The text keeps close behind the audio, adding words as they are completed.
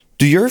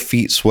Do your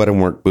feet sweat in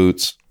work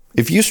boots?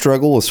 If you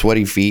struggle with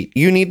sweaty feet,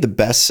 you need the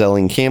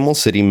best-selling Camel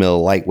City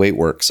Mill lightweight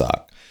work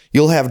sock.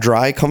 You'll have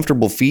dry,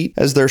 comfortable feet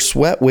as their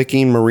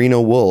sweat-wicking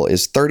merino wool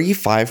is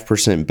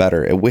 35%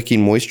 better at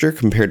wicking moisture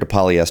compared to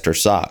polyester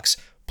socks.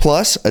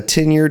 Plus, a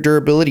 10-year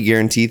durability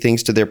guarantee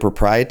thanks to their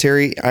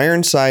proprietary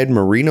Ironside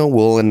merino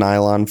wool and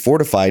nylon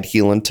fortified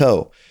heel and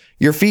toe.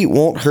 Your feet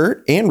won't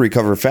hurt and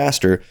recover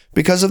faster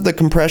because of the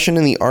compression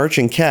in the arch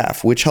and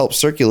calf, which helps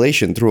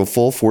circulation through a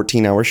full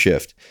 14-hour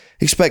shift.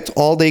 Expect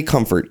all-day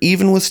comfort,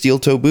 even with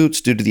steel-toe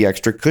boots due to the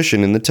extra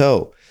cushion in the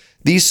toe.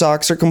 These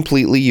socks are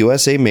completely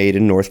USA made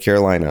in North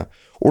Carolina.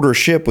 Order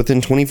ship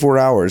within 24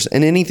 hours,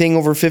 and anything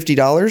over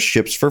 $50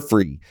 ships for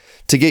free.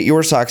 To get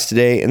your socks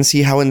today and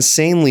see how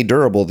insanely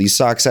durable these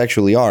socks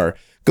actually are,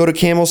 go to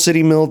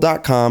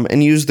CamelCityMill.com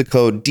and use the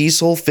code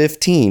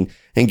DIESEL15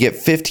 and get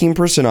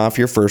 15% off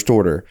your first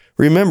order.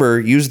 Remember,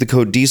 use the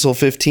code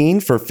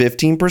DIESEL15 for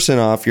 15%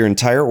 off your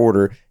entire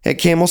order at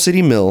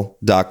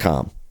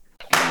CamelCityMill.com.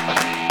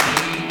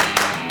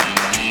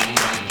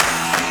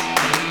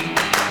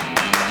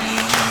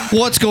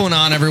 What's going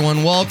on,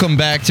 everyone? Welcome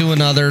back to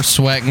another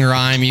Sweat and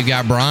Grime. You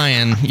got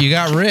Brian, you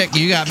got Rick,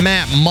 you got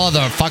Matt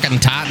motherfucking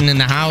Totten in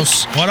the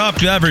house. What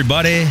up,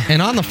 everybody?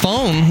 And on the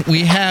phone,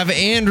 we have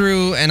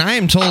Andrew, and I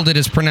am told it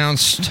is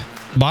pronounced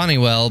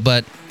Bonnywell,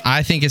 but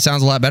I think it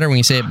sounds a lot better when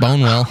you say it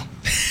Bonewell.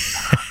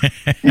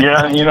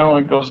 Yeah, you know,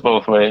 it goes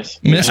both ways.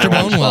 Mr.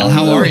 Bonewell,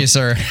 how are you,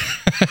 sir?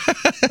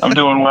 I'm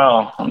doing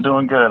well. I'm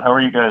doing good. How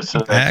are you guys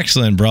today?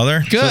 Excellent,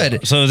 brother.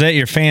 Good. So is that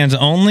your fans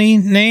only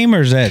name,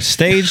 or is that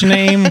stage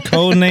name,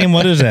 code name?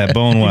 What is that,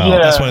 Bonewell? Yeah,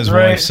 that's what his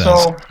wife says.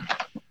 So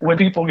when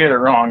people get it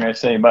wrong, I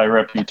say by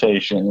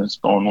reputation it's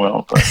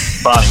Bonewell, but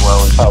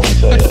Bonnywell is how we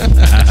say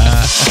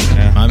it.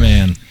 Yeah, my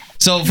man.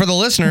 So for the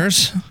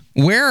listeners,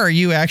 where are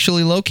you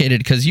actually located?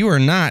 Because you are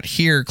not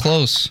here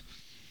close.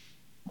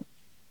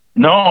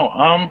 No,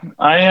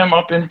 I am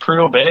up in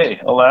Prudhoe Bay,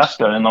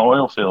 Alaska, in the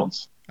oil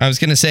fields. I was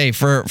going to say,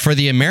 for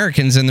the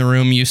Americans in the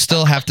room, you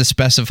still have to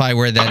specify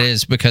where that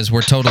is because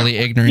we're totally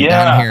ignorant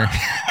down here.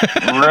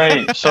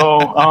 Right. So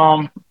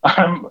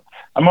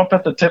I'm up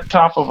at the tip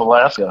top of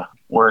Alaska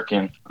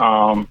working.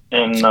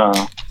 And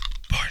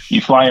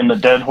you fly in the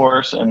Dead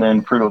Horse, and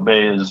then Prudhoe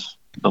Bay is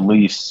the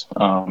lease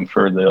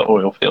for the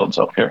oil fields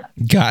up here.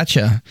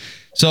 Gotcha.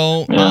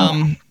 So,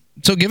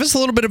 so give us a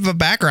little bit of a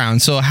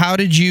background. So how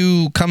did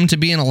you come to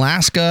be in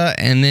Alaska,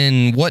 and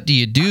then what do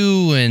you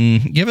do?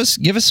 And give us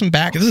some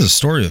back. This is a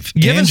story of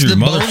give Andrew us the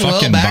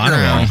motherfucking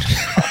background.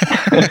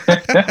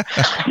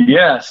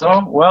 Yeah.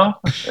 So, well,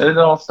 it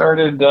all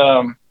started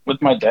with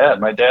my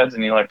dad. My dad's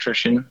an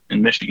electrician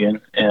in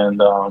Michigan,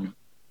 and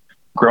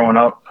growing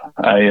up,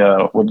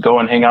 I would go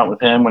and hang out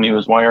with him when he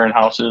was wiring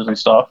houses and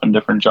stuff and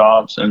different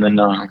jobs. And then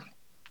I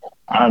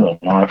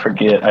don't know, I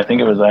forget. I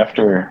think it was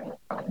after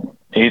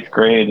 8th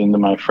grade into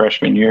my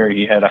freshman year,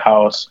 he had a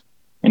house,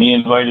 and he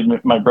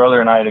invited my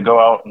brother and I to go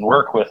out and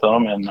work with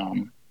him.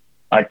 And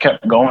I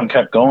kept going,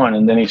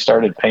 and then he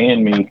started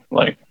paying me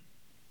like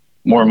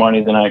more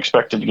money than I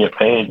expected to get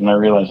paid, and I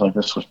realized like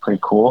this was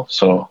pretty cool.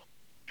 So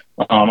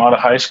out of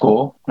high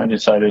school, I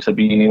decided to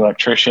be an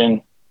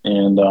electrician,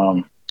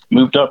 and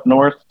moved up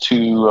north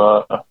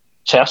to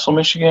Castle,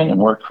 Michigan, and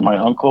worked for my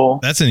uncle.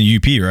 That's in the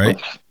UP,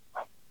 right?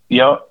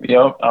 Yep,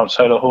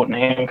 outside of Houghton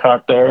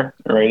Hancock there,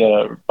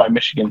 right by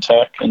Michigan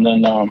Tech. And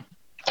then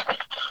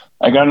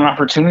I got an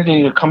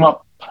opportunity to come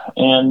up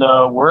and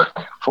work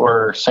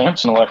for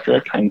Samson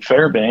Electric in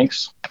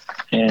Fairbanks,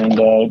 and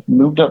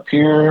moved up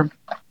here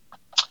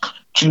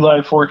July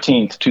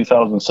 14th,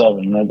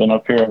 2007. And I've been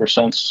up here ever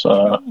since.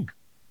 Being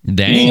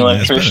an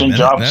electrician,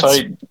 job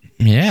site.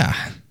 Yeah.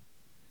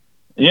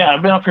 Yeah,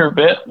 I've been up here a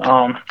bit. He's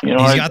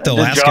got the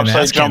Alaskan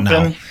accent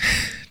now.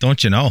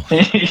 Don't you know?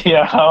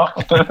 Yeah.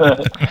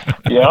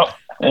 Yep.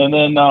 And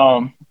then,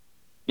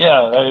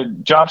 I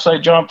job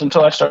site jumped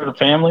until I started a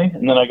family,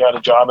 and then I got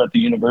a job at the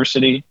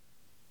university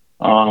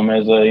as an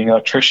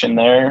electrician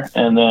there.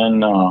 And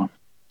then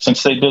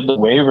since they did the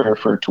waiver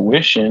for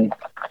tuition,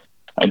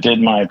 I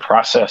did my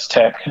process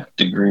tech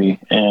degree,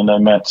 and I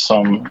met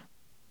some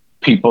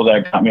people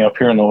that got me up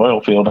here in the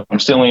oil field. I'm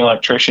still an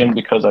electrician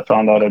because I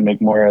found out I'd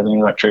make more as an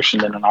electrician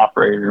than an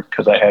operator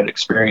because I had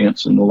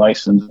experience in the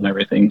license and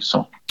everything.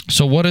 So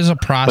what is a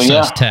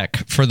process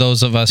tech for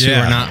those of us who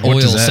are not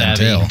oil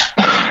savvy?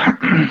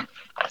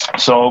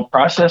 So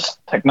process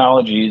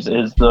technologies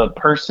is the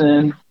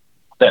person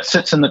that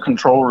sits in the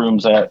control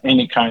rooms at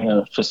any kind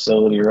of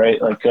facility,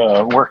 right? Like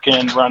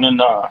running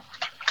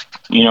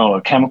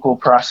a chemical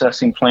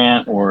processing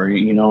plant, or,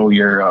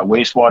 your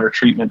wastewater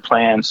treatment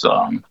plants,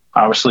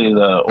 obviously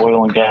the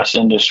oil and gas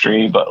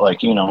industry, but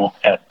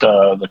at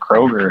the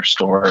Kroger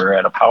store or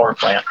at a power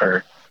plant,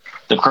 or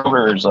the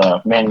Kroger's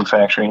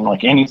manufacturing,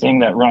 like anything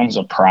that runs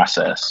a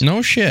process.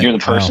 No shit. You're the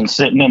person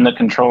sitting in the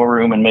control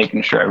room and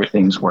making sure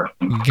everything's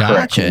working.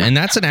 Gotcha. And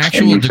that's an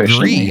actual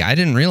degree. I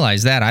didn't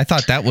realize that. I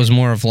thought that was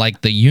more of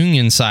like the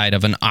union side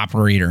of an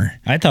operator.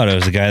 I thought it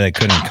was the guy that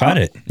couldn't cut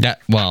it.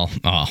 That's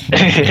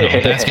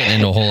getting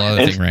into a whole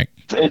other thing, Rick.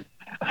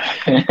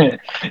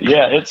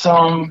 Yeah, it's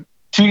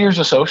 2 years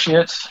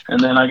associates, and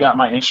then I got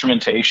my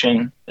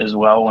instrumentation as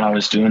well when I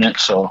was doing it.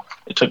 So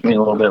it took me a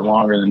little bit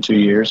longer than 2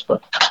 years,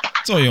 but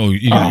So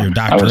you got your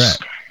doctorate.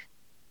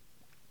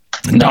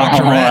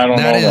 Doctorate. I don't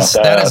That know is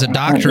about that is a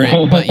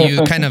doctorate, but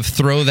you kind of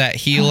throw that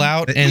heel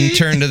out and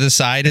turn to the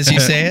side as you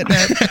say it.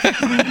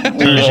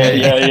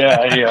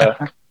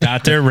 Yeah.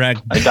 Dr. Rick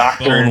I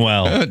doctored,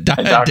 Bonewell. I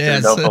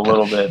doctored up a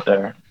little bit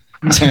there.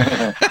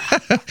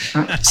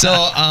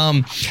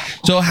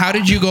 So how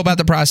did you go about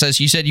the process?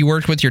 You said you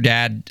worked with your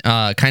dad,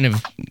 kind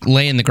of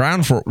laying the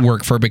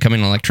groundwork for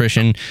becoming an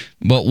electrician,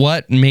 but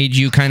what made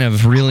you kind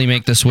of really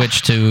make the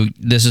switch to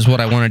this is what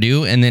I want to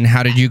do? And then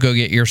how did you go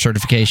get your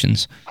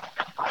certifications?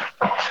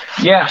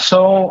 Yeah,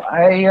 so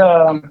I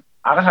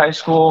out of high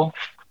school,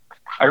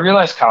 I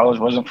realized college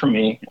wasn't for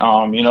me.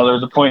 There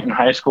was a point in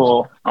high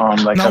school,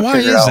 like Now, I why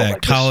figured is out, that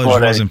like, college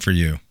wasn't for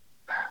you?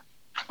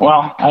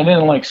 Well, I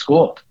didn't like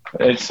school.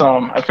 It's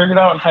I figured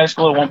out in high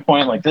school at one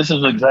point, like, this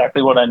is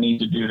exactly what I need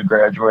to do to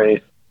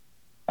graduate.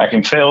 I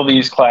can fail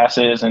these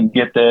classes and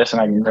get this,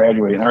 and I can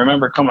graduate. And I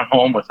remember coming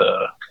home with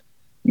a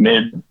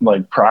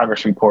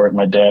progress report. And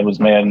my dad was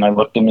mad, and I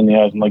looked him in the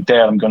eyes. I'm like,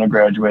 Dad, I'm going to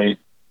graduate,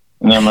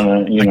 and I'm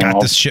going to, I got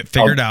this shit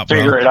figured I'll out, bro.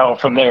 figure it out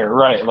from there,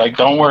 right? Like,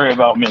 don't worry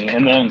about me.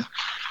 And then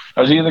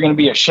I was either going to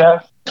be a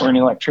chef or an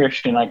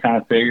electrician. I kind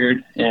of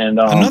figured, and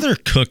Another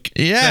cook.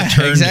 Yeah, that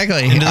turned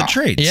exactly. Into the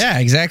trades. Yeah,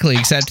 exactly.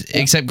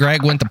 Except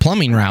Greg went the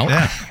plumbing route.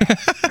 Yeah.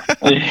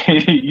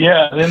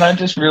 yeah. Then I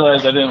just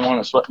realized I didn't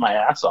want to sweat my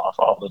ass off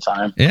all the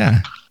time. Yeah.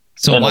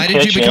 So In the why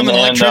did you become an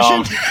kitchen,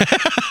 electrician?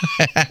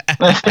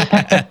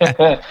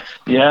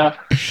 Yeah,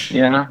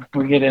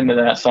 we get into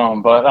that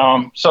some.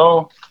 But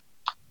so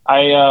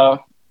I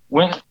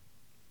went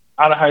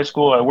out of high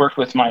school. I worked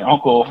with my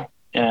uncle.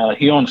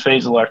 He owned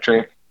Phase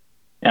Electric,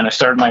 and I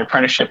started my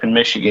apprenticeship in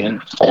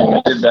Michigan. And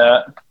I did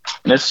that.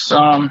 And it's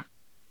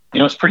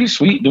it's pretty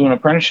sweet doing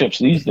apprenticeships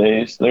these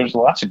days. There's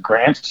lots of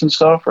grants and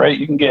stuff, right?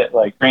 You can get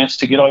like grants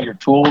to get all your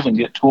tools and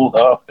get tooled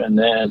up, and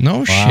then No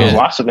there's shit.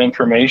 lots of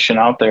information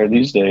out there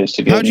these days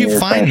to get How'd in you your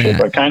find apprenticeship.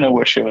 that? I kind of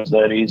wish it was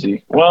that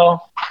easy.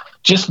 Well,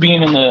 just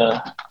being in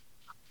the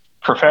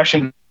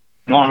profession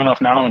long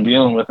enough now and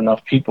dealing with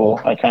enough people,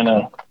 I kind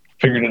of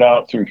figured it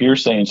out through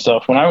hearsay and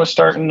stuff. When I was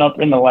starting up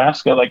in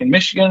Alaska, like in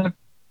Michigan,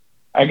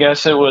 I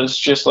guess it was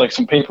just like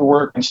some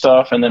paperwork and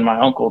stuff, and then my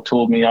uncle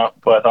tooled me up.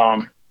 But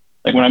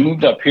like when I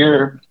moved up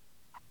here,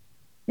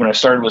 when I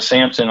started with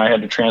Samson, I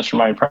had to transfer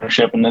my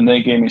apprenticeship, and then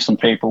they gave me some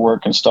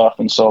paperwork and stuff.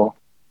 And so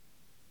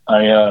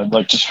I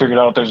just figured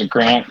out there's a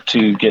grant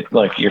to get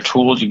like your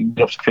tools. You can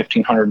get up to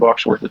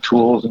 $1,500 worth of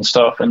tools and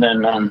stuff. And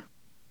then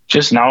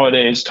just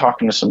nowadays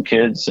talking to some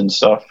kids and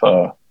stuff,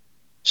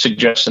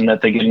 suggesting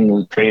that they get into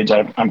the trades.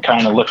 I'm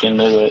kind of looking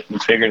into it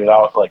and figured it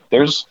out. Like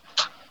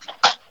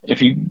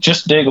if you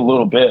just dig a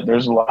little bit,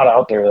 there's a lot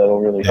out there that'll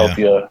really help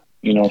you,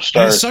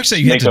 start. It sucks that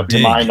you have make to up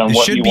dig. your mind on It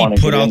what should you be want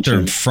to put get out there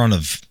in into. front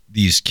of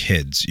these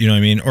kids, you know what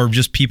I mean? Or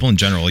just people in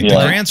general. Like, Yeah.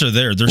 the grants are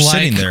there. They're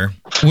sitting there.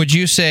 Would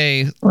you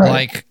say Right.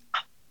 like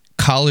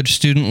college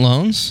student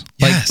loans?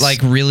 Yes. Like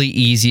really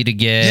easy to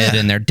get Yeah.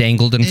 and they're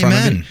dangled in front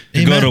of Amen.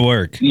 you? Go to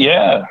work.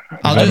 Yeah.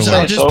 I'll I'd just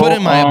say so. put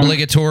in my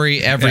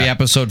obligatory every yeah.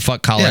 episode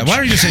fuck college. Yeah, why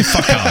don't you just say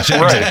fuck college?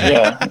 Yeah,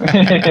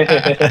 Right.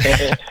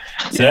 exactly.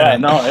 Yeah.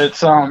 No,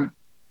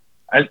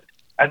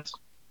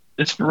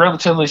 it's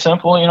relatively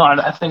simple.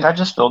 I think I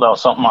just filled out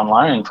something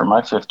online for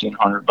my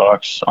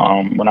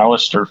 $1,500 when I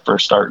was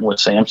first starting with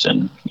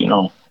Samson.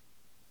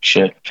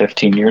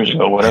 15 years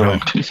ago, whatever,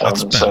 That's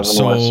 2007 been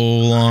so was.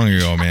 long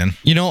ago, man.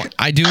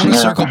 I do want to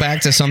circle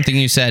back to something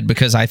you said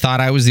because I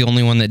thought I was the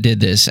only one that did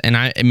this, and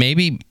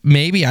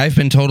maybe I've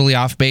been totally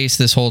off base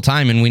this whole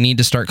time, and we need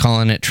to start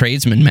calling it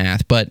tradesman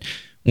math. But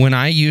when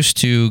I used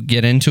to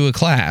get into a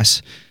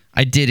class,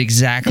 I did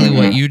exactly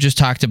what you just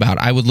talked about.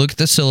 I would look at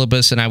the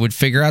syllabus and I would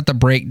figure out the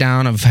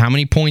breakdown of how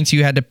many points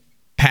you had to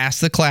pass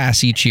the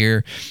class each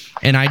year,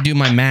 and I do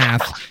my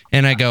math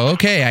and I go,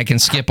 okay, I can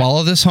skip all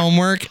of this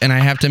homework and I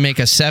have to make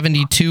a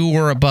 72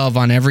 or above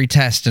on every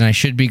test and I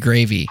should be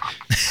gravy.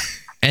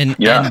 And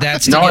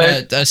that's to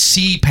get a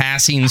C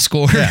passing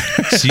score.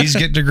 C's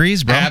get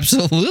degrees, bro.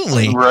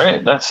 Absolutely.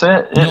 Right. That's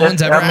it. No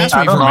one's ever asked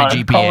me for my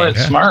I'd call GPA. it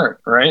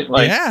smart, right?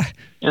 Like,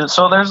 Yeah.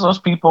 So there's those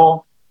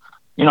people,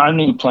 I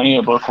knew plenty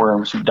of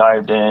bookworms who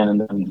dived in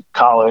and then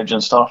college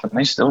and stuff, and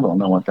they still don't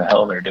know what the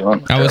hell they're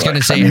doing. I was going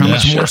to say, how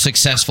much more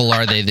successful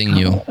are they than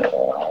you?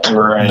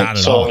 Right. Not at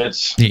So all.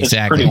 it's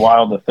Exactly. pretty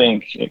wild to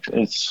think.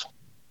 It's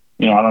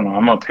I don't know.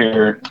 I'm up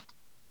here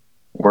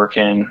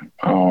working.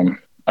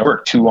 I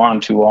work 2 on,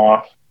 2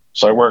 off.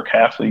 So I work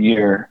half the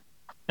year,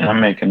 and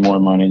I'm making more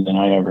money than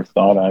I ever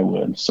thought I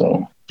would.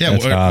 So Yeah,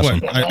 That's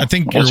awesome. I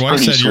think That's your wife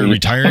pretty said you're sweet.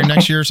 retiring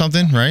next year or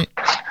something, right?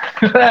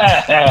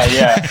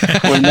 yeah.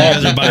 You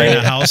guys are buying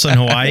a house in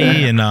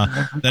Hawaii and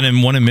then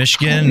in one in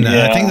Michigan. I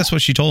Yeah. think that's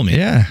what she told me.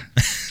 Yeah.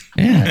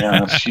 Yeah.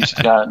 Yeah, she's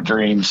got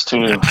dreams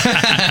too.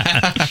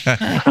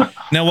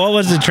 Now, what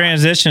was the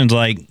transitions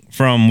like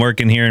from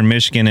working here in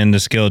Michigan into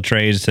skilled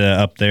trades to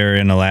up there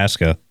in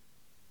Alaska?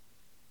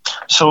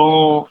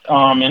 So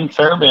in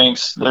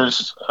Fairbanks,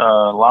 there's a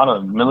lot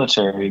of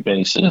military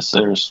bases.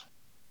 There's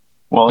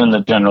well, in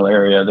the general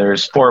area,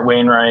 there's Fort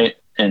Wainwright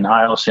and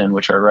Eielson,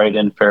 which are right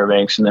in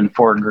Fairbanks, and then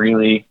Fort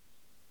Greeley,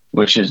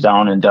 which is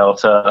down in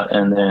Delta,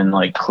 and then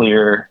like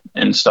Clear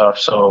and stuff.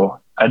 So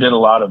I did a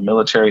lot of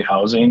military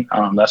housing.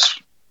 That's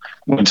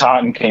when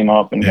Totten came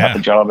up and got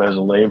the job as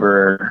a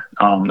laborer.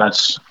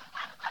 That's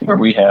where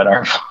we had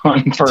our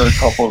fun for a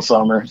couple of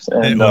summers.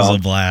 And, it was a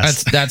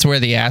blast. That's where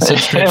the acid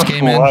strips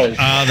came in.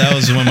 That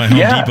was when my Home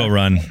Depot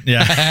run.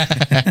 Yeah.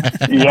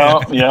 Yeah.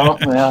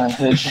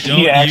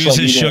 Don't use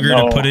his sugar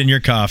to put in your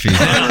coffee.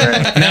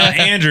 Now,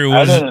 Andrew,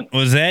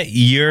 was that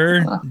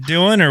your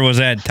doing, or was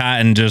that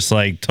Totten just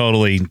like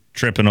totally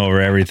tripping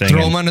over everything?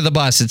 Throw him under the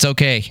bus. It's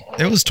okay.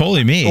 It was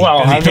totally me.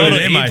 Well, he put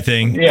it in my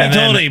thing. Yeah, and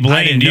totally blamed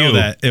I didn't know you.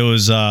 that it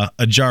was a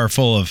jar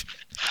full of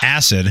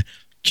acid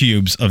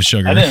cubes of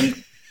sugar.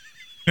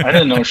 I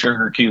didn't know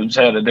sugar cubes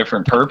had a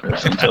different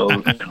purpose until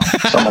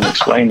someone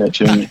explained it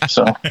to me.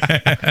 So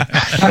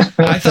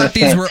I thought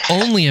these were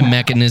only a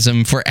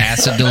mechanism for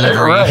acid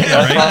delivery.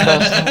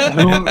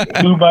 Right.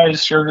 Who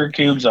buys sugar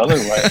cubes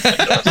otherwise?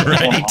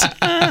 Right.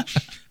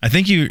 I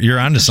think you're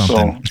onto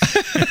something.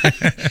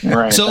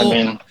 Right.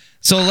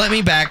 So let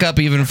me back up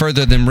even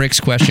further than Rick's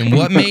question.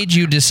 What made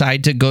you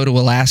decide to go to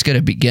Alaska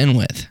to begin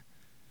with?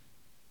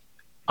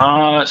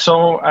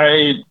 So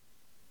I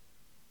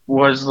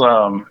was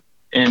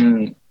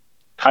in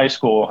high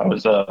school. I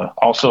was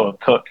also a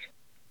cook.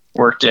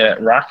 Worked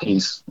at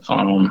Rockies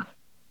for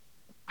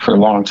a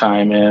long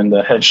time, and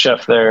the head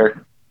chef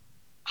there,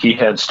 he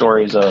had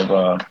stories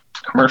of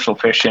commercial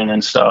fishing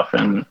and stuff,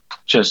 and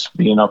just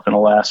being up in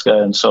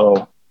Alaska. And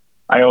so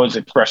I always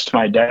expressed to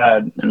my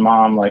dad and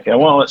mom, like,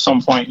 well, at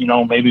some point,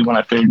 maybe when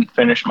I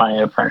finish my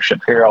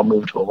apprenticeship here, I'll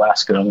move to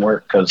Alaska and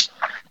work, because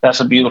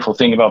that's a beautiful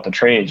thing about the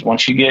trades.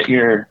 Once you get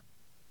your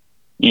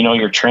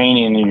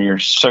training and your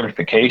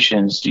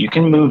certifications, you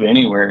can move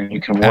anywhere and you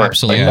can work.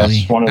 Absolutely. Like,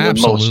 that's one of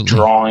the most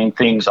drawing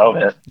things of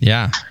it.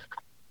 Yeah.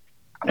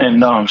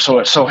 And so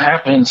it so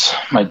happens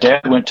my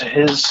dad went to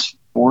his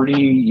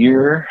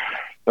 30-year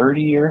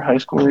high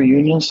school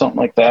reunion, something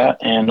like that.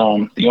 And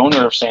the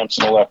owner of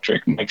Samson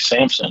Electric, Mike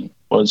Sampson,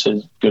 was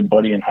his good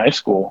buddy in high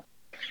school.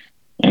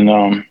 And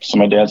so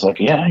my dad's like,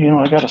 yeah,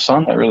 I got a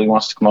son that really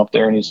wants to come up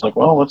there. And he's like,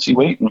 well, what's he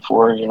waiting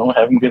for?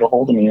 Have him get a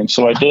hold of me. And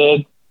so I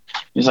did.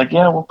 He's like,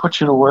 yeah, we'll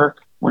put you to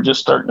work. We're just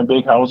starting a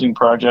big housing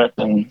project.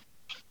 And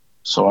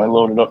so I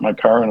loaded up my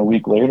car, and a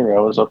week later I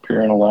was up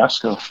here in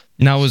Alaska.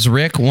 Now, was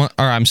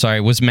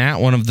Matt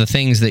one of the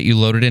things that you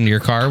loaded into your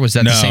car? Was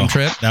that the same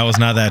trip? That was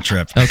not that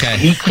trip. Okay.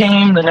 He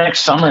came the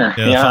next summer.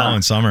 Yeah, the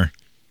following summer.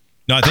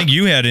 No, I think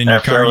you had in your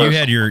car, you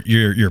had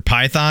your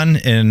Python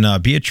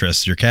and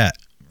Beatrice, your cat,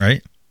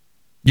 right?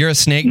 You're a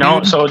snake dude?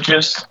 No, so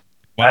just...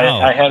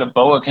 Wow. I had a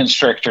boa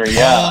constrictor,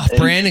 yeah. Oh,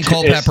 Brandon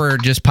Culpepper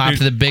just popped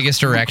the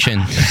biggest erection.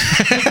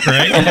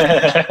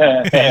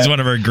 Right? He's one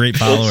of our great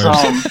followers.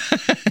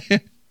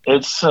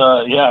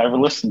 I've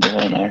listened to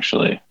him,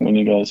 actually, when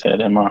you guys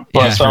had him on.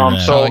 But,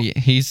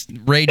 he's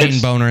raging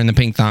boner in the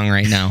pink thong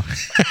right now.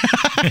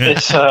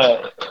 It's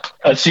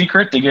a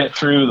secret to get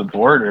through the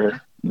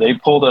border. They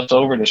pulled us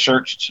over to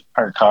search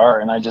our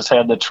car, and I just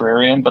had the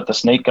terrarium, but the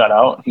snake got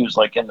out. He was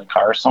like in the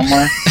car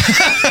somewhere.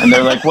 And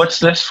they're like, what's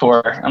this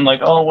for? I'm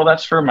like, oh, well,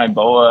 that's for my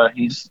boa.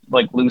 He's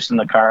like loose in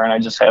the car, and I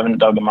just haven't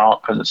dug him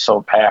out because it's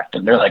so packed.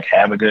 And they're like,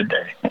 have a good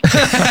day.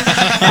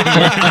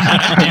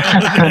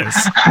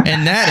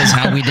 And that is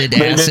how we did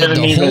acid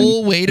the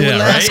whole way to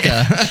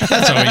Alaska. Right?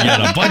 That's how we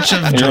got a bunch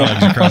of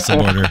drugs across the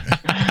border.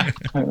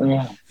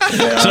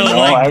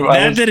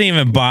 That didn't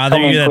even bother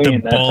you that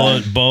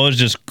the boa's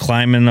just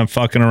climbing and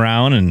fucking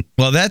around? And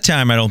well, that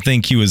time I don't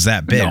think he was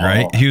that big,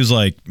 right? He was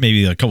like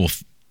maybe a couple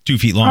 2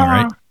 feet long,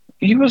 right?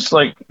 He was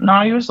like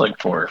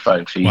 4 or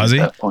 5 feet. Was he?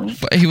 At that point.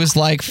 But he was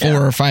like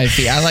 4 or 5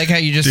 feet. I like how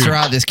you just throw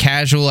out this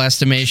casual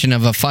estimation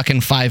of a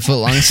fucking 5 foot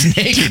long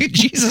snake.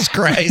 Jesus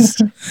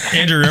Christ.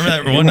 Andrew, remember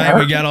that one night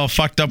we got all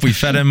fucked up? We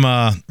fed him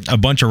a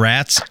bunch of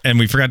rats, and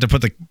we forgot to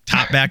put the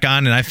top back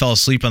on, and I fell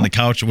asleep on the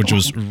couch, which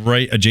was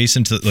right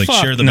adjacent to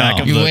share the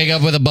back of you wake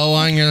up with a bow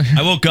on your...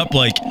 I woke up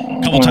like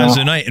a couple times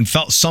a night and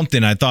felt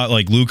something. I thought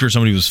like Luke or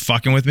somebody was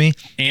fucking with me.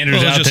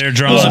 Andrew's out there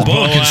drawing a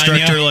boa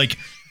constrictor, like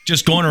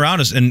just going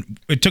around us, and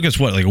it took us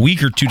like a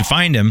week or two to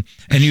find him,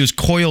 and he was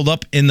coiled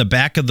up in the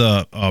back of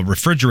the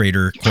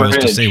refrigerator coils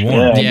to stay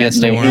warm. Yeah,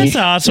 stay warm. That's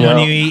awesome when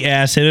you eat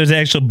acid. It was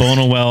actually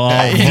Bonawell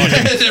all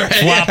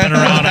flopping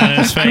around on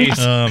his face.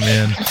 Oh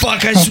man!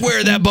 Fuck! I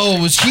swear that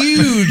boa was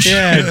huge.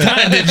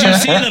 Yeah, did you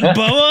see the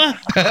boa?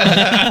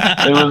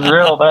 It was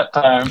real that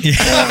time.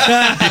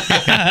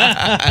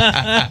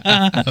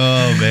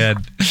 Oh man!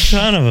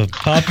 Son of a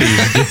puppy,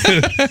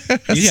 dude.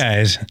 You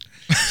guys.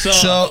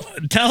 So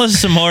tell us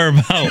some more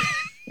about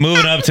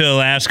moving up to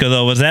Alaska,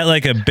 though. Was that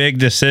like a big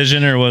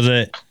decision, or was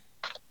it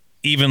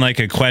even like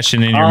a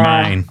question in your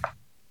mind?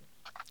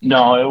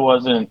 No, it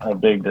wasn't a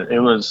big. It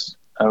was.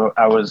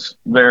 I was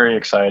very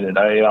excited.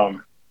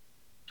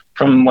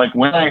 From like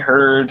when I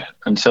heard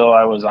until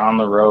I was on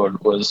the road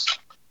was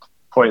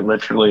quite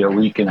literally a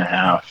week and a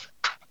half.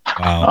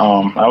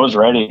 Wow. I was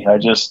ready. I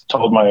just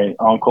told my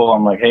uncle,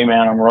 I'm like, hey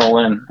man, I'm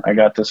rolling. I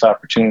got this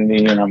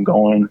opportunity and I'm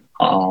going.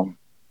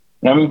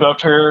 And I moved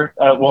up here.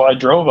 I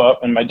drove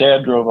up, and my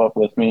dad drove up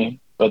with me.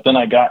 But then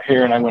I got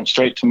here, and I went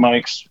straight to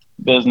Mike's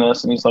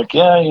business, and he's like,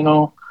 "Yeah, you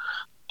know,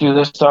 do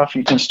this stuff.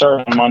 You can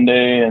start on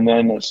Monday." And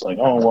then it's like,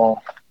 "Oh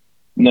well."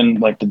 And then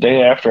like the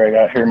day after I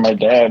got here, my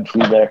dad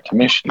flew back to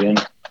Michigan,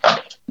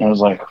 and I was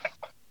like,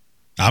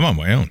 "I'm on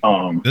my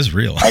own. This is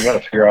real." I got to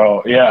figure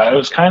out. Yeah, it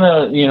was kind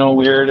of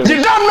weird.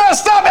 You done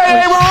messed up,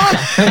 everyone.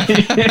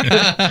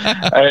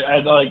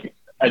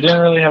 I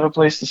didn't really have a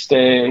place to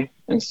stay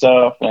and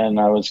stuff, and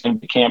I was going to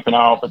be camping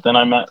out. But then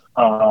I met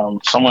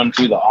someone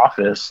through the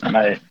office, and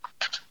I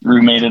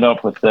roommated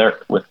up with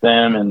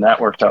them, and that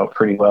worked out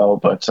pretty well.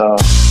 But I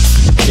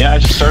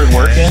just started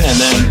working, and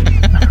then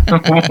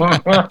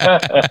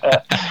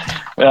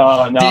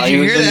no, did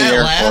you hear that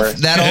laugh?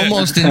 That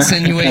almost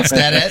insinuates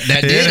that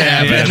did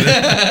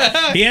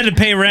happen. He had to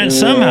pay rent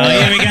somehow. He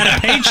haven't got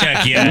a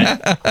paycheck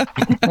yet.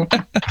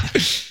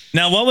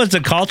 Now, what was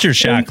the culture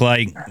shock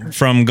like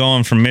from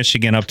going from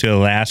Michigan up to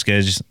Alaska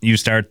as you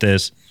start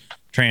this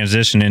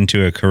transition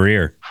into a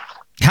career?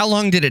 How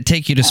long did it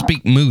take you to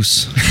speak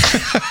moose?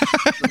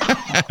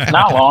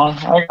 Not long.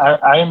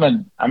 I'm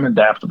an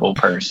adaptable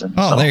person.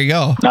 Oh, so there you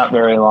go. Not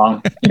very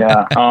long.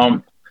 Yeah.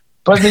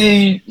 But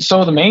the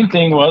main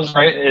thing was,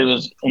 right, it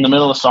was in the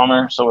middle of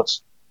summer, so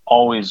it's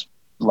always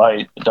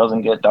light. It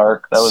doesn't get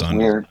dark. That was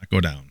weird.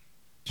 Go down.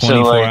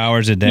 24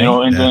 hours a day.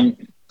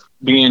 Then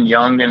being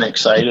young and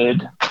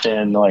excited,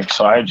 and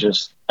so I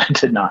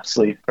did not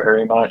sleep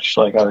very much.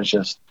 I was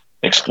just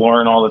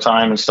exploring all the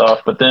time and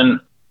stuff. But then,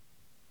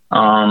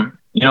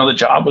 the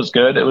job was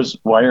good. It was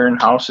wiring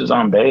houses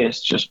on base,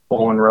 just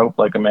pulling rope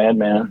like a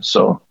madman.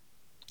 So.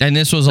 And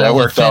this was all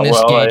the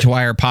thinnest gauge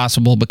wire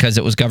possible because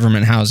it was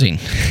government housing.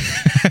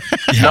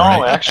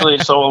 No, actually,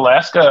 so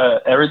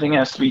Alaska, everything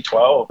has to be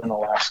 12 in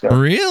Alaska.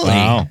 Really?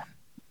 Wow.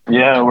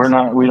 Yeah,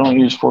 we don't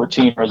use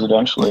 14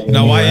 residentially.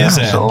 Now, why is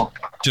that? So,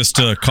 just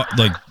to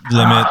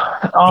limit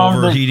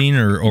overheating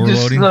or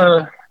overloading?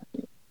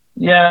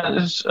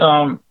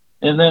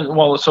 And then,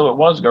 so it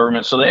was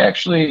government. So they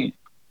actually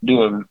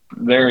do a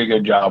very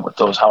good job with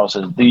those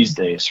houses these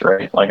days,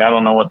 right? I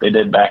don't know what they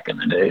did back in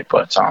the day,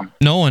 but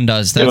no one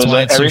does. That's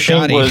why it's so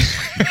shoddy.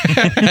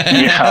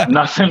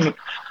 Nothing.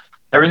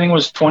 Everything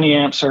was 20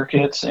 amp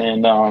circuits,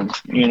 and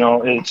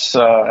it's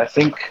I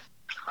think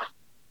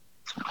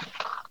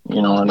I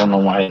don't know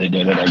why they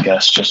did it. I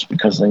guess just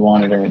because they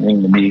wanted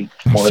everything to be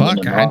more than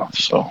enough.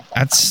 So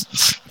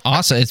that's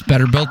awesome. It's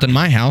better built than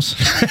my house.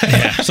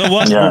 Yeah. So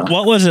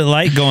what was it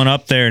like going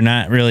up there,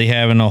 not really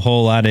having a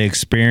whole lot of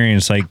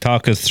experience?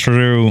 Talk us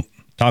through.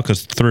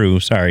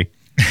 Sorry,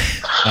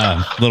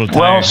 a little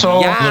tired.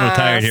 Well, a little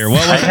tired here.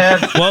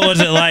 What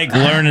was it like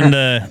learning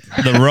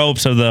the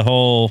ropes of the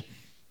whole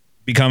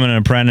becoming an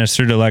apprentice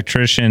through the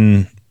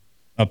electrician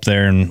up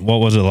there, and what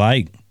was it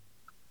like?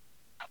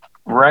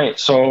 Right.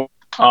 So.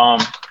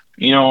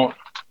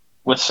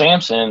 With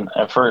Samson,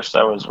 at first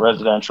I was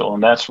residential,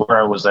 and that's where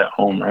I was at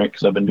home, right?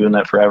 Because I've been doing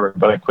that forever.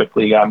 But I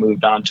quickly got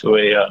moved on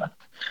to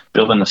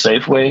building a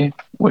Safeway,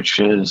 which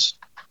is,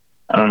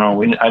 I don't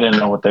know, I didn't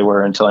know what they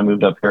were until I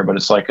moved up here, but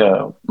it's like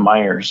a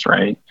Myers,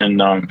 right?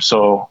 And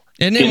so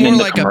and getting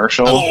into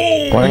commercial.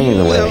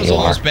 That was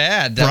almost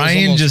bad.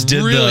 Brian just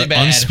did really the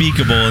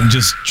unspeakable and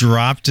just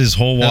dropped his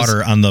whole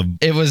water on the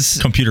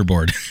computer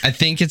board. I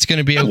think it's going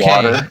to be okay.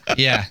 Water.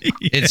 Yeah.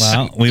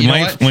 We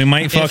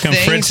might fucking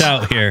Fritz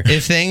out here.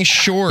 If things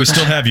short. We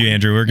still have you,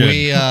 Andrew. We're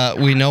good.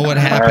 We know what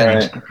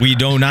happened. Right. We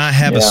do not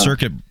have a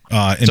circuit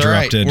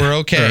interrupted. Right. We're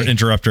okay.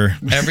 Interrupter.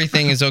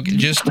 Everything is okay.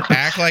 Just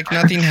act like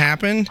nothing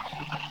happened,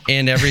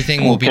 and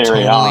everything will be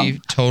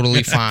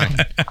totally fine.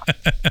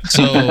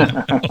 So,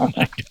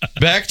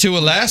 back to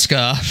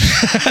Alaska.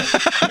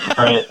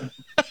 Right.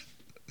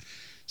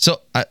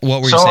 So,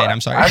 what were you saying?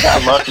 I'm sorry. I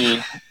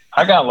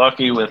got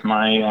lucky with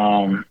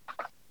my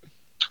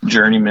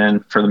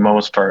journeyman for the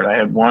most part. I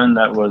had one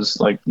that was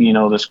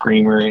this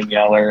green marine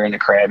yeller and a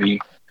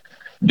crabby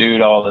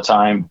dude all the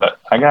time, but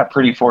I got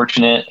pretty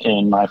fortunate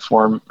in my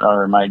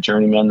my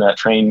journeyman that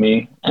trained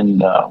me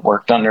and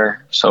worked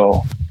under.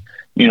 So,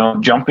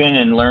 jumping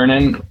and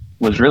learning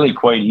was really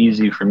quite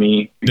easy for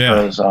me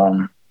because,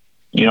 I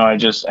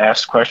just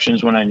asked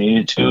questions when I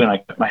needed to, and I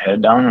put my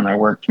head down and I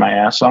worked my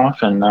ass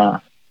off, and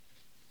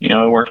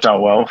it worked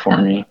out well for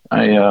me.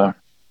 It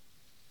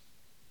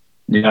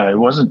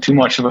wasn't too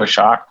much of a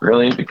shock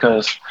really,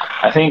 because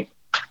I think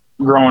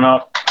growing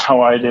up how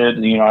I did,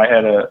 I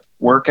had a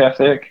work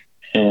ethic,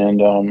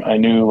 and I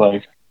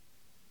knew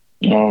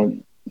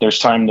there's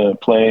time to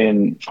play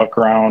and fuck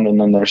around, and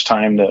then there's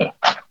time to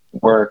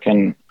work,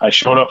 and I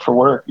showed up for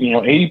work.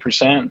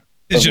 80%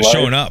 is just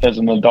showing up as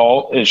an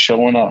adult is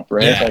showing up,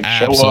 right? Yeah,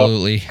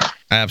 absolutely.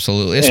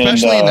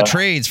 Especially in the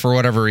trades for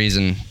whatever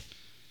reason.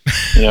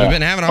 Yeah. We've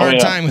been having a hard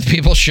time with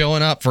people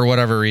showing up for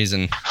whatever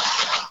reason.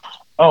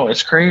 Oh,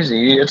 it's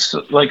crazy. It's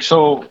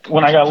so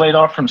when I got laid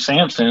off from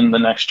Samson, the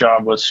next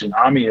job was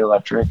Tsunami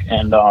Electric,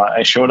 and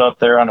I showed up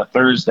there on a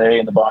Thursday,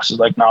 and the boss is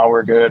like, "No,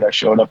 we're good." I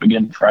showed up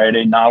again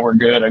Friday. "No, we're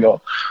good." I go,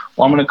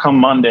 "Well, I'm going to come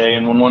Monday,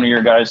 and when one of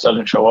your guys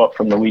doesn't show up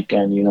from the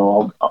weekend,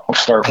 I'll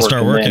start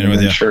working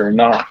with you." Sure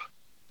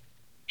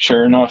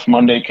sure enough,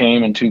 Monday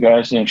came and 2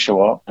 guys didn't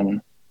show up,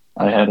 and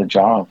I had a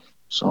job.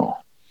 So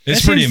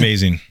it's pretty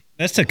amazing.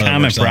 That's the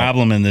common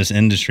problem in this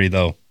industry,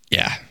 though.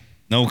 Yeah.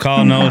 No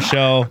call, no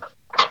show.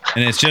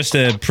 And it's just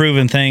a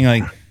proven thing.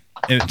 Like,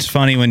 it's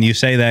funny when you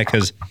say that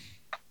because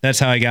that's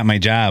how I got my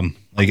job.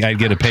 Like, I'd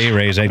get a pay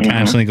raise. I'd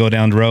constantly go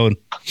down the road,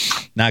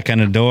 knock on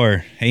the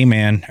door. Hey,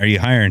 man, are you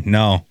hiring?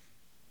 No.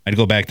 I'd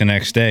go back the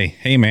next day.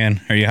 Hey,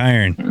 man, are you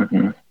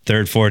hiring?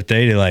 Third, fourth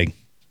day, they're like,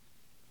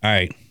 all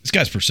right. This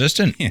guy's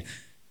persistent. Yeah.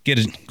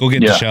 Go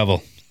get the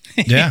shovel.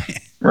 Yeah.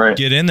 Right.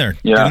 Get in there.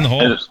 Yeah. Get in the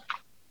hole.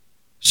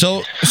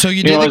 So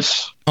you did.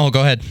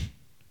 Go ahead.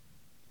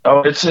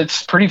 Oh,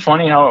 it's pretty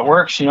funny how it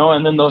works,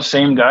 and then those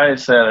same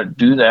guys that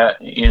do that,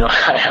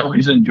 I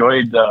always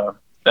enjoyed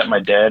that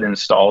my dad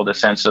installed a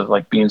sense of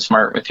like being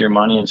smart with your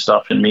money and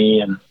stuff in me.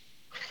 And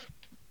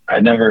I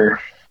never,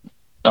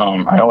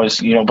 I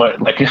always, but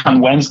like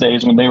on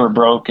Wednesdays when they were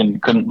broke and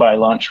couldn't buy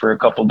lunch for a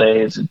couple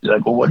days, it'd be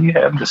like, well, what do you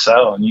have to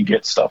sell? And you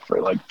get stuff for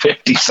like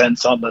 50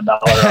 cents on the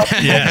dollar.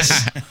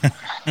 Yes.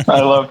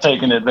 I love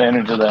taking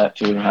advantage of that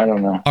too. I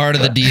don't know. Art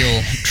of the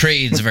deal,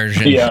 trades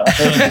version. Yeah.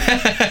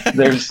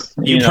 There's,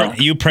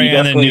 you prey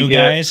on the new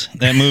guys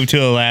that moved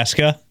to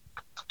Alaska.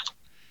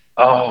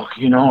 Oh,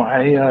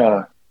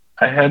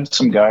 I had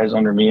some guys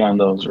under me on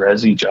those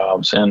resi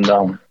jobs, and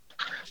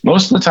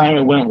most of the time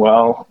it went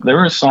well. There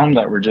were some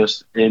that were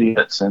just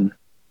idiots, and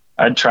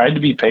I tried to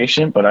be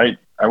patient, but I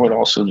would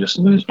also just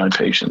lose my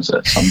patience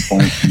at some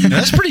point.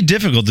 That's pretty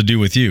difficult to do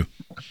with you.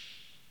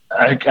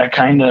 I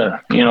kind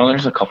of,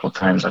 there's a couple of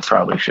times I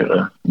probably should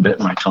have bit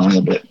my tongue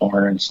a bit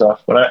more and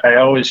stuff, but I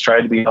always try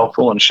to be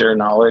helpful and share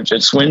knowledge.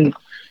 It's when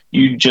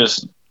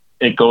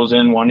it goes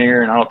in one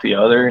ear and out the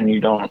other, and you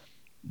don't.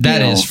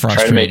 That is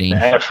frustrating. Try to make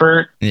an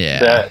effort. Yeah.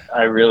 That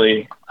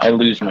I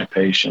lose my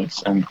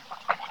patience, and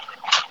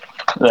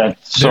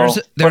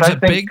there's a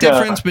big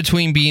difference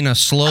between being a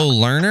slow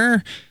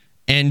learner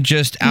and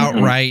just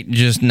outright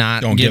just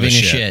not giving a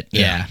shit.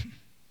 Yeah.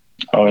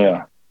 Oh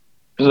yeah.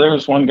 Because there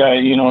was one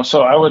guy,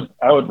 so I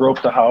would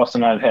rope the house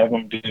and I'd have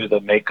him do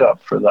the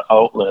makeup for the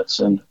outlets,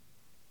 and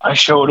I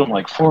showed him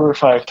like 4 or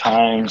 5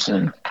 times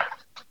and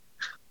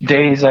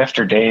days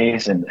after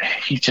days, and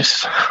he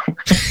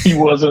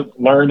wasn't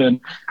learning,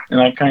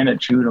 and I kind of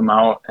chewed him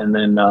out, and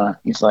then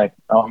he's like,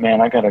 oh man,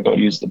 I gotta go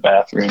use the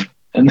bathroom,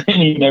 and then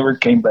he never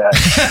came back.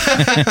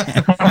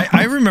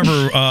 I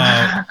remember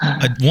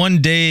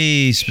one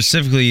day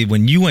specifically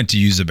when you went to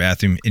use the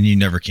bathroom and you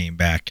never came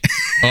back.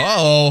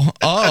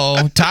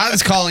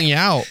 Todd's calling you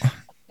out.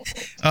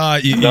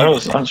 That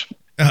was lunch.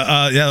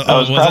 I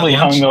was probably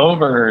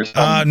hungover or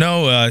something.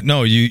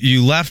 No.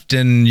 You left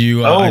and you.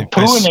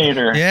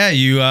 Pooinator. Yeah,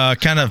 you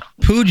kind of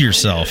pooed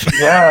yourself.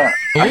 Yeah,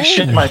 I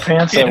shit my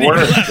pants at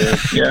work.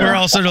 Yeah. We're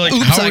all sort of like,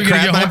 how are we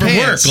gonna get home from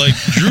work? Like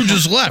Drew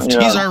just left.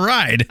 Yeah. He's our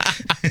ride.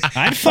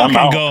 I'd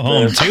fucking go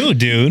home too,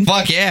 dude.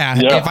 Fuck yeah.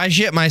 If I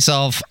shit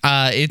myself,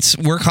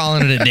 we're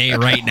calling it a day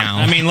right now.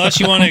 I mean, unless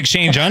you want to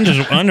exchange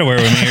underwear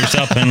with me or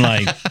something,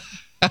 like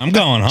I'm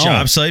going home.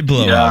 Job site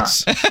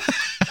blowouts. Yeah.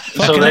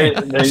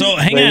 So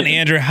hang on,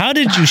 Andrew. How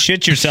did you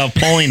shit yourself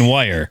pulling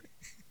wire?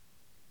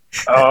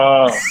 It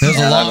was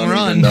a long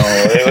run. No,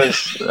 it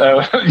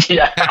was.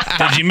 Yeah.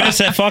 Did you miss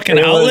that fucking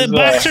outlet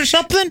box or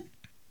something?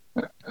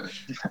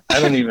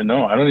 I don't even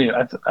know.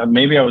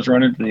 Maybe I was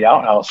running to the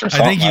outhouse or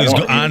something. I think he was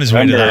on his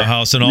way to the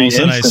outhouse, and all of a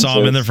sudden I saw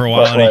him in there for a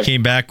while, and he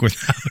came back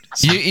without.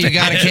 You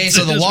got a case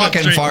of the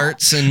walk-in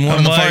farts, and one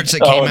of the farts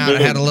that came out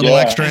had a little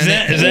extra in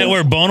it. Is that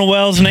where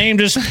Bonewell's name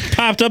just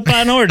popped up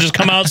on, or just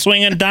come out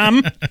swinging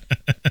dumb?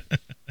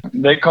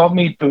 They called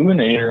me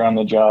Pooinator on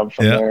the job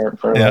from there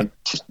for like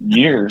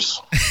years.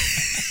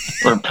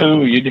 Or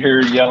poo, you'd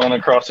hear yelling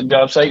across the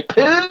job site, poo!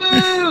 Like,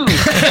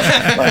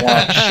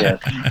 oh, shit.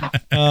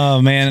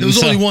 Oh, man. It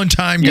was only one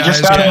time, guys. You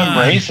just got to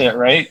embrace it,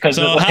 right?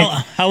 So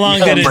how long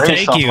did it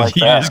take you? Like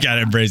you just got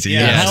to embrace it.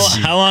 Yeah.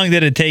 How long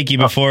did it take you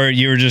before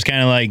you were just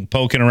kind of like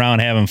poking around,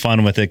 having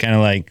fun with it? Kind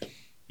of like,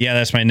 yeah,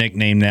 that's my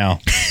nickname now.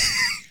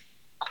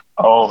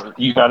 Oh,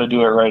 you got to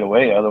do it right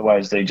away.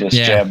 Otherwise, they just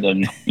jab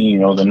the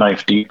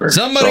knife deeper.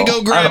 Somebody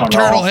go grab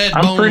Turtlehead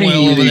I'm pretty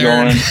easy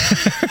going.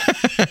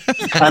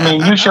 I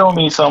mean, you show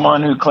me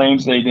someone who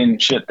claims they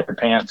didn't shit their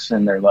pants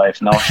in their life,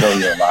 and I'll show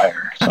you a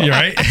liar. So. You're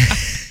right.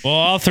 Well,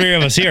 all 3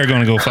 of us here are going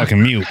to go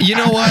fucking mute. You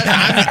know what?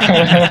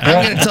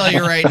 I'm going to tell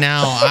you right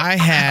now, I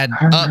had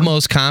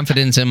utmost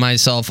confidence in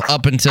myself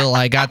up until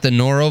I got the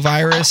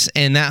norovirus,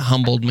 and that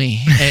humbled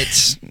me.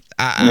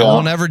 I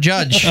won't ever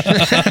judge.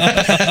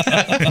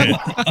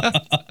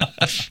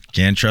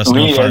 Can't trust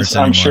no farts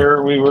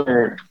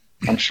anymore.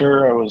 I'm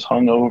sure I was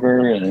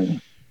hungover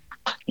and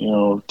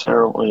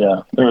terrible.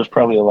 Yeah, there was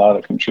probably a lot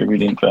of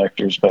contributing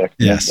factors back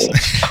then. Yes.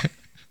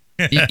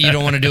 You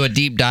don't want to do a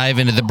deep dive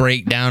into the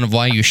breakdown of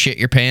why you shit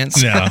your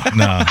pants? No,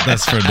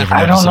 that's for a different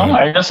I episode.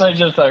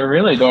 don't know. I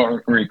really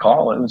don't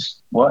recall. It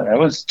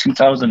was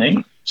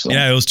 2008. So.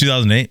 Yeah, it was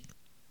 2008.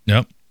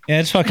 Yep. Yeah,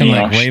 it's fucking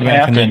like way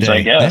back in the day.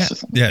 I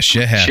guess. Yeah,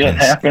 shit happens. Shit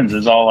happens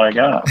is all I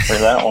got for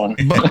that one.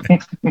 But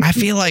I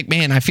feel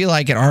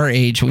like at our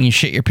age, when you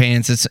shit your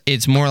pants,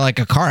 it's more like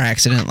a car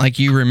accident. Like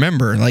you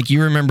remember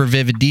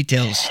vivid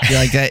details. You're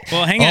like that.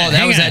 Well, hang on.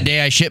 That was that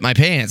day I shit my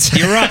pants.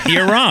 You're wrong.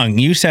 You're wrong.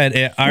 You said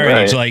at our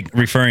age, like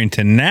referring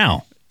to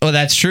now. Oh,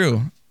 that's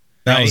true.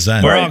 That was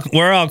then.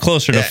 We're all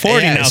closer to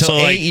 40 now. So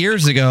like 8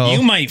 years ago,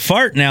 you might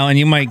fart now, and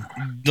you might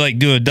like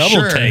do a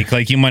double take,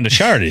 like you might have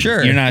sharted.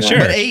 Sure, you're not sure.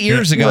 But 8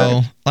 years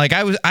ago, like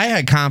I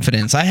had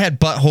confidence. I had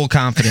butthole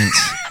confidence.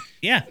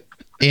 Yeah,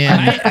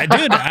 and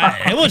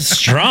it was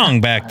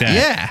strong back then.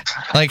 Yeah,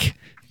 like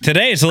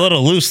today it's a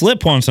little loose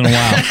lip once in a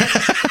while.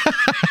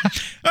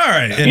 All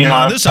right,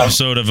 and this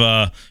episode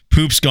of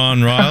Poops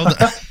Gone Wild,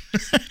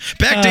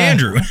 back to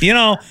Andrew.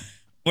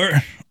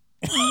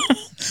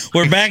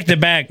 We're back to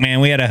back, man.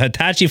 We had a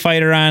Hitachi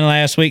fighter on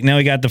last week. Now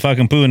we got the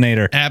fucking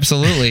Pooinator.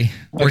 Absolutely.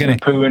 We're going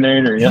to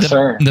Pooinator. Yes,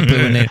 sir. The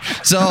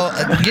Pooinator. So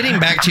getting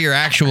back to your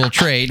actual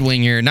trade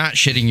when you're not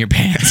shitting your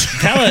pants.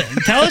 Tell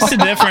us the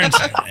difference,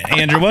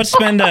 Andrew. What's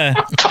been the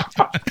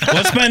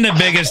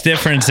biggest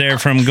difference there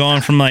from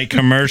going from like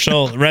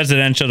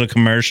residential to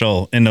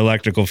commercial in the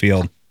electrical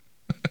field?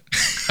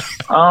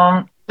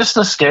 Just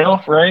the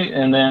scale, right?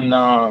 And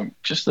then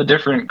just the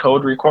different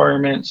code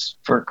requirements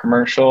for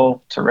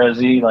commercial to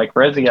resi. Like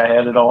resi, I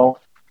had it all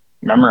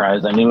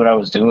memorized. I knew what I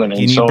was doing.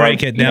 Can you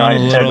break it down a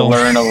little? I had to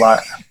learn a lot.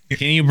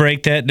 Can you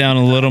break that down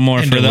a little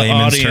more for the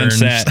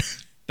audience that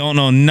don't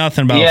know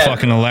nothing about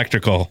fucking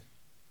electrical?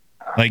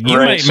 Like you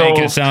might make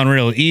it sound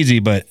real easy,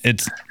 but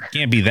it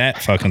can't be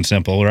that fucking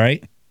simple,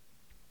 right?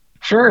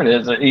 Sure it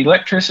is.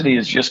 Electricity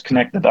is just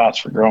connect the dots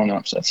for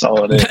grown-ups. That's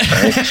all it is,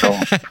 right? So,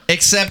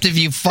 except if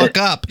you fuck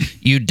up,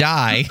 you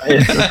die.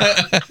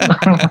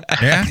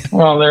 Yeah.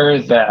 Well, there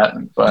is that,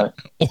 but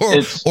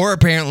or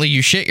apparently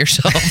you shit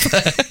yourself.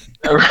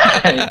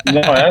 Right.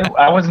 No,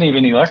 I wasn't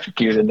even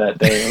electrocuted that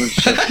day. It was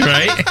just,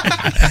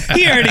 right.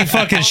 He already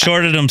fucking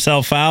shorted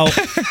himself out.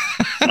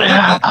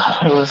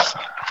 Yeah, it was.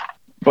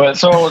 But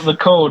so the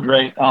code,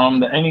 right?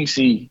 The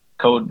NEC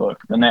code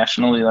book, the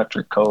National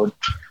Electric Code.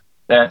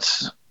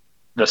 That's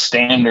the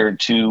standard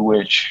to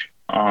which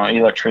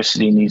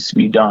electricity needs to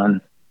be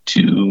done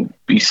to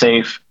be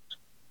safe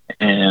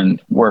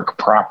and work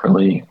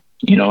properly,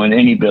 in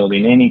any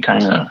building, any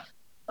kind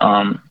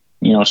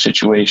of,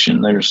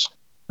 situation. There's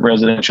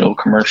residential,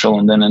 commercial,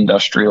 and then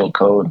industrial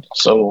code.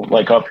 So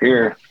like up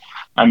here,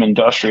 I'm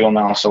industrial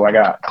now. So I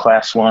got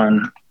class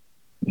 1,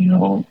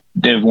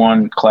 div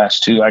 1, class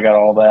 2, I got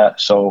all that.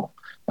 So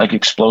like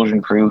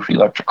explosion proof,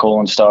 electrical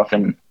and stuff.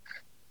 And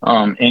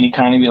any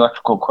kind of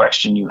electrical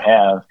question you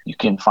have, you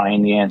can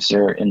find the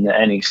answer in the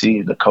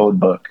NEC, the code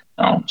book.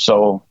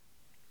 So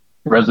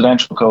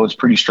residential code is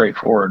pretty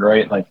straightforward,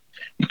 right? Like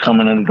you come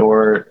in the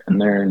door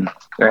and there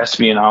has to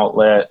be an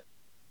outlet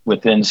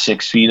within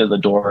 6 feet of the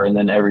door. And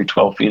then every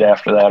 12 feet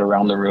after that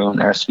around the room,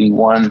 there has to be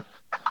one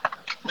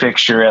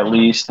fixture at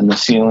least in the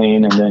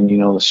ceiling. And then,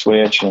 the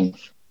switch and,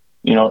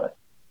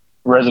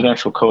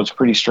 residential code is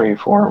pretty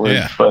straightforward,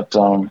 yeah. But,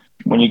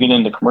 when you get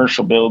into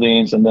commercial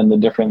buildings and then the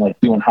different, like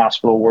doing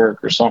hospital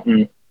work or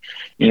something,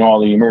 all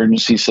the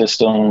emergency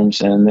systems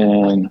and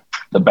then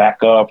the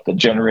backup, the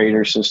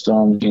generator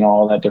systems,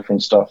 all that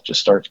different stuff just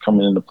starts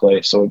coming into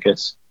play. So it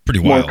gets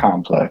pretty more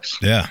complex.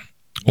 Yeah,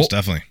 most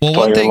definitely.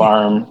 Well,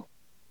 alarm.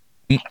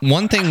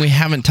 One thing we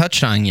haven't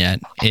touched on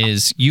yet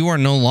is you are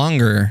no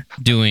longer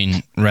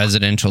doing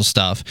residential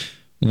stuff.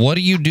 What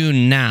do you do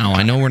now?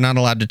 I know we're not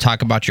allowed to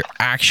talk about your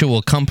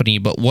actual company,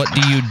 but what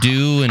do you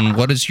do and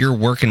what does your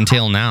work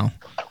entail now?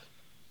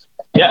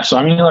 Yeah, so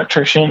I'm an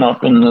electrician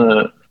up in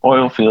the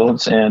oil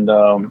fields, and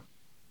I'm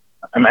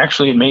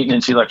actually a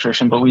maintenance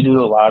electrician, but we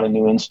do a lot of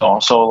new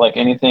installs. So like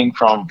anything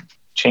from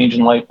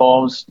changing light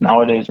bulbs.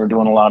 Nowadays, we're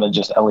doing a lot of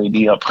just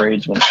LED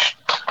upgrades when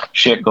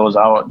shit goes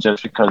out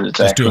just because it's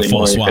just actually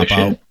more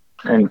efficient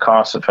and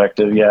cost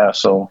effective. Yeah,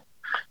 so...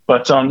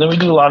 But then we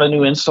do a lot of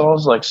new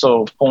installs, like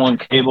pulling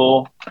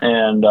cable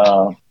and,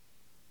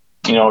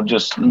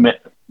 just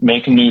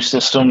making new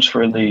systems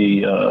for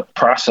the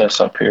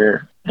process up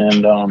here.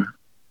 And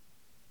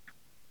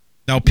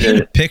now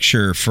paint a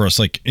picture for us,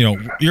 like,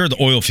 you're at the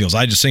oil fields.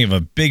 I just think of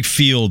a big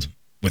field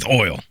with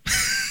oil,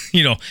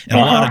 and a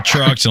lot of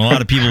trucks and a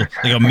lot of people,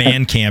 like a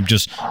man camp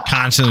just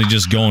constantly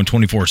just going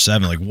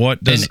 24/7. Like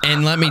what does...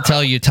 And let me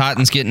tell you,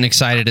 Totten's getting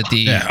excited at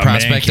the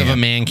prospect of a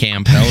man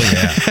camp. Hell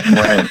yeah.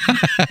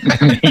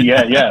 Right.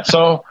 Yeah.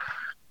 So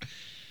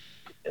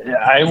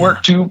I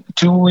work two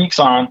weeks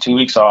on, 2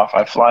 weeks off.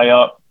 I fly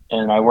up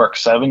and I work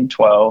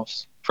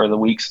 7/12s for the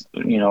weeks.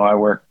 I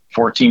work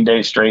 14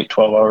 days straight,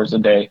 12 hours a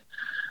day.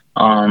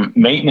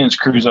 Maintenance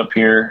crews up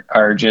here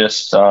are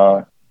just,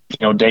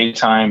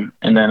 daytime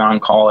and then on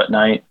call at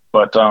night.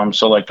 But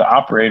so like the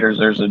operators,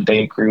 there's a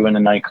day crew and a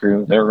night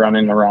crew. They're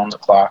running around the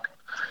clock.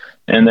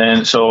 And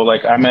then so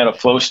like I'm at a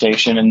flow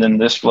station, and then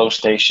this flow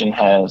station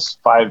has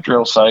 5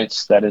 drill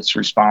sites that it's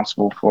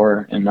responsible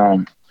for.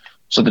 And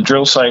so the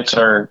drill sites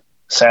are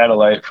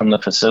satellite from the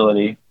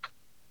facility,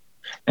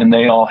 and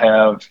they all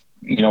have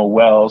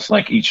wells.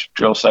 Like each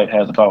drill site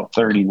has about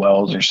 30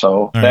 wells or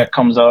so. right. That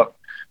comes up,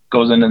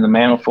 goes into the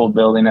manifold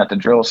building at the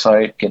drill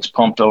site, gets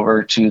pumped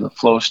over to the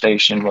flow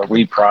station where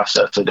we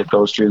process it. It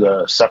goes through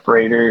the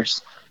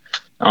separators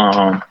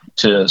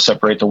to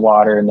separate the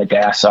water and the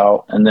gas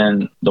out, and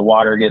then the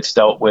water gets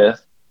dealt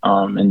with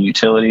in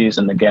utilities,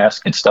 and the gas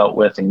gets dealt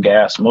with in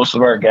gas. Most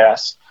of our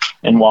gas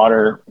and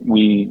water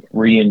we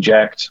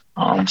re-inject.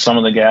 Some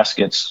of the gas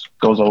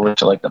goes over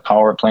to like the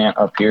power plant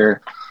up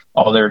here.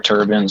 All their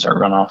turbines are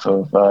run off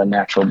of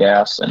natural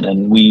gas, and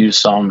then we use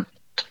some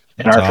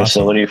in our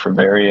facility for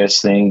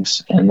various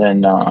things. And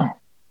then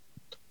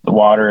the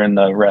water and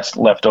the rest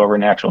leftover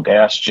natural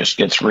gas just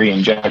gets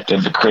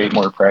re-injected to create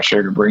more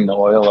pressure to bring the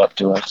oil up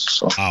to us.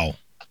 So. Wow.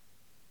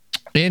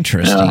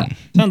 Interesting.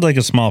 Sounds like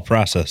a small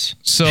process.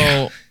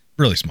 So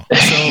really small.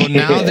 So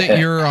now that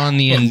you're on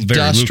the Well, very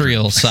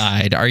industrial lucrative.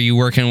 side, are you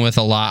working with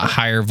a lot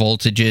higher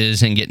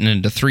voltages and getting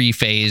into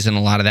 3-phase and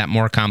a lot of that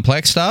more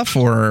complex stuff?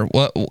 Or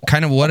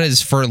what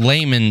is for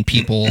layman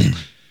people,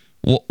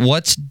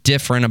 what's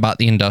different about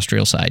the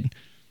industrial side?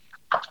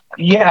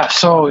 Yeah,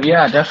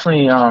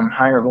 definitely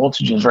higher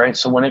voltages, right?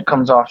 So when it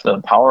comes off the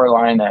power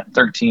line at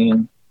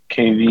 13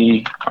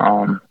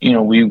 kV,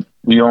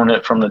 we own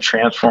it from the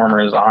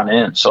transformers on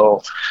in.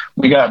 So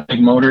we got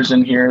big motors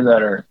in here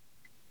that are,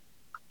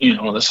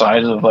 the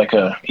size of like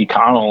a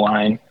Econo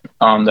line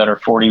that are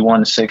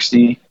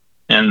 4160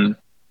 and,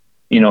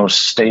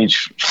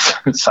 stage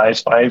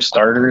size 5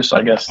 starters,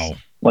 I guess,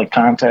 like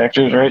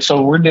contactors, right?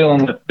 So we're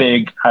dealing with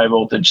big high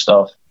voltage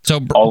stuff. So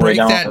break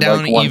that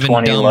down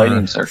even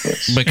dumber,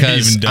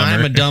 because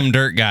I'm a dumb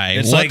dirt guy.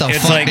 What the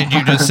fuck did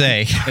you just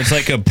say? It's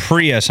like a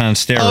Prius on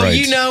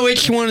steroids. Oh,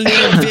 it's one of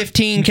them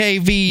 15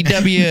 kV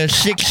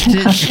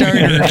W6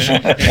 starters.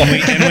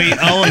 and we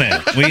own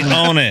it. We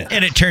own it.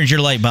 And it turns your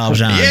light bulbs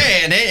on.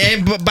 Yeah,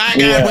 and by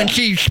God, when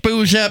she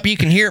spoos up, you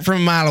can hear it from a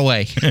mile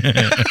away.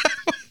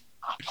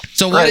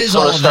 So what is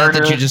all of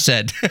that you just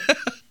said?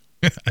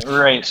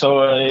 Right.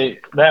 So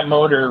that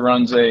motor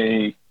runs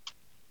a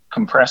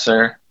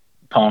compressor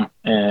pump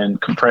and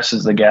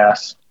compresses the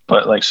gas.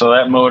 But so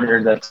that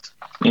motor that's,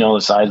 the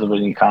size of an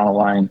Econo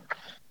line,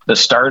 the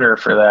starter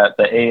for that,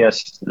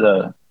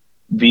 the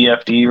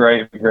VFD,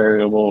 right,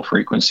 variable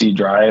frequency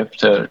drive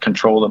to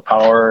control the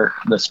power,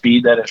 the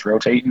speed that it's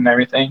rotating and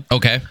everything.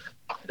 Okay.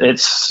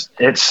 It's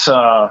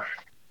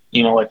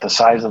like the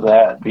size of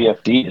that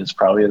VFD is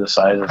probably the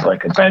size of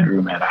like a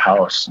bedroom at a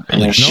house.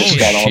 And it's just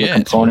got all the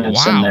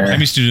components in there. I'm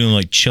used to doing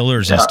like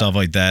chillers and stuff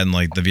like that. And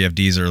like the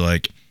VFDs are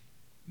like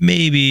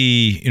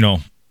maybe,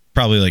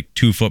 probably like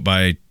 2 foot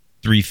by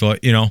 3 foot,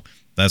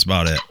 that's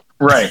about it.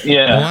 Right.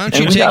 Yeah. Well, why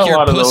don't you take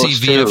your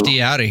pussy VFD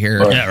out of here?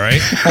 But, yeah.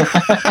 Right.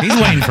 He's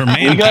waiting for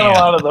me. We got a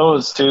lot of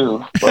those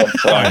too, but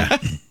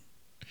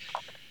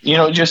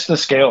just the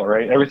scale,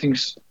 right?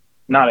 Everything's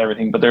not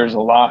everything, but there's a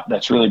lot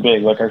that's really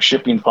big. Like our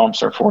shipping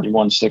pumps are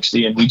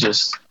 4160, and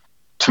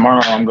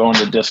tomorrow I'm going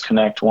to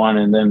disconnect one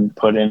and then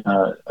put in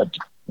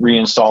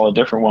reinstall a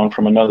different one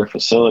from another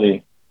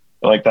facility.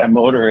 Like that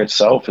motor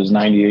itself is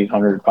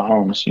 9,800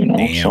 pounds,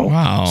 Damn. So,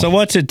 wow. So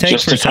what's it take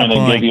just for to kind something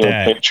of give like you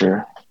that? a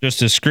picture.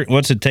 Just a screw.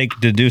 What's it take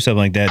to do something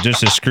like that?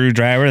 Just a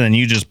screwdriver, then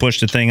you just push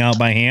the thing out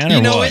by hand,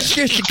 or what? It's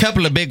just a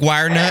couple of big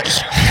wire nuts.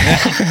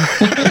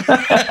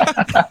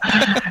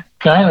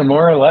 Kind of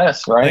more or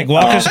less, right?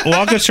 Like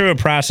walk us through a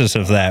process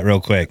of that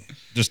real quick.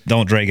 Just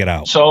don't drag it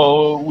out.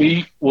 So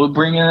we'll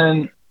bring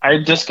in. I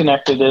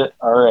disconnected it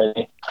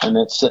already, and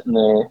it's sitting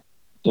there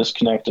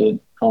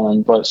disconnected.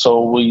 But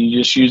so we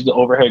just use the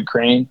overhead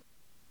crane,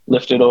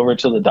 lift it over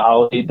to the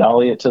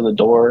dolly it to the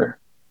door,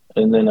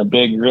 and then a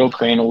big real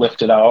crane will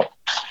lift it out,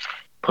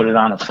 put it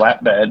on a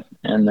flatbed,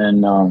 and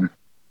then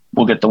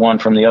we'll get the one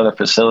from the other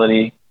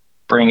facility,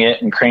 bring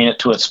it and crane it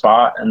to its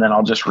spot, and then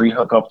I'll just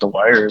rehook up the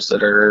wires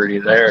that are already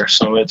there.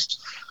 So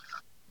it's,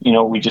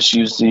 we just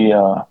use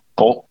the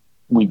bolt.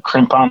 We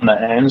crimp on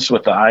the ends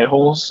with the eye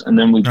holes, and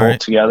then we bolt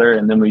together,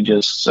 and then we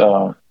just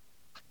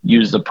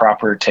use the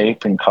proper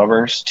tape and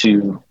covers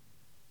to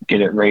get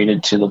it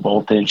rated to the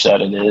voltage that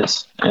it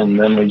is, and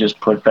then we just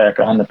put back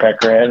on the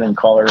peckerhead and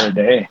call it a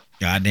day.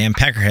 Goddamn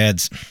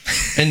peckerheads.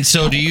 And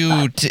so do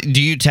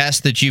you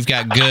test that you've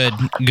got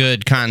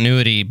good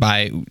continuity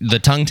by the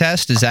tongue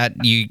test? Is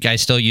that you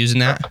guys still using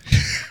that?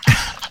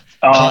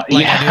 I do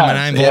my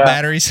 9-volt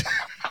batteries.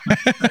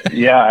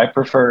 Yeah, I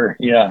prefer.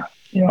 Yeah.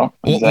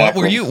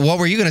 Exactly. What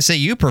were you going to say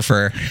you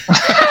prefer?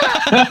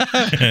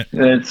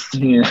 It's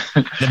the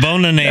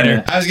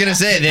Boninator. I was going to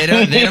say they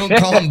don't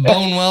call them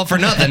Bonewell for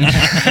nothing.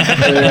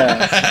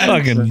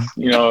 Fucking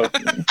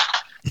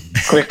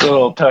quick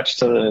little touch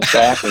to the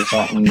sack or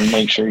something to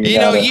make sure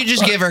you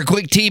just give her a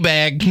quick tea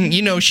bag.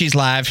 She's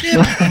live.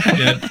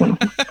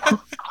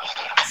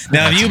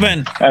 Now have you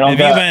been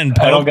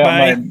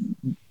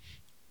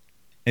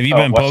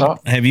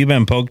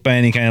poked by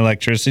any kind of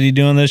electricity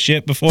doing this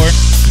shit before?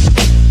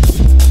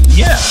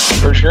 Yeah,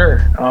 for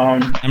sure.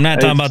 I'm not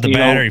talking about the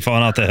battery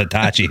falling out the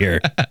Hitachi here.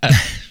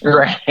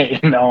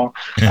 Right. No,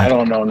 I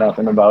don't know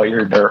nothing about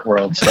your dirt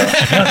world stuff.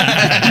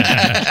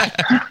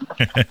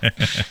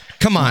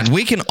 Come on,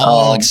 we can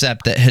all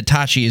accept that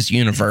Hitachi is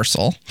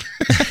universal.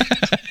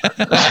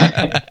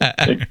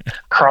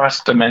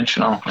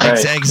 Cross-dimensional.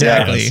 Right.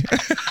 Exactly.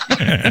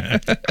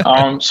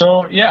 Yes.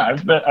 So yeah,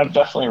 I've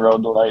definitely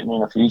rode the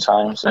Lightning a few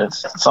times.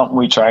 It's something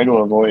we try to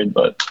avoid,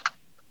 but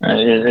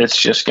it's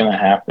just gonna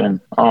happen.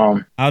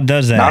 How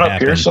does that not happen?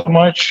 up here so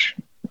much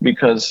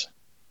because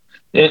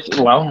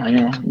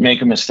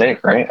make a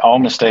mistake, right? All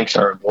mistakes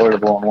are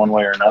avoidable in one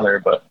way or another,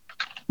 but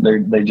they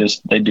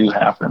do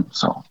happen.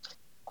 So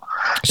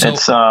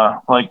it's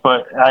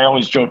but I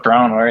always joke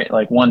around, right?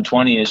 Like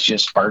 120 is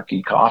just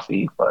Sparky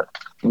coffee, but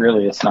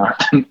really it's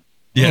not.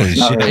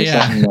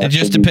 It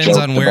just depends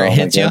on where it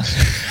hits you.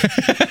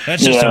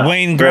 That's just a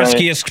Wayne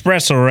Gretzky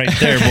espresso right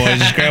there, boys.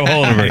 Just grab a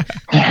hold of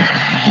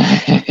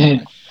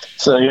it.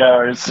 So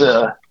yeah, it's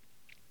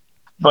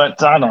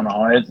but I don't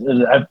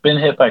know. I've been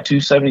hit by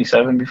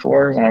 277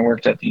 before when I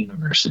worked at the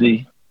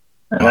university,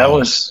 and that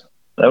was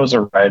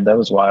a ride. That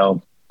was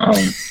wild.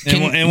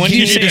 And when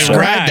you say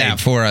describe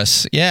that for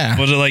us, yeah,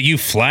 was it like you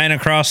flying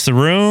across the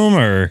room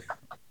or?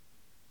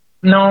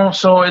 No,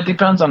 so it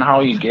depends on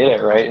how you get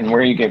it, right, and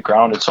where you get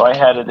grounded. So I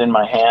had it in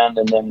my hand,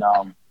 and then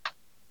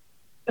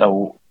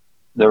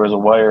there was a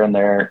wire in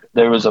there.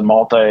 There was a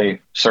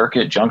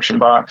multi-circuit junction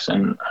box,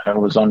 and I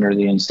was under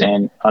the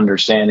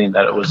understanding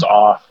that it was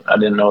off. I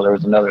didn't know there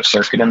was another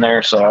circuit in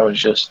there, so I was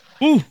just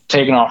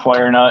taking off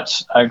wire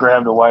nuts. I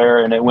grabbed a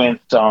wire, and it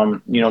went,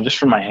 just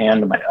from my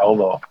hand to my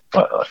elbow.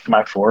 But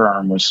my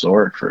forearm was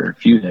sore for a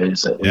few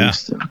days at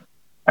least. And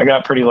I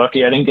got pretty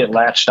lucky. I didn't get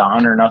latched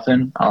on or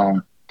nothing.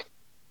 I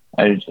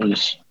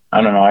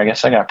don't know. I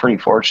guess I got pretty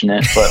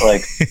fortunate, but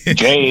like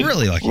Jade,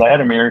 really lucky.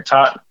 Vladimir,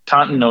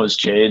 Taunton knows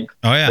Jade.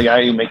 Oh yeah, the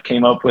guy who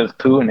came up with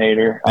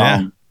Pooinator.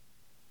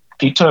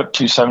 He took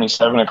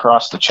 277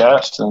 across the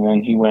chest, and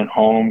then he went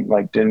home.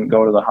 Like didn't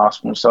go to the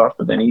hospital and stuff,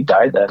 but then he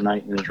died that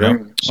night in his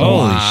room. So,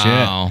 holy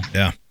shit!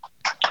 Yeah.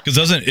 Because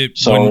doesn't it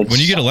when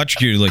you get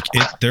electrocuted, like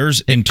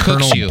there's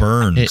internal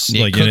burns, and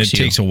it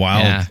takes a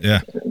while.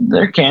 Yeah.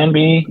 There can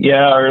be,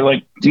 or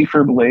like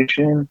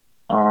defibrillation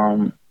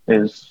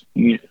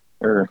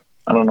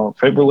I don't know,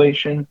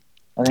 fibrillation.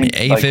 I think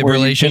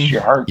afibrillation. Like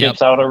your heart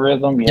gets out of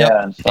rhythm,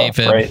 and stuff,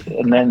 AFib. right?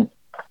 And then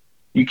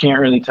you can't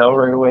really tell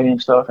right away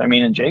and stuff. I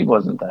mean, and Jade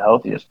wasn't the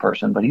healthiest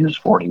person, but he was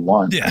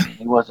 41. Yeah, I mean,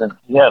 he wasn't.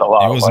 He had a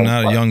lot. He was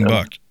not a young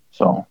buck.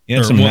 So he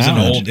had some wasn't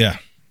knowledge. old. Yeah,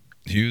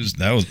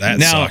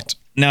 that sucked.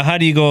 Now, how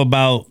do you go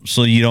about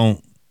so you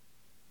don't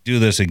do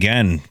this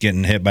again,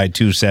 getting hit by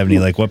 270?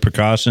 Like, what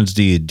precautions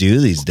do you do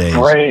these days?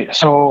 Right.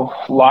 So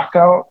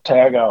lockout,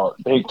 tag out,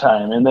 big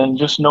time, and then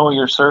just know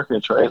your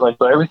circuits, right? Like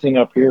everything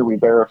up here, we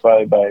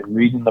verify by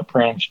reading the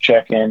prints,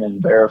 checking and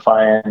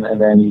verifying,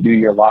 and then you do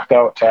your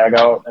lockout, tag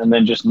out, and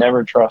then just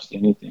never trust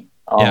anything.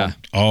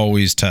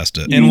 Always test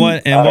it. And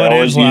what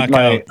is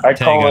lockout? I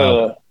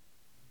call it.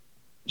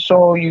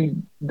 So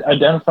you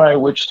identify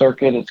which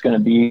circuit it's going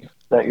to be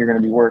that you're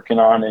going to be working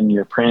on in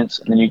your prints,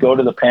 and then you go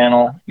to the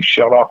panel, you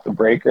shut off the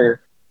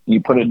breaker, you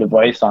put a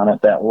device on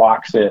it that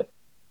locks it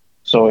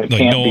so it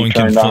can't be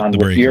turned on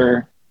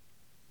with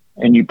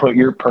and you put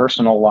your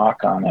personal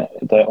lock on it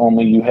that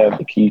only you have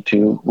the key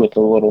to with a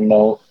little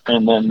note.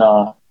 And then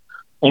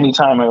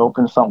anytime I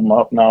open something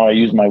up now, I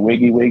use my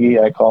Wiggy,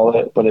 I call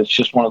it, but it's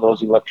just one of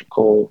those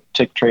electrical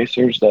tick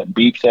tracers that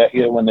beeps at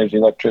you when there's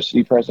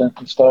electricity present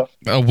and stuff.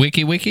 A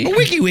Wiki? Wiki, what?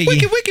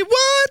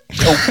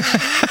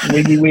 Oh,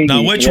 Wiggy.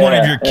 Now, which one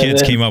of your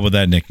kids came up with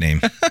that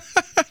nickname?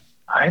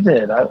 I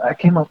did. I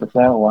came up with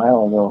that a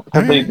while ago.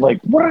 They like,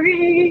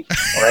 right?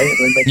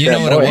 You know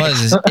what it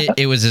was?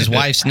 It was his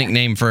wife's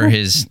nickname for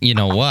his, you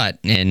know what?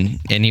 And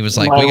he was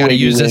like, we got to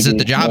use this at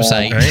the job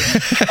site, right?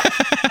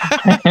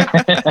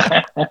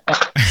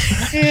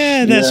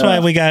 That's why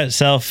we got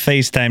self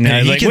FaceTime now.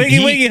 He's like,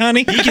 Wiggy,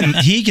 honey.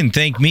 He can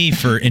thank me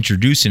for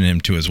introducing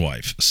him to his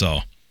wife.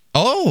 So.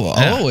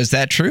 Is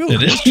that true?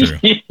 It is true.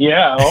 It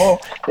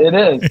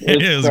is.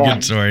 It is a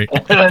good story.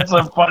 That's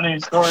a funny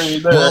story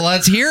there. Well,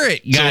 let's hear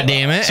it. God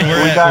damn it. So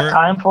we got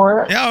time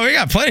for it? Yeah, we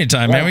got plenty of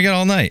time, man. We got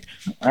all night.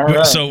 All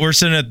right. So we're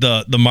sitting at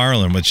the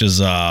Marlin, which is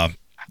a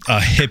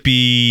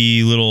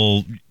hippie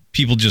little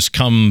people just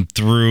come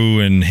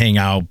through and hang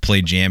out,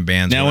 play jam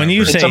bands. Now, when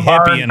you say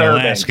hippie in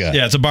Alaska.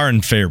 Yeah, it's a bar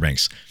in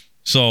Fairbanks.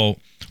 So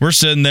we're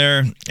sitting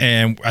there,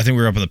 and I think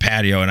we were up on the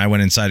patio, and I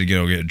went inside to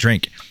go get a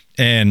drink.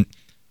 And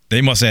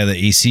they must have had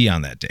the AC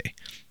on that day.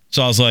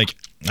 So I was like,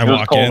 I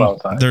walk in.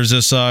 Outside. There's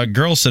this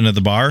girl sitting at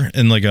the bar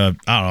in like a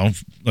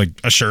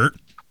shirt.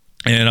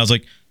 And I was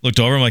like, looked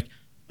over. I'm like,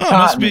 it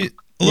must be.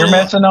 You're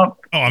messing up.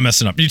 Oh, I'm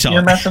messing up. You tell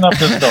You're messing up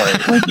the story.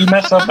 Like, you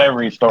mess up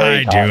every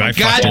story. I do.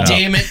 God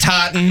damn it,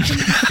 Totten.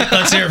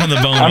 Let's hear it from the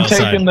bone. I'm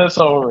outside. taking this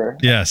over.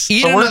 Yes.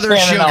 Eat another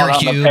sugar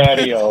cube.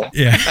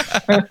 Yeah.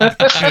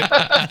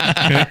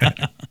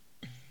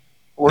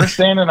 We're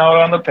standing out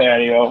on the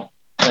patio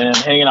and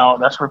hanging out.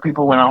 That's where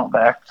people went out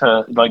back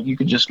to, like, you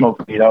could just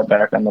smoke weed out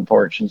back on the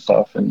porch and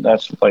stuff. And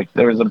that's like,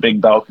 there was a big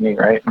balcony,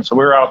 right? And so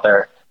we were out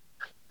there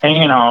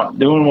hanging out,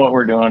 doing what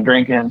we're doing,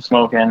 drinking,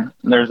 smoking. And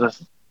there's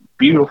this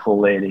beautiful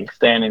lady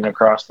standing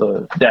across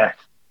the deck.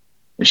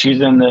 And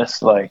she's in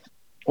this, like,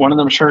 one of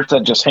them shirts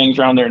that just hangs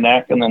around their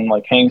neck and then,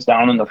 like, hangs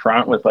down in the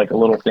front with, like, a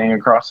little thing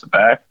across the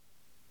back.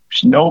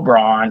 She's no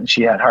bra on.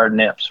 She had hard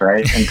nips,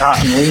 right? And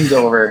Cotton leans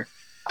over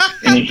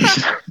and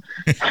he's...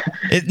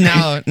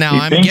 Now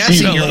I'm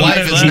guessing your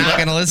wife is not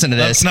going to listen to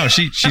this. No,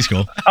 she's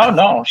cool. Oh,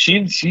 no.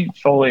 She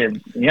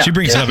fully... Yeah. She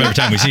brings it up every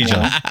time we see each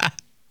other.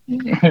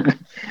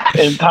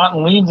 And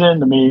Cotton leans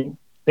into me,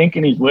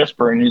 thinking he's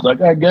whispering. He's like,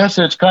 I guess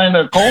it's kind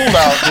of cold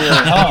out here,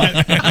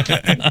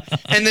 huh?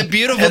 And the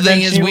beautiful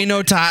thing is we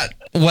know Todd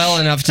well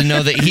enough to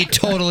know that he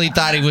totally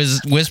thought he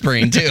was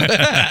whispering too.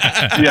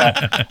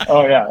 Yeah.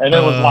 Oh, yeah. And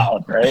it was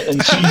loud, right?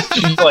 And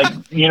she's like,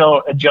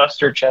 adjusts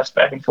her chest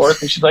back and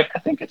forth. And she's like, I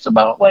think it's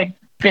about like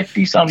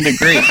 50-some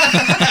degrees.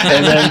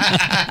 And then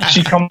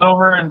she comes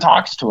over and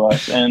talks to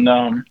us. And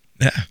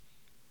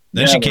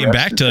then she came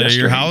back to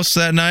your house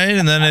that night,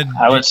 and then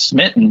I was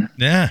smitten.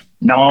 Yeah.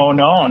 No,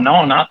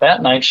 not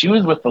that night. She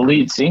was with the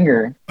lead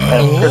singer. I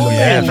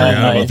forgot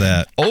about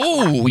that.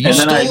 Oh, you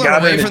stole her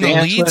away from the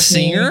lead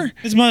singer?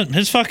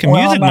 His fucking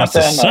music must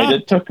have sucked.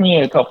 It took me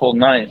a couple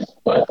nights,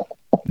 but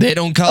they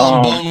don't call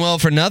him Bonewell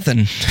for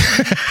nothing.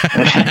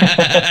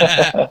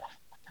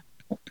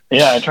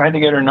 Yeah, I tried to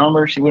get her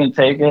number. She wouldn't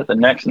take it. The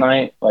next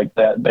night, like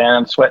that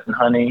band, Sweat and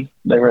Honey,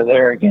 they were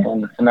there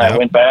again, and I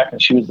went back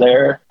and she was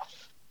there.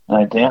 And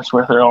I danced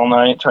with her all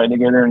night, tried to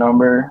get her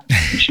number.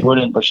 And she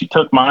wouldn't, but she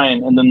took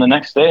mine. And then the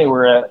next day, it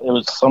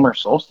was summer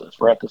solstice.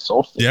 We're at the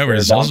solstice. Yeah, we're at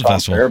the solstice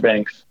festival.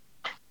 Fairbanks.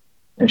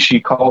 And she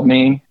called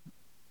me.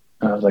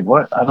 And I was like,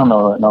 what? I don't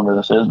know what number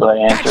this is, but I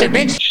answered.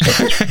 And she's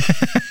like,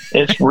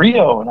 it's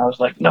Rio. And I was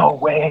like, no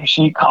way.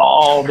 She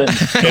called. And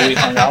so we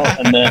hung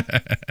out and then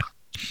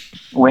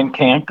went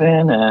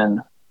camping.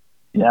 And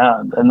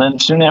yeah. And then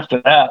soon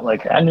after that,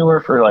 like I knew her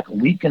for like a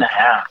week and a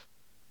half.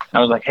 I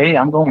was like, hey,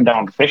 I'm going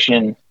down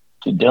fishing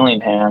to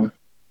Dillingham.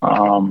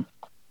 I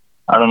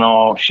don't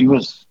know. She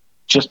was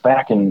just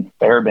back in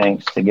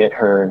Fairbanks to get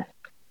her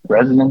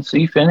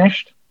residency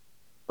finished,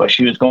 but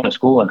she was going to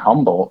school in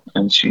Humboldt,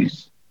 and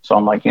so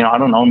I'm like, I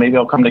don't know, maybe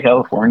I'll come to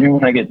California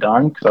when I get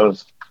done, because I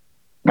was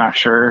not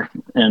sure.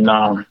 And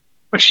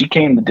but she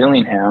came to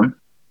Dillingham,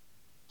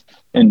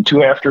 and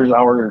 2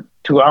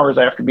 hours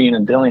after being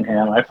in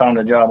Dillingham, I found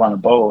a job on a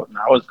boat, and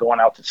I was going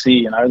out to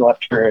sea, and I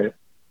left her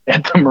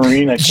at the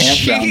marina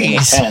campground in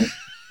a tent.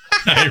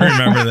 I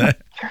remember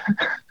that.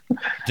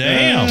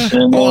 Damn.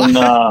 And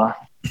then,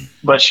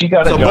 but she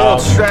got a job. It's a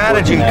bold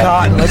strategy,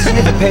 Cotton. Let's see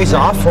if it pays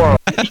off for her.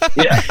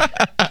 Yeah,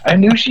 I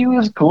knew she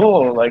was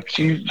cool. Like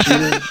she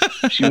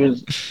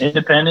was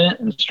independent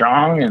and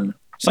strong and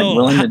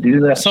willing to do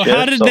that. So shit.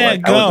 how did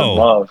that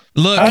go?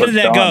 Look, how did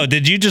that go?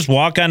 Did you just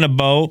walk on a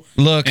boat?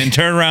 And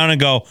turn around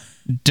and go?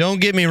 Don't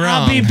get me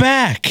wrong. I'll be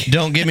back.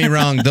 Don't get me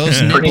wrong. Those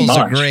nipples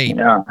are great.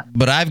 Yeah.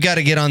 But I've got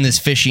to get on this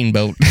fishing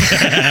boat.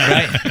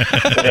 Right?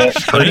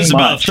 It is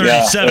about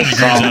 37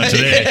 degrees out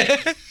today.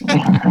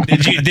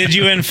 Did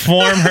you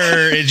inform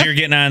her as you're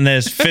getting on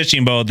this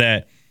fishing boat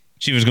that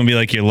she was going to be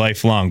like your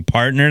lifelong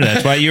partner?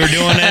 That's why you were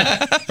doing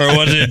it? Or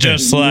was it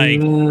just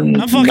like,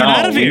 I'm fucking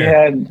out of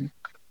here?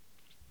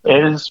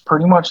 It is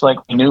pretty much like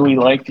we knew we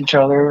liked each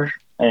other.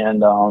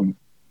 And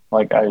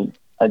I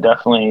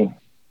definitely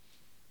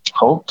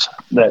hoped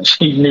that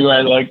she knew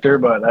I liked her,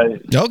 but I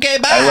left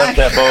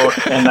that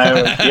boat, and I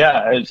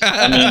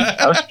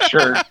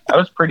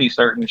was pretty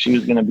certain she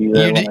was going to be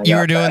there. You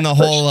were doing the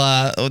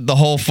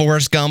whole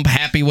Forrest Gump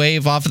happy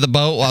wave off of the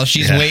boat while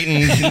she's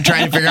waiting,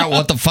 trying to figure out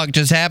what the fuck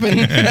just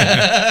happened.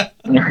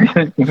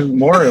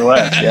 More or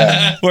less,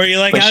 yeah. Where you're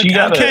like,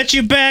 I'll catch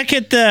you back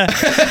at the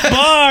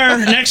bar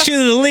next to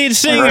the lead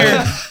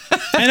singer.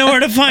 I know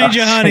where to find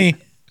you, honey.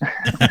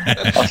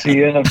 I'll see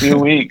you in a few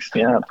weeks.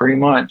 Yeah, pretty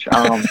much.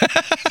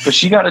 But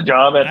she got a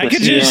job at the I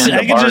could just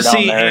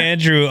see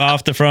Andrew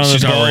off the front of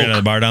the boat. She's at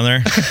the bar down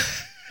there.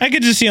 I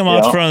could just see him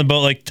off the front of the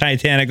boat like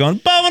Titanic going,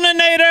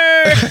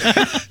 Boninator!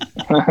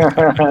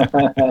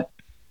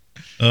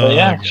 But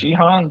yeah, she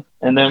hung.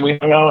 And then we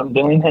hung out in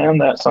Dillingham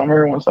that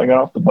summer once I got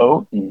off the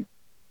boat. And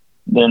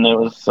then it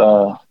was,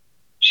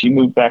 she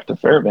moved back to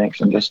Fairbanks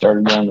and just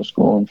started going to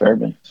school in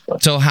Fairbanks.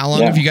 But, so how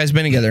long have you guys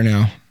been together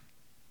now?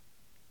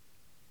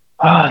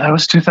 That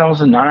was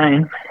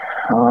 2009.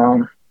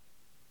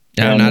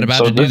 I'm not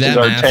about to do that.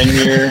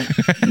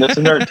 This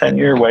is our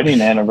 10-year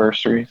wedding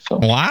anniversary. So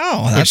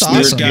wow, that's awesome.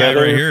 This guy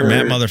right here,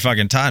 Matt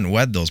motherfucking Todd,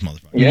 wed those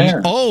motherfuckers.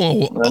 Yeah.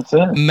 Oh, that's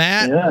it.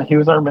 Matt. Yeah, he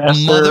was our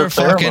master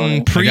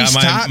motherfucking priest.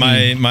 I got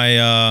my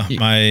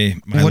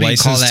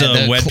license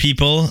to wed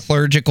people,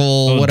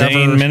 clerical,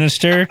 ordained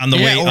minister on the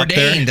way ordained, up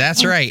there.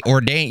 That's right,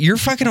 ordained. You're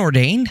fucking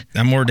ordained.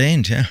 I'm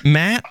ordained. Yeah,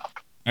 Matt.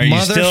 Are you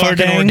still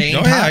ordained?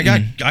 Oh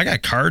yeah, I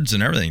got cards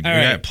and everything. All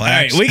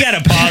right, we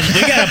gotta pause.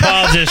 We gotta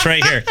pause this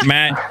right here,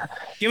 Matt.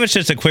 Give us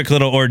just a quick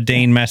little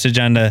ordained message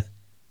on the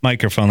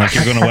microphone, like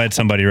you're going to wed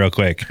somebody real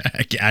quick.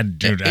 You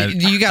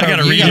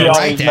gotta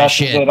write that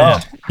shit.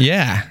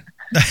 Yeah.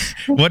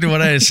 What did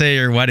I say at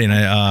your wedding?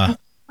 All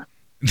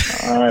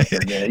right,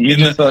 you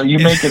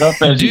make it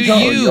up as you go.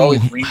 You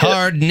always read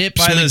hard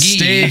nips by the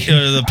state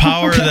or the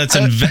power that's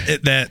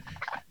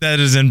that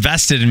is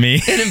invested in me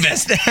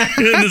Invested.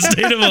 in the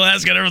state of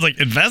Alaska. And everyone's like,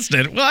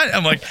 invested? What?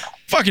 I'm like,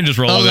 fucking just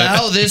roll with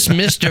Allow it. this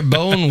Mr.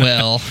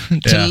 Bonewell to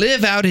Yeah.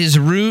 live out his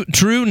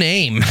true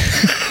name.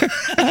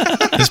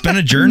 It's been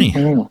a journey.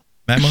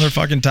 That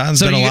motherfucking Todd's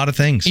done a lot of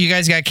things. You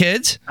guys got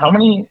kids? How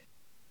many?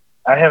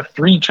 I have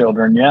 3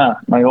 children. Yeah,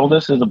 my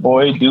oldest is a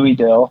boy, Dewey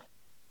Dale.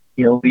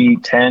 He'll be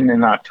 10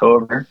 in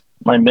October.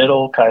 My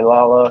middle,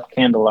 Kailala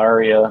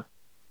Candelaria,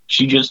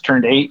 she just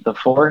turned 8 the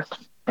 4th.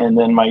 And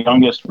then my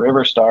youngest,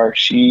 River Star,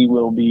 she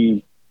will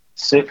be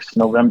 6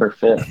 November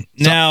 5th.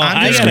 Now, I'm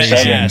I just gotta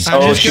gonna- ask,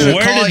 I'm just gonna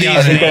where call did you these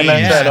I think I messed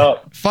names... that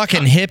up.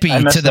 Fucking I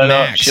hippie messed to the that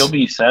up. max. She'll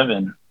be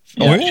 7.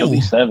 Yeah, she'll be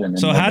 7.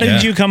 So in how November.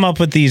 did you come up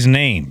with these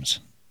names?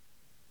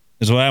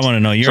 Is what I want to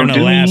know. You're So in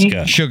Dewey-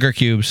 Alaska. Sugar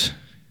cubes.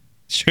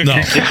 No.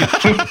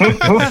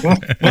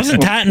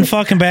 Wasn't Totten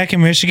fucking back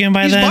in Michigan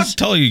by He's then? about to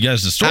tell you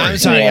guys the story. I'm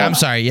sorry. Yeah. I'm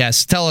sorry.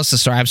 Yes. Tell us the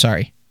story. I'm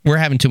sorry. We're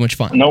having too much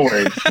fun. No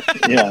worries.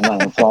 Yeah, no,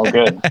 it's all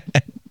good.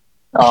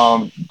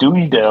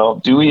 Dewey Dale.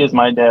 Dewey is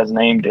my dad's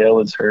name. Dale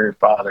is her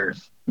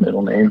father's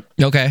middle name.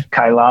 Okay.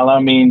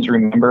 Kailala means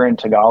remember in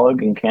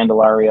Tagalog, and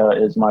Candelaria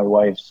is my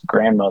wife's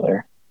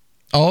grandmother.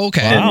 Oh,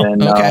 okay.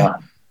 And then Okay.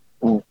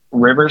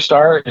 River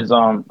Star is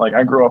like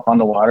I grew up on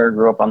the water,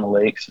 grew up on the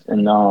lakes,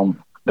 and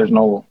there's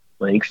no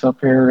lakes up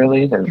here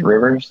really. There's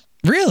rivers,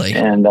 Really?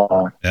 and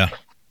Yeah.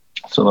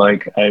 So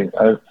like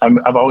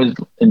I've always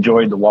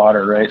enjoyed the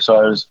water, right? So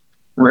I was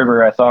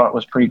River. I thought it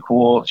was pretty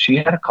cool. She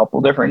had a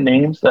couple different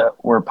names that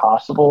were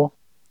possible.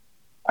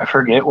 I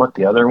forget what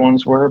the other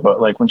ones were, but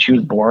like when she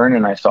was born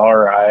and I saw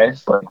her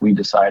eyes, like we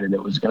decided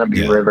it was going to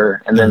be Yeah.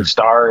 River. And then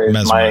Star is my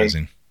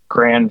Mesmerizing.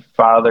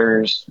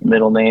 grandfather's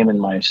middle name and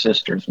my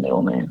sister's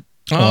middle name.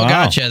 Oh, Wow.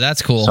 gotcha.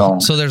 That's cool. So-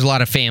 So there's a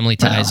lot of family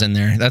ties in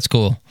there. That's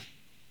cool.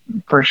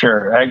 For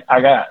sure. I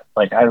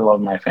love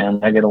my family.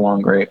 I get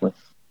along great with,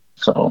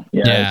 so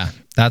yeah. Yeah.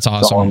 That's It's,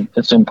 awesome.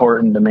 it's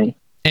important to me.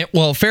 And,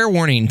 well, fair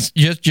warning,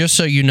 just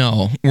so you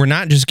know, we're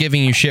not just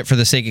giving you shit for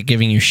the sake of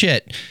giving you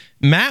shit.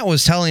 Matt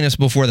was telling us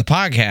before the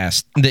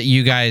podcast that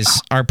you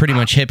guys are pretty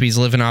much hippies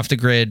living off the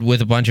grid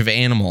with a bunch of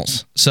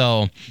animals.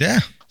 So Yeah.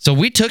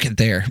 we took it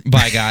there,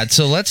 by God.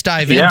 So let's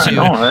dive Yeah, into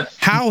no, that's-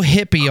 how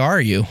hippie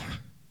are you?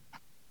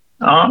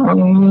 I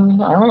don't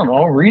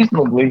know,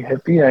 reasonably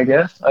hippie, I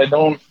guess.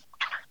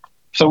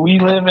 So we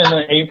live in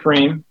an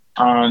A-frame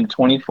on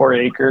 24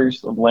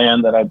 acres of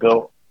land that I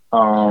built.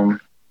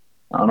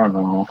 I don't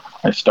know.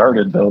 I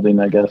started building,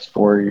 I guess,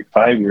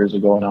 5 years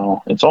ago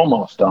now. It's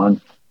almost done.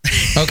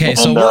 Okay,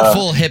 so And, we're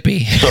full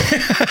hippie.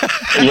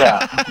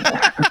 Yeah.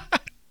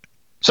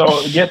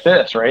 So get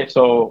this, right?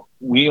 So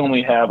we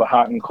only have a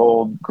hot and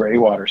cold gray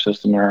water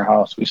system in our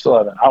house. We still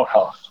have an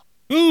outhouse.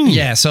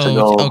 Yeah, so To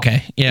go-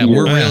 okay. Yeah,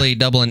 we're Yeah. really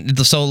doubling.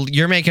 So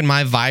you're making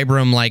my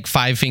Vibram like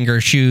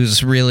 5-finger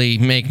shoes really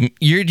make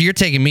you're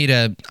taking me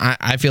to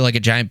I feel like a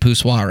giant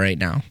poussoir right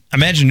now.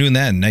 Imagine doing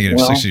that in negative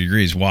Well- 60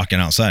 degrees, walking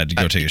outside to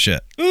go take a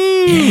shit.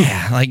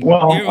 Yeah, like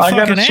Well, Your I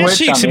got fucking a ass switch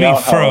cheeks on to the be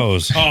outhouse.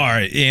 froze. Oh, all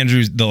right.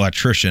 Andrew, the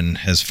electrician,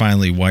 has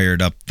finally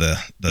wired up the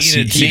Heated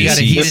seat. seat. you got a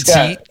seat. heated It's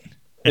got- seat,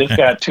 It's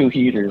got 2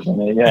 heaters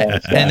in it, yeah.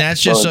 and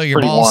that's just so it's your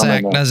pretty ball warm in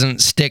sack there.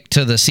 doesn't stick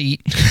to the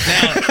seat.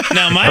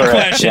 Now my Correct,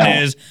 question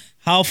yeah. is,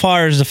 how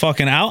far is the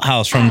fucking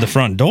outhouse from the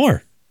front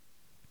door?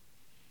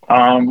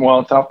 Well,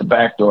 it's out the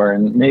back door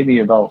and maybe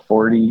about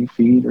 40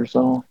 feet or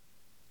so.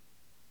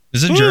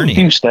 It's a A journey.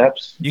 few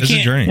steps. You It's a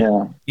can't. journey.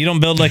 Yeah. You don't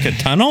build like a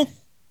tunnel.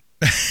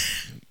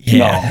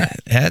 Yeah,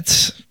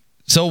 that's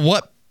so.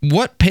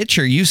 What pitch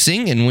are you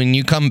singing when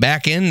you come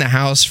back in the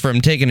house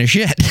from taking a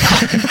shit?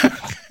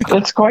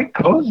 It's quite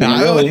cozy,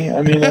 I- really.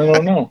 I mean, I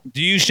don't know.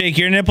 Do you shake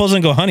your nipples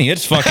and go, honey,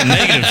 it's fucking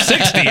negative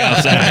 60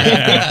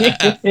 outside?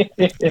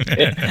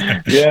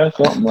 Yeah,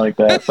 something like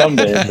that.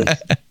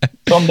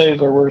 Some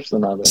days are worse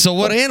than others. So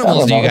what But I animals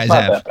don't do you know, guys it's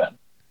not have? that bad.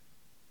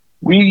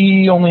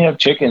 We only have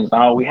chickens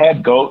now. We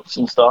had goats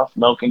and stuff,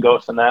 milking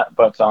goats and that.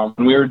 But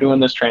when we were doing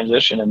this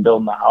transition and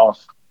building the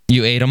house,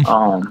 You ate them.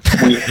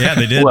 Yeah,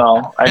 they did.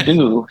 Well, I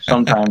do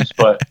sometimes,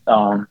 but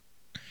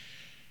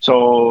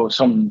so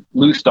some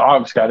loose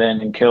dogs got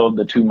in and killed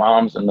the 2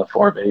 moms and the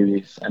 4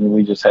 babies, and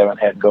we just haven't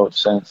had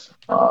goats since.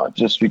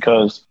 Just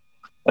because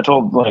I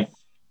told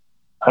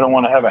I don't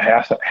want to have a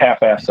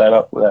half-ass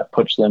setup that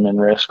puts them in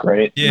risk,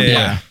 right?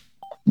 Yeah.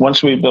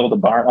 Once we build a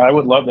barn, I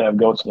would love to have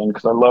goats in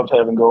because I loved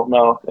having goat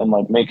milk and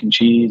making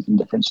cheese and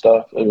different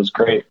stuff. It was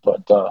great,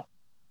 but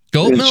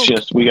Goat it's milk.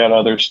 just we got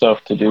other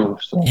stuff to do.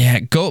 So Yeah,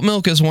 goat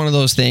milk is one of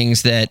those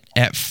things that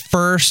at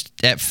first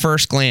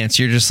glance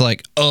you're just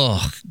like,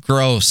 ugh,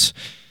 gross.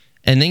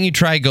 And then you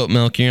try goat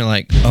milk and you're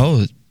like,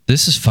 oh,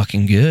 this is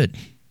fucking good.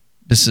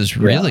 This is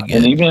really yeah.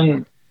 And good.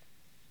 even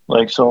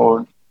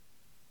so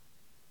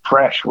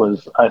fresh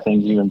was, I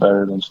think, even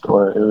better than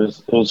store. It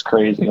was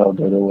crazy how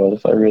good it was.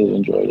 I really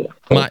enjoyed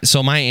it.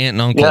 So my aunt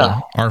and uncle Yeah.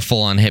 are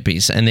full on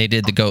hippies, and they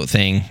did the goat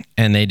thing,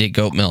 and they did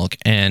goat milk,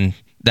 and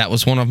that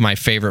was one of my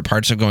favorite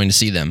parts of going to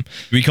see them.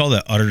 We call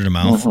that udder to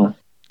mouth.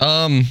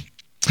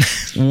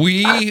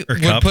 We Or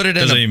would cup. put it in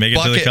Doesn't a even make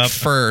it to the bucket cup.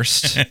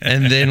 first,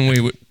 and then we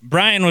would.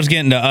 Brian was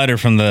getting to udder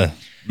from the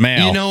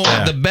Male. You know,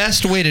 the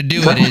best way to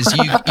do it is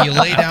you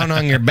lay down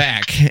on your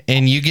back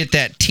and you get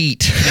that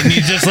teat. And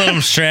you just let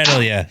them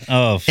straddle you.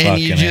 Oh, fucking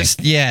And you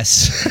just,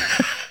 yes.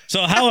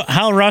 So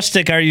how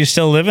rustic are you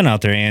still living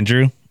out there,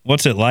 Andrew?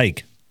 What's it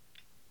like?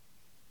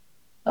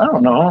 I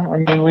don't know. I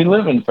mean, we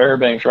live in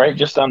Fairbanks, right?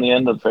 Just on the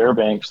end of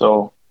Fairbanks.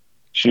 So,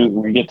 shoot,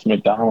 we get to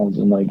McDonald's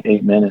in like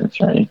 8 minutes,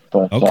 right?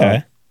 But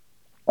Okay.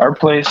 Our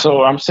place.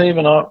 So I'm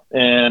saving up,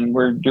 and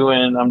I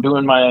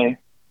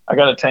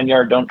got a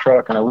 10-yard dump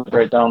truck, and I live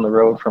right down the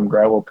road from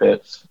gravel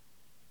pits.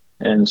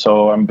 And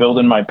so I'm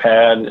building my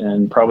pad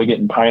and probably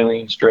getting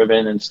pilings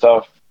driven and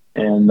stuff.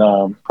 And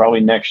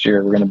probably next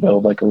year we're going to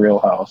build like a real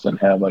house and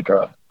have like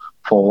a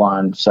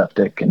full-on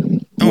septic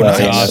and nice.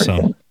 and Awesome.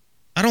 everything.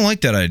 I don't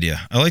like that idea.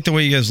 I like the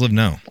way you guys live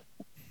now.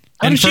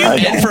 And for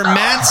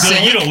Matt's No,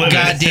 you sake, don't live in it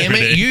God damn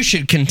every it, day. you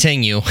should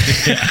continue.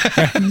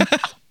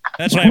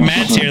 That's why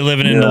Matt's here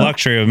living in the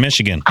luxury of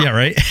Michigan. Yeah,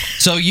 right?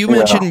 So you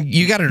mentioned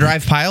you got to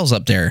drive piles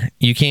up there.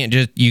 You can't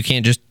just.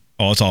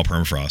 Oh, it's all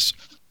permafrost.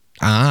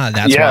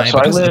 That's Yeah, why, so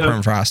I because of the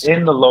live permafrost.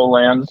 in the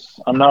lowlands.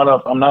 I'm not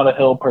a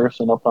hill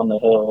person up on the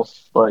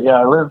hills, but yeah,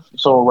 I live.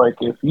 So like,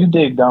 if you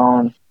dig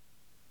down,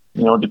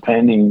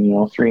 depending,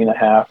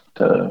 3.5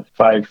 to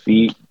 5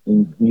 feet,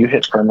 and you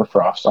hit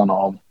permafrost on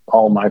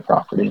all my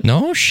property.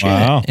 No shit.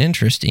 Wow.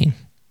 Interesting.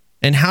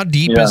 And how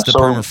deep Yeah, is the so-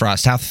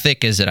 permafrost? How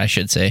thick is it, I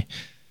should say?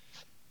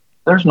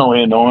 There's no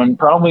way of knowing.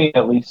 Probably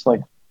at least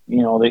like,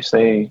 they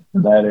say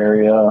in that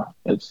area,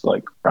 it's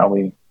like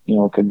probably,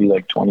 it could be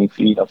like 20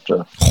 feet up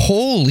to.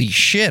 Holy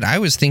shit. I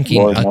was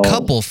thinking Lord a knows.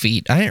 couple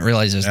feet. I didn't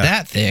realize it was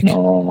that thick.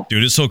 No.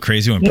 Dude, it's so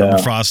crazy when Yeah.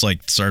 permafrost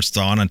like starts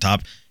thawing on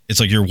top.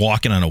 It's like you're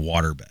walking on a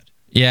waterbed.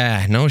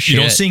 Yeah, no shit. You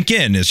don't sink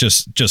in. It's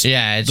just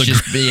Yeah, it's the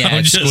just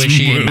ground it's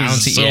squishy and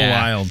moves. bouncy. So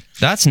Yeah. wild.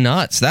 That's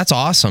nuts. That's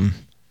awesome.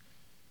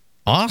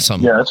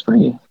 Awesome. Yeah, it's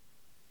pretty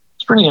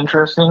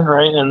interesting,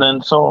 right? And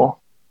then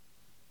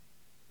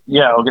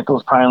I'll get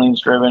those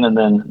pilings driven and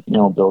then,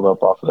 build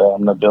up off of that.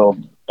 I'm going to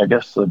build, I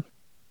guess the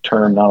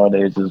term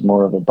nowadays is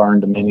more of a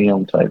barn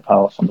dominium type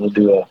house. I'm going to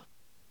do a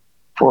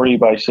 40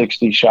 by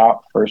 60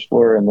 shop first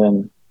floor and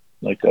then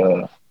like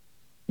a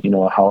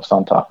house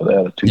on top of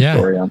that, a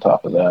 2-story on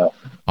top of that.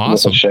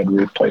 Awesome. With a shed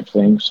roof type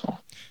thing.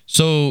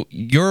 So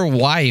your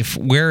wife,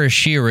 where is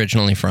she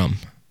originally from?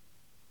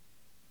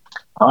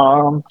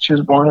 She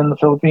was born in the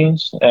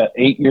Philippines at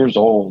 8 years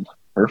old.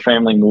 Her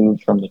family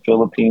moved from the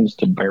Philippines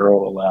to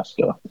Barrow,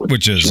 Alaska,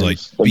 Which is like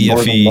the BFE,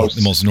 northernmost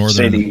the most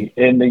northern. city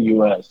in the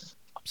U.S.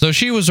 So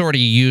she was already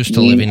used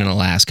to living in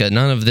Alaska.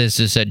 None of this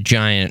is a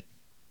giant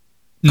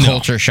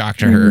culture shock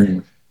to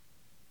her.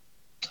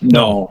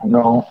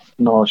 No.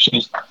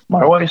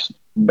 My wife's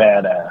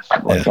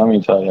badass. Like, let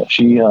me tell you,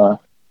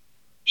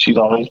 she's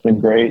always been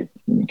great,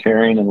 and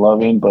caring and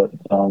loving, but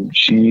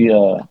she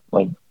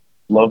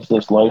loves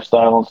this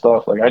lifestyle and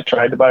stuff. Like, I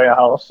tried to buy a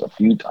house a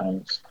few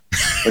times,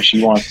 but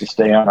she wants to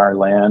stay on our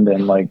land,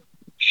 and like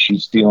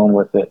she's dealing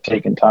with it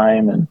taking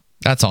time. And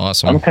That's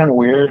awesome. I'm kind of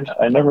weird.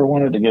 I never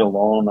wanted to get a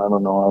loan. I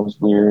don't know. I was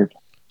weird.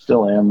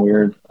 Still am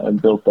weird. I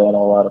built that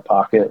all out of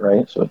pocket,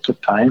 right? So it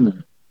took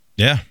time.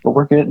 Yeah. But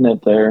we're getting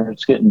it there.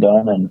 It's getting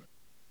done, and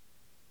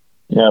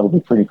yeah, it'll be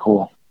pretty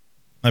cool.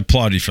 I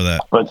applaud you for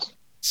that. But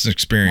It's an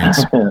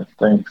experience.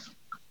 thanks.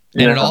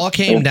 And it Yeah, all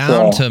came it's,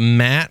 down to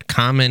Matt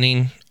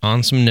commenting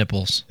on some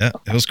nipples. Yeah,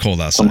 it was cold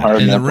some outside.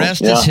 hard And the nipples.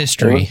 rest Yeah, is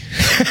history.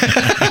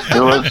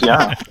 It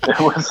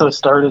was the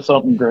start of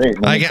something great.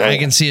 let me tell I you.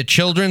 can see a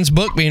children's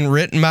book being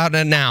written about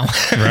it now.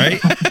 Right?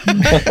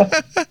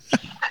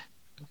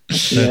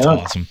 That's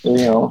awesome.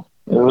 It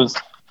was.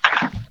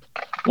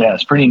 Yeah,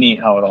 it's pretty neat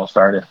how it all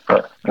started,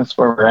 but that's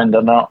where we're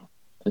ending up.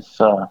 It's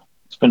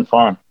been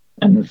fun,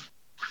 and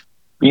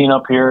being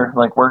up here,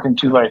 like working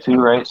 2x2,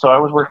 right? So I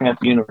was working at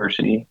the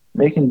university,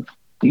 making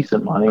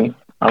decent money.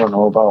 I don't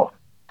know, about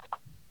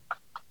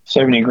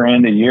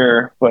 $70,000 a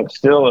year, but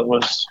still, it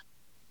was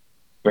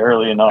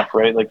barely enough,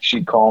 right? Like,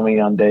 she'd call me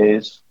on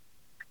days,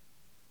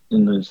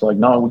 and it's like,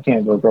 no, we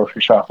can't go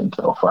grocery shopping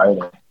until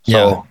Friday. Yeah.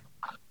 So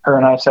her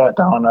and I sat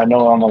down. I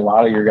know on a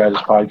lot of your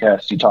guys'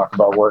 podcasts, you talk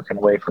about working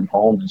away from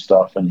home and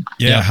stuff, and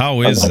Yeah,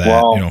 how is I was like,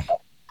 that?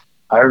 well,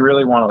 I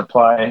really want to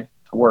apply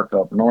to work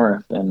up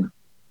north. And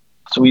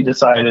so we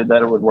decided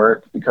that it would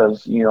work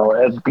because,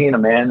 as being a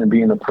man and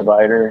being a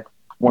provider,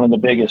 one of the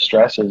biggest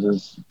stresses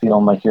is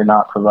feeling like you're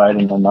not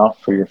providing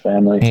enough for your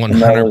family. And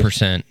that was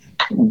 100%.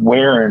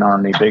 wearing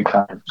on me big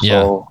time.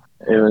 So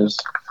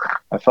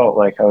I felt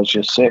like I was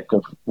just sick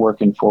of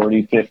working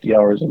 40, 50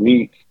 hours a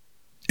week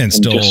and and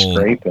still, just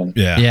scraping.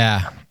 yeah,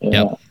 Yeah.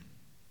 Yep.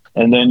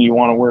 And then you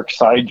want to work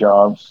side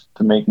jobs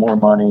to make more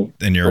money.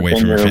 then you're but away then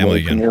from your you're family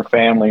away from again. your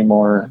family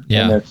more.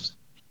 Yeah. And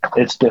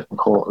it's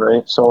difficult,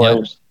 right? So Yep. I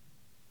just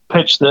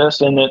pitched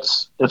this, and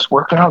it's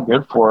working out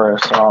good for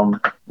us.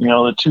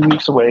 The 2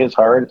 weeks away is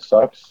hard. It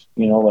sucks.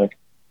 Like,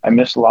 I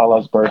missed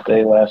Lala's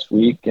birthday last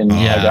week, and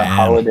Yeah, I got man.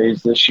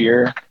 holidays this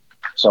year,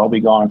 so I'll be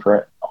gone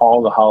for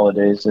all the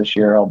holidays this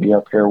year. I'll be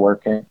up here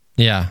working,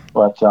 Yeah.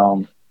 but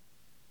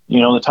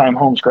the time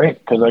home's great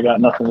because I got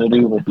nothing to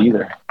do but be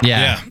there.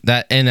 Yeah.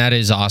 Yeah. That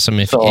is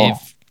awesome. So-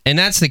 And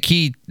that's the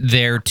key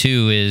there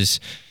too, is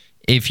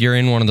if you're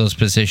in one of those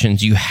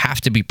positions, you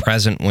have to be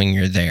present when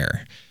you're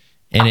there.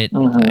 And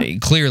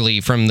it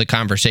clearly from the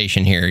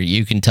conversation here,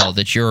 you can tell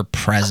that you're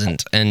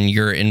present and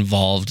you're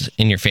involved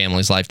in your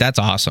family's life. That's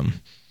awesome.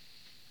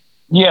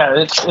 Yeah,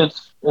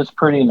 it's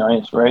pretty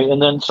nice, right?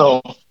 And then so,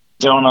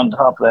 on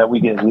top of that, we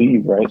get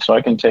leave, right? So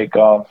I can take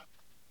off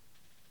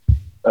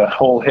a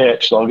whole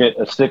hitch. So I'll get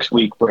a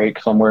 6-week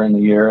break somewhere in the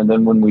year. And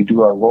then when we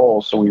do our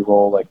roll, so we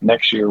roll like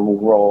next year, we'll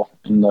roll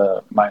in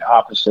my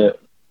opposite.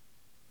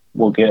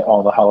 We'll get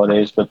all the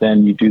holidays, but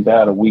then you do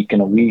that a week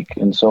and a week.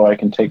 And so I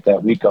can take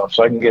that week off.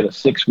 So I can get a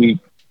 6-week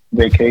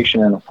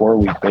vacation and a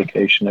 4-week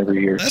vacation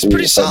every year. That's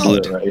pretty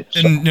solid. Right.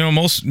 And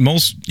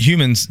most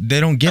humans, they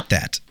don't get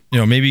that.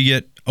 Maybe you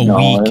get a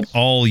week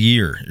all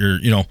year,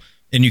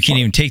 and you can't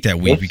even take that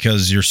week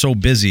because you're so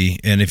busy.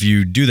 And if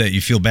you do that,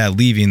 you feel bad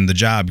leaving the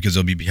job because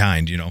they'll be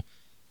behind,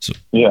 So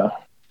yeah.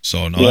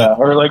 So no, yeah,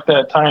 or like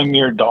that time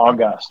your dog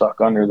got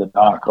stuck under the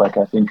dock. Like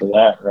I think of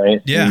that,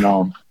 right?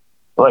 Yeah.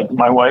 Like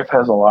my wife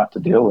has a lot to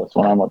deal with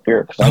when I'm up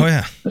here. It's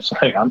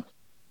like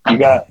you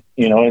got,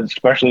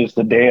 especially it's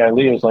the day I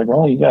leave. It's like,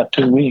 well, you got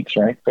 2 weeks,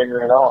 right?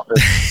 Figure it out.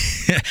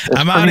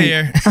 I'm out of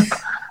here.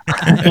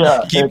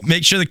 Yeah.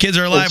 Make sure the kids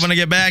are alive when I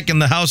get back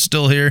and the house is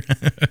still here.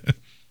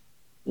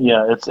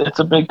 Yeah, it's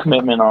a big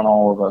commitment on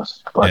all of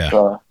us, but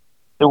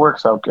it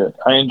works out good.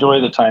 I enjoy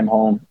the time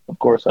home. Of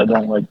course, I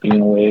don't like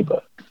being away,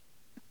 but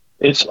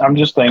I'm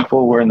just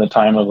thankful we're in the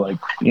time of like,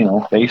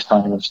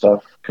 FaceTime and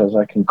stuff because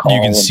I can call.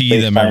 You can see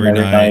them every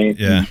night.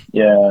 Yeah.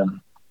 Yeah.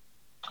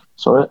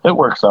 So it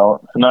works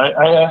out. And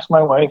I ask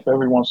my wife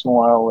every once in a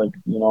while, like,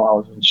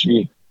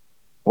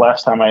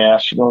 last time I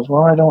asked, she goes,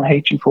 well, I don't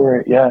hate you for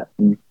it yet.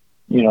 And,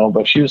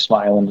 but she was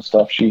smiling and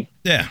stuff.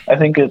 I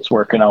think it's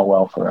working out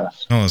well for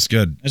us. Oh, that's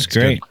good. That's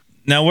great. Good.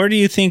 Now, where do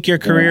you think your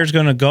career is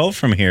going to go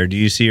from here? Do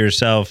you see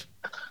yourself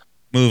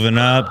moving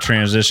up,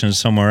 transition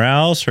somewhere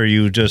else, or are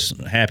you just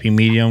happy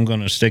medium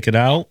going to stick it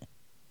out?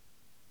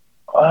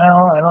 Well,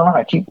 I don't know.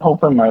 I keep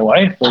hoping my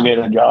wife will get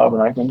a job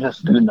and I can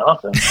just do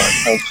nothing.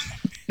 But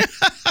it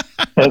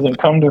hasn't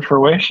come to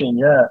fruition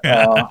yet.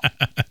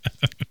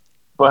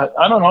 But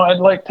I don't know. I'd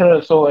like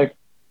to. So, like,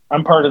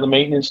 I'm part of the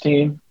maintenance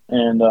team,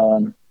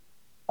 and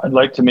I'd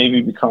like to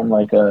maybe become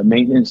like a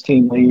maintenance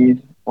team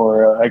lead,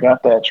 or I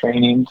got that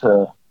training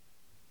to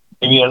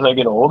maybe as I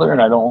get older and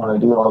I don't want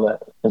to do all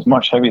that as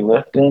much heavy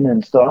lifting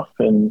and stuff,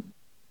 and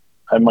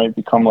I might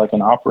become like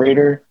an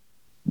operator.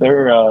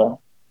 Their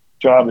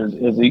job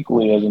is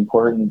equally as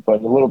important,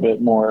 but a little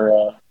bit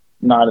more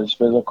not as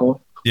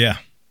physical. Yeah.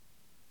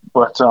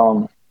 But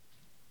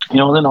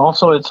then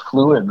also it's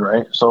fluid,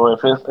 right? So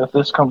if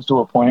this comes to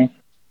a point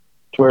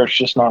to where it's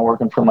just not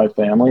working for my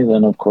family,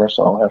 then of course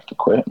I'll have to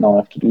quit and I'll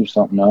have to do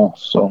something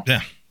else. So yeah,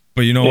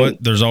 but you know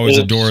what? There's always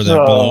a door that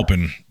will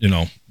open.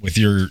 With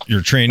your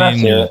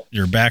training,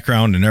 your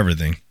background, and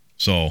everything.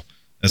 So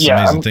that's the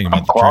amazing thing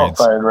about the trades.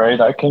 Qualified,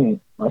 right? I can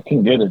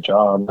get a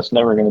job. It's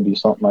never going to be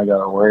something I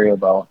got to worry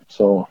about.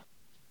 So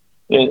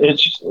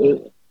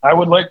I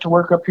would like to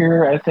work up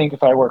here. I think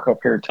if I work up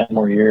here 10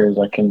 more years,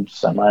 I can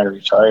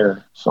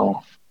semi-retire.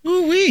 So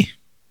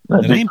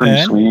that'd be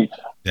pretty sweet.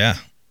 Yeah.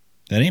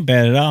 That ain't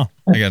bad at all.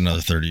 I got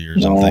another 30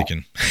 years, I'm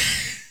thinking.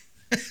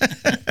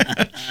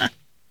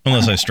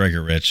 Unless I strike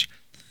it rich.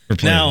 Or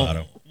play now,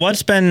 lotto.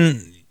 What's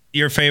been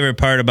your favorite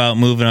part about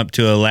moving up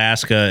to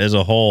Alaska as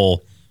a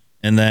whole?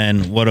 And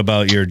then what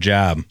about your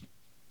job?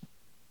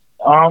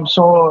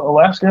 So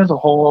Alaska as a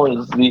whole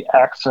is the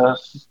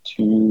access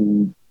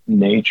to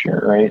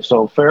nature, right?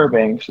 So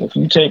Fairbanks, if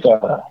you take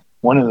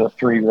one of the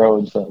 3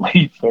 roads that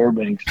lead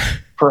Fairbanks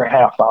for a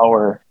half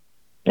hour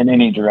in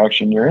any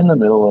direction, you're in the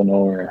middle of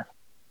nowhere.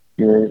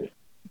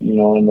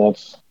 And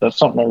that's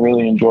something I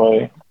really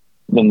enjoy.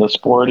 Then the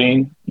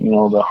sporting,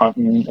 the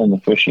hunting and the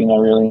fishing, I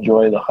really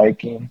enjoy. The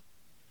hiking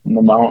in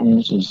the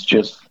mountains is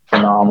just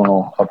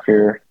phenomenal up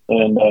here.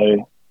 And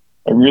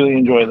I really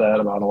enjoy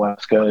that about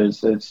Alaska is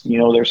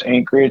there's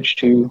Anchorage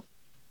too,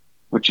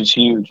 which is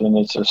huge, and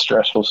it's a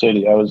stressful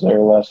city. I was there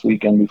last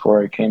weekend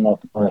before I came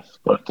up north.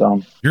 But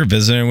you're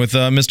visiting with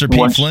Mr.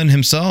 Pete Flynn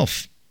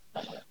himself.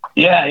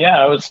 Yeah,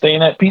 I was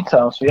staying at Pete's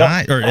house.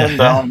 Yeah,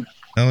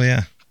 oh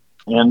yeah.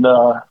 And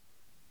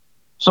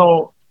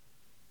so,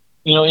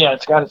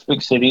 it's got its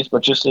big cities,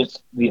 but just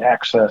it's the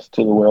access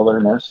to the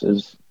wilderness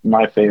is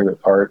my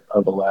favorite part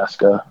of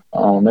Alaska.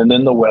 And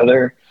then the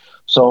weather.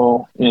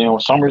 So,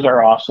 summers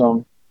are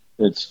awesome.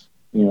 It's,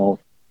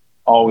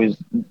 always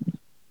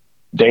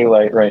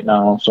daylight right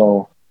now.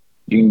 So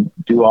you can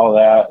do all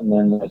that. And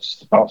then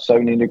it's about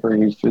 70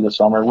 degrees through the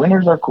summer.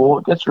 Winters are cool.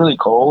 It gets really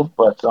cold,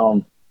 but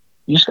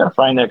you just got to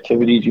find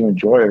activities you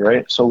enjoy,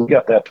 right? So we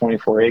got that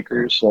 24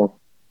 acres. So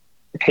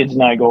the kids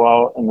and I go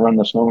out and run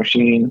the snow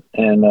machine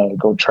and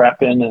go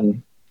trapping,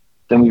 and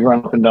then we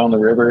run up and down the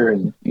river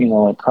and,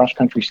 like cross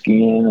country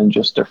skiing and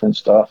just different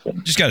stuff.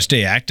 And just got to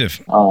stay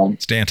active,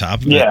 stay on top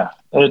of it. Yeah,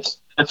 it's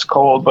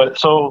cold, but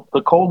so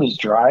the cold is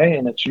dry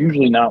and it's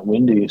usually not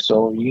windy.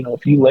 So,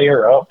 if you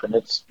layer up and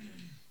it's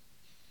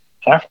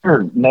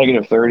after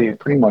 -30, it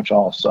pretty much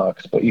all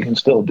sucks, but you can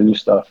still do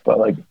stuff. But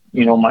like,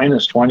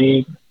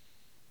 -20,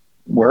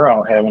 we're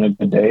out having a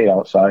good day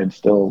outside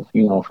still,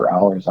 for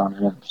hours on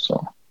end.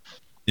 So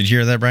Did you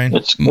hear that, Brian?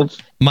 it's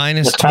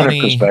minus it's kind of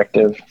 20,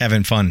 perspective.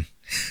 Having fun.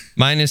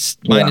 minus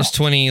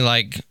 20,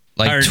 like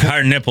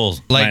hard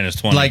nipples, like minus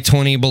 20. like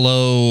 20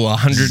 below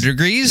 100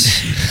 degrees.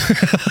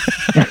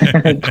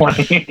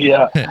 20,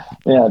 yeah,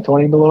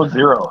 20 below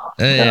zero.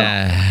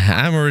 Yeah,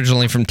 I'm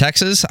originally from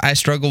Texas. I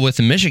struggle with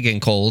the Michigan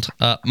cold.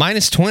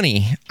 Minus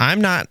 20.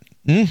 I'm not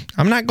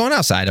going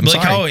outside. I'm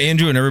Like sorry. how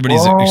Andrew and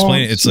everybody's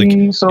explaining it, it's see,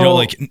 like so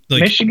like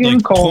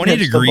Michigan cold 20 hits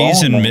the degrees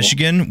bone, in though.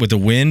 Michigan with the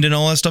wind and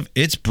all that stuff.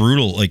 It's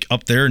brutal. Like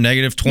up there,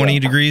 negative 20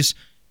 degrees.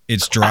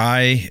 It's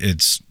dry.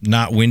 It's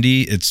not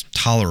windy. It's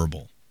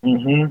tolerable.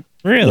 Mm-hmm.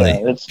 Really?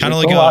 Yeah, it's Kind of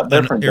it's like a lot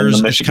different than the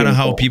it's Michigan kind of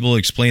how cold. people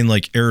explain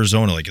like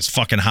Arizona, like it's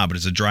fucking hot, but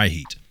it's a dry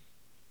heat.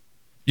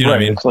 You know what I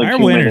mean? It's like Our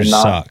humid winters and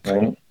not, suck.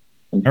 Right?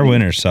 Our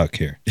winters suck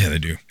here. Yeah, they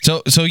do.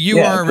 So you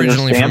Yeah, are 'cause it's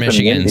originally from damp and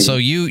Michigan. windy. So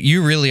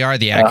you really are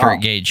the accurate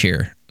gauge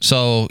here.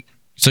 So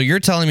you're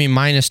telling me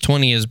minus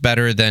 20 is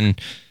better than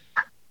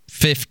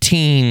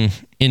 15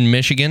 in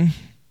Michigan?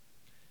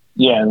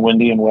 Yeah, and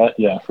windy and wet.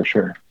 Yeah, for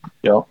sure.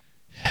 Yep.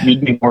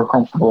 You'd be more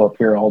comfortable up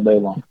here all day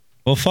long.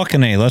 Well,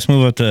 fucking A. Let's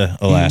move up to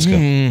Alaska.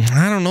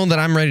 I don't know that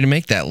I'm ready to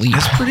make that leap.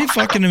 It's pretty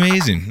fucking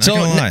amazing. Not So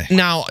gonna lie.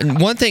 now,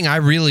 one thing I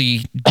really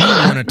do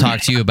want to talk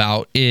to you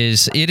about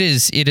is it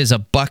is a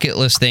bucket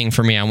list thing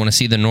for me. I want to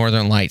see the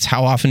Northern Lights.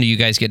 How often do you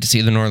guys get to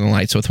see the Northern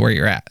Lights with where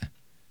you're at?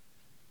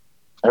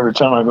 Every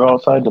time I go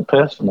outside to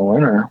piss in the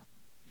winter.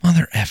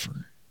 Mother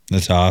effer.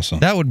 That's awesome.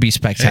 That would be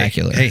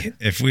spectacular. Hey,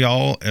 if we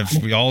all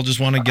just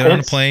want to get on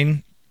a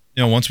plane,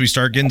 once we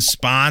start getting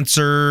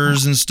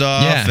sponsors and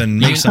stuff and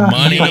make some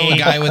money, You know a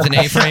guy with an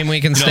A-frame we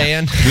can stay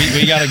in?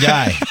 we got a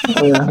guy.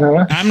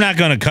 I'm not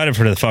going to cut it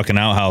for the fucking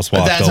outhouse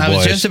walk, That's though, I was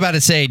boys. just about to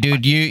say,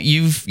 dude.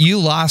 You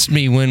lost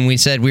me when we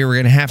said we were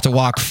going to have to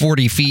walk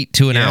 40 feet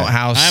to an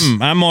outhouse.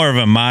 I'm more of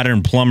a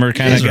modern plumber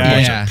kind of These are a guy.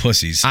 bunch Yeah. of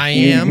pussies. I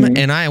am,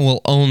 and I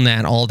will own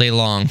that all day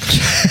long.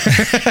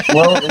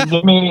 Well,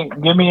 give me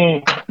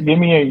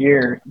a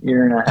year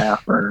and a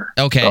half or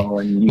Okay. so,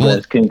 and you Well-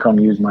 guys can come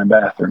use my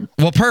bathroom.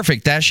 Well,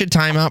 perfect. That should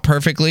time out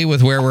perfectly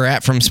with where we're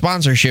at from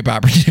sponsorship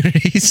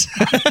opportunities.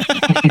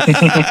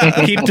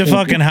 Keep the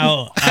fucking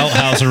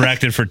outhouse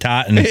erected for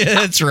Totten.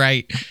 That's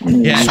right.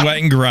 Yeah. Sweat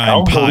and Grind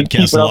I'll really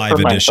keep Podcast it up Live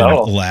for Edition,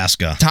 myself.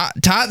 Alaska.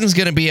 Totten's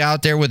going to be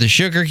out there with a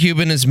sugar cube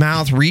in his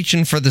mouth,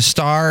 reaching for the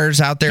stars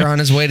out there on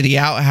his way to the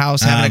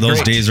outhouse. Having a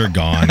Those great days are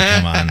gone.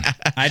 Come on.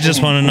 I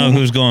just want to know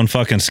who's going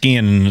fucking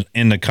skiing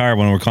in the car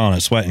when we're calling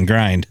it Sweat and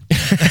Grind.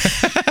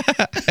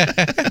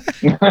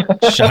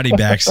 Shoddy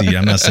backseat.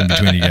 I'm not sitting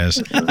between you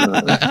guys.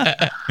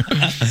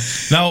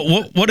 Now,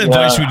 what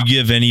advice would you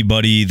give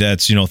anybody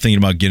that's thinking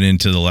about getting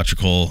into the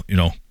electrical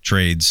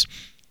trades?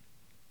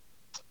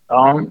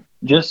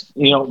 Just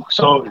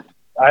so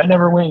I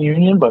never went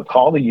union, but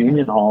call the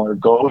union hall or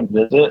go and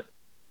visit.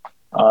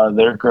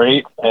 They're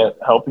great at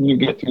helping you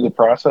get through the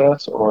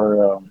process,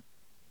 or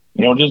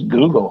just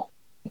Google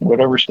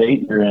whatever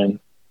state you're in,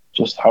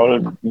 just how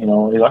to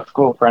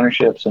electrical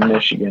apprenticeships in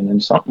Michigan,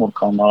 and something will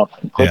come up,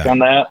 and click on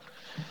that.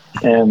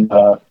 And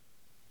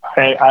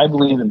I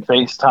believe in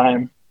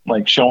FaceTime,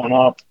 like showing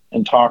up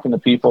and talking to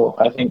people.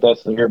 I think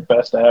that's your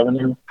best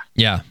avenue.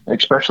 Yeah.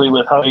 Especially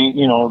with how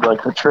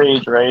like the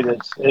trades, right?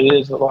 It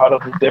is a lot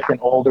of the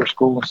different older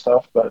school and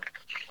stuff. But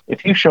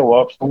if you show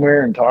up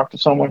somewhere and talk to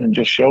someone and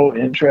just show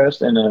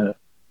interest and a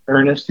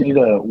earnesty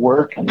to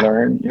work and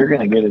learn, you're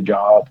going to get a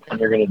job and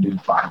you're going to do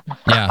fine.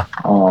 Yeah.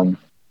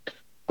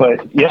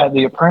 But yeah,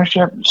 the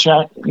apprenticeship,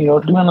 doing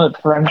the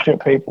apprenticeship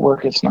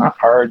paperwork, it's not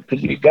hard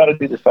because you got to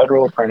do the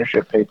federal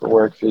apprenticeship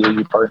paperwork through the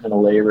Department of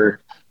Labor,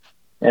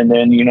 and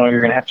then you're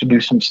going to have to do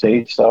some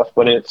state stuff.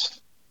 But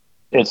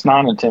it's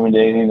not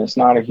intimidating. It's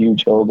not a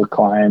huge hill to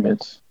climb.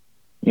 It's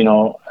And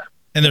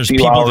there's few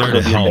people hours there to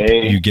of your help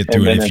day, you get and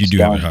through it then if you it's do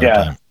have a done. hard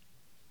Yeah. time.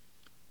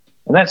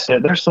 And that's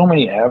it. There's so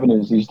many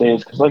avenues these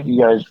days because, like you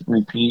guys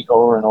repeat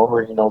over and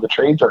over, the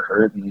trades are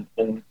hurting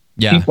and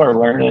people are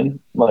learning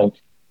like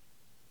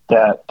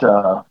that.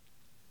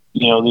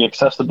 The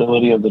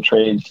accessibility of the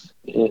trades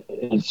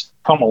is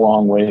come a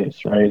long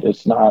ways, right?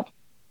 It's not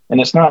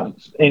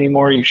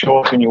anymore. You show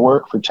up and you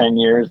work for 10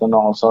 years, and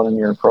all of a sudden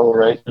you're a pro,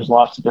 right? There's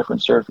lots of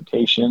different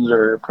certifications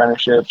or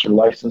apprenticeships or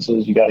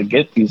licenses you got to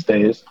get these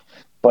days,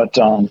 but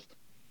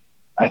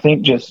I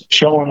think just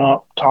showing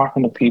up,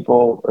 talking to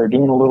people, or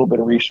doing a little bit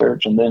of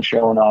research and then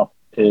showing up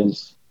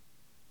is,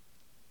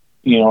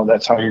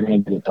 that's how you're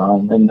going to get it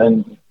done. And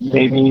then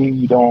maybe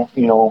you don't,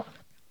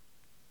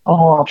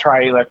 I'll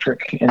try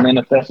electric. And then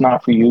if that's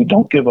not for you,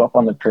 don't give up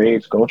on the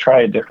trades. Go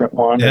try a different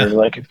one. Yeah. Or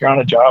like if you're on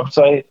a job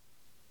site,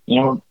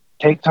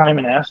 take time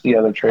and ask the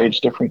other trades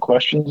different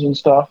questions and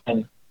stuff.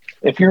 And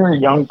if you're a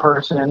young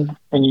person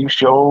and you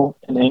show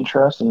an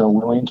interest and are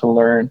willing to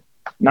learn,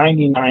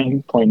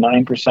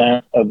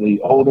 99.9% of the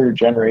older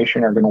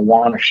generation are going to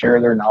want to share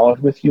their knowledge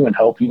with you and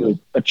help you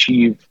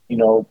achieve,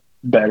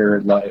 better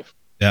in life.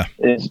 Yeah.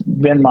 It's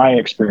been my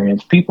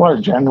experience. People are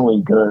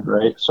generally good,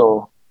 right?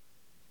 So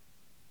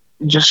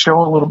just show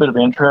a little bit of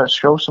interest,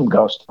 show some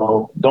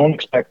gusto. Don't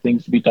expect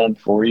things to be done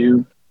for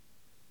you,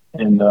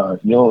 and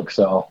you'll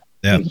excel.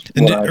 Yeah.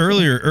 And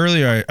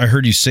earlier I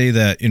heard you say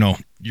that,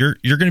 you're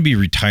going to be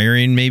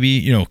retiring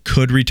maybe,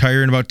 could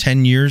retire in about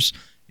 10 years,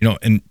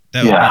 and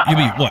that you'll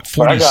be what,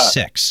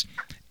 46,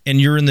 and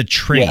you're in the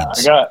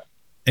trades.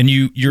 And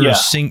you're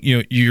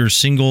a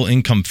single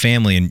income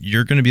family, and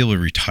you're going to be able to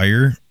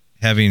retire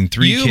having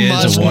 3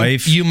 kids, a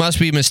wife. You must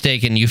be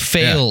mistaken. You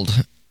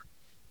failed.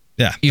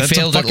 Yeah. You That's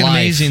failed a fucking at life.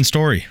 amazing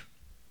story.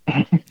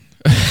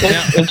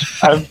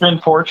 I've been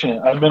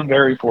fortunate. I've been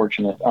very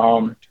fortunate.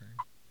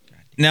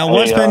 Now,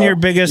 what's been your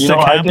biggest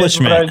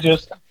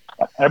accomplishment?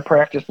 I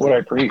practiced what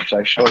I preached.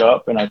 I showed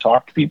up and I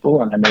talked to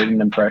people and I made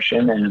an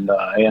impression, and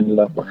I ended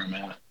up where I'm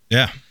at.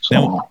 Yeah.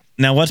 So,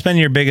 Now, what's been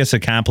your biggest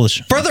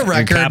accomplishment? For the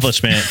record, I'm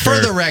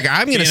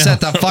going to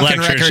set the fucking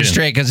record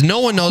straight because no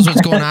one knows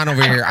what's going on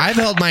over here. I've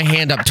held my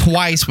hand up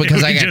twice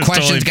because I got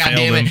questions,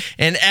 goddammit,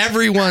 and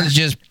everyone's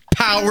just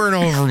powering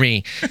over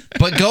me.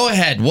 But go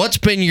ahead. What's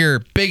been your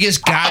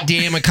biggest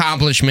goddamn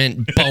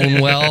accomplishment,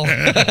 Bonewell?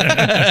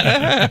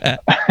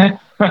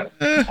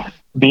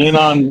 Being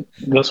on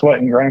the Sweat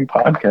and Grind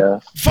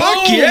podcast.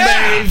 Fuck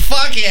yeah, baby.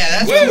 Fuck yeah.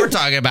 That's what we're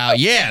talking about.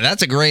 Yeah,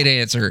 that's a great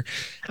answer.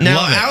 Now,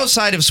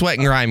 outside of Sweat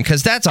and Grime,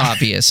 because that's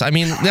obvious. I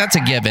mean, that's a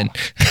given.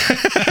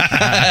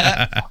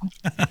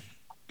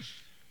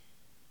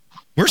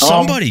 We're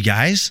somebody,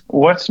 guys.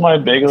 What's my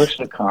biggest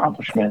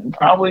accomplishment?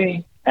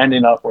 Probably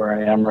ending up where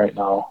I am right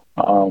now.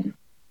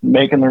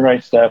 Making the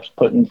right steps,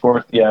 putting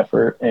forth the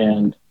effort,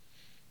 and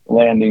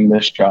landing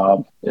this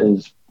job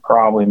is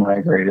probably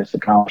my greatest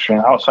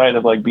accomplishment outside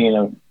of like being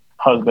a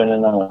husband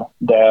and a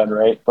dad,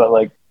 right? But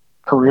like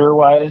career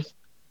wise,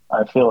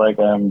 I feel like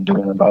I'm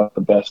doing about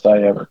the best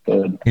I ever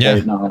could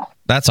right now.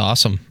 That's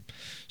awesome.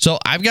 So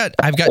I've got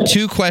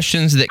 2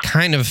 questions that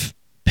kind of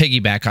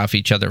piggyback off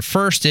each other.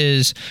 First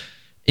is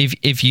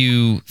if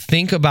you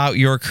think about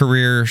your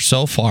career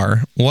so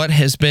far, what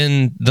has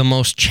been the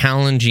most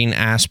challenging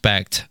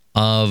aspect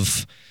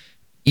of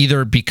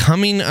either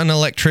becoming an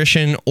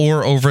electrician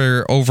or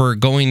over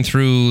going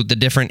through the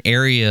different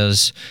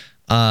areas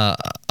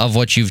of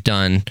what you've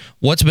done?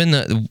 What's been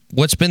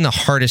the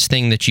hardest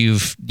thing that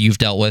you've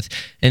dealt with?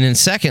 And then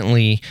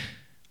secondly,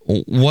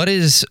 what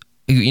is,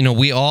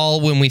 we all,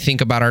 when we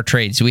think about our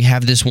trades, we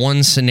have this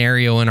one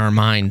scenario in our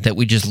mind that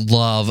we just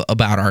love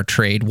about our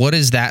trade. What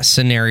is that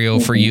scenario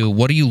for you?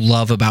 What do you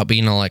love about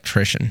being an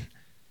electrician?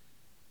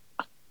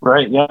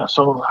 Right. Yeah.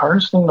 So the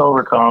hardest thing to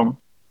overcome,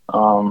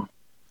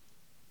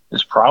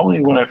 is probably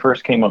when I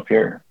first came up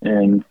here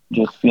and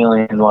just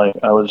feeling like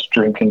I was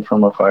drinking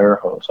from a fire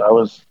hose. It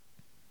was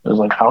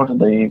like, how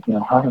did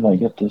I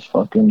get this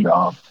fucking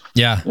job?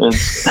 Yeah.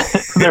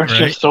 There's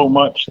just so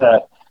much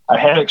that I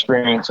had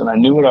experience and I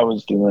knew what I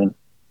was doing,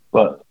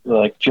 but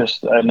like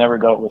just, I never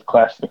dealt with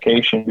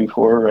classification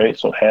before, right?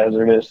 So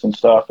hazardous and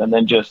stuff. And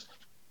then just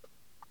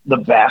the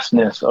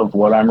vastness of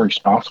what I'm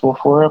responsible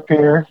for up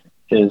here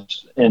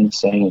is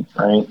insane,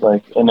 right?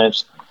 Like, and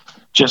it's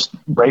just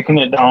breaking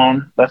it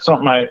down. That's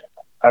something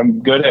I'm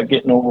good at,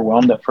 getting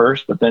overwhelmed at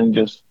first, but then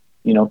just,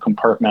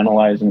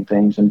 compartmentalizing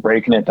things and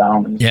breaking it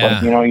down. And it's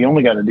like, you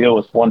only got to deal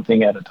with one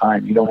thing at a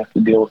time. You don't have to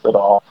deal with it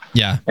all.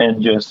 Yeah.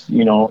 And just,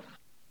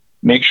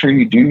 make sure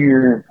you do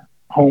your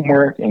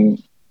homework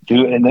and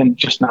do it. And then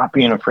just not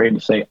being afraid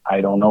to say, I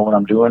don't know what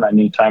I'm doing. I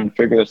need time to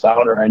figure this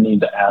out, or I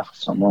need to ask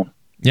someone.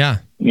 Yeah.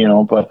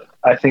 But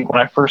I think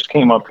when I first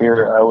came up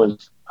here, I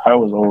was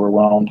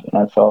overwhelmed and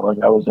I felt like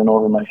I was in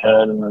over my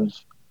head, and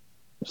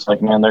it's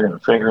like, man, they're going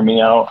to figure me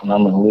out and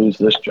I'm going to lose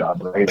this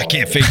job. Right? I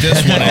can't fake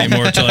this one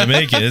anymore until I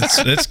make it.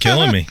 It's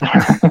killing me.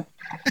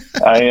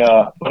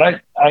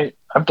 But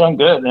I've done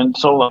good. And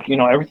so like,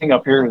 everything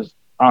up here is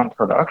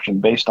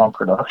based on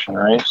production,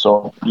 right?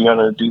 So you got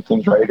to do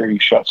things right or you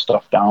shut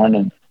stuff down.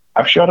 And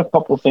I've shut a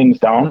couple things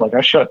down. Like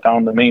I shut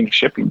down the main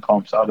shipping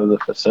pumps out of the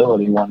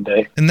facility one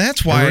day. And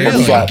that's why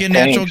the fucking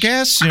natural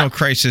gas,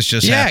 crisis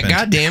just happened. Yeah,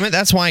 God damn it.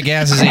 That's why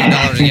gas is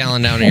 $8 a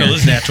gallon down here. No,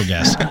 this is natural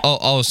gas.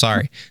 Oh,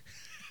 sorry.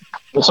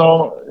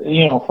 So,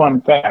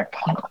 fun fact,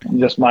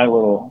 just my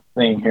little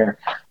thing here.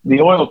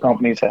 The oil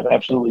companies have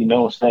absolutely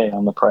no say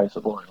on the price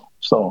of oil.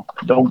 So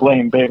don't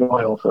blame big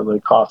oil for the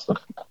cost of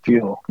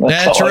fuel.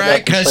 That's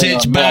right, because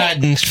it's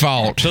Biden's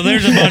fault. So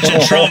there's a bunch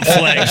of Trump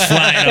flags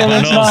flying up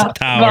on those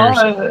towers.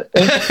 No,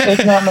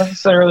 it's not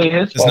necessarily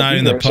his fault. It's not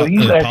even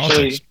the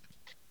politics.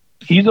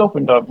 He's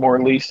opened up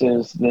more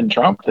leases than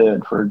Trump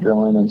did for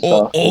drilling and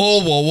stuff.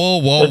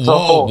 Whoa. It's a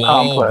whole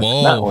complex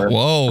network.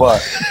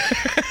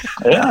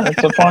 But yeah,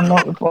 it's a fun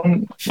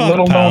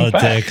little known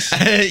fact.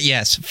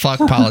 Yes, fuck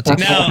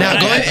politics. Now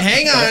go ahead.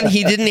 Hang on.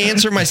 He didn't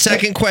answer my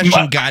second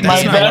question. God,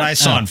 that's not what I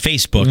saw on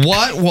Facebook.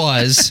 What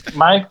was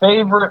my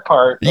favorite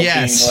part of being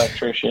an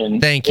electrician?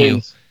 Thank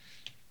you.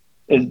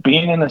 Is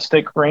being in a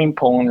stick frame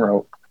pulling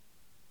rope.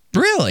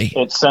 Really?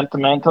 It's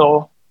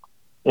sentimental.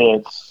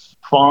 It's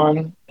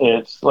fun.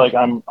 It's like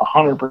I'm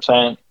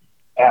 100%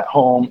 at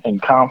home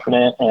and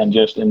confident and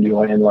just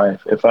enjoying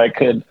life. If I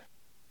could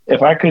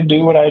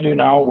do what I do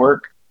now,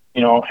 work,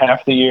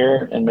 half the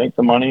year and make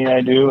the money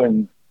I do,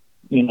 and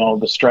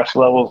the stress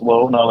level is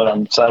low now that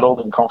I'm settled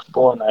and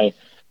comfortable and I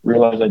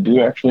realize I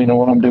do actually know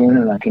what I'm doing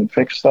and I can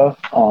fix stuff.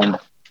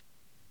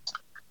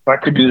 if I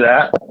could do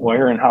that,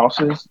 wiring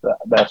houses,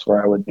 that's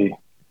where I would be.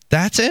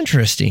 That's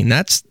interesting.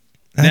 That's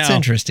Now,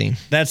 interesting.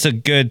 That's a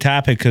good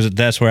topic because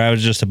that's where I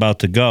was just about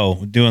to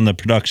go, doing the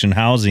production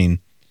housing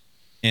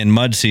in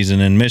mud season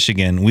in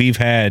Michigan. We've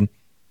had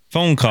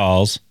phone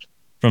calls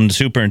from the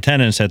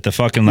superintendents at the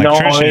fucking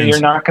electricians. No, you're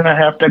not going to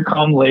have to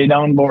come lay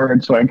down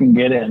board so I can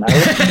get in. I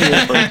listened to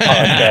your first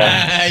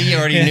podcast. You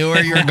already knew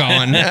where you were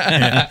going.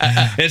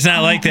 It's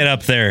not like that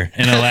up there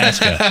in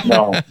Alaska.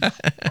 No.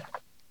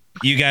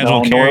 You guys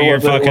will carry your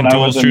fucking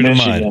tools through the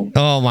mud.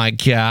 Oh my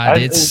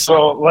God.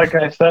 So, like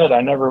I said,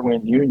 I never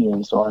went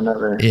union, so I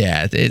never.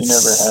 Yeah, you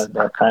never had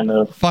that kind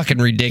of fucking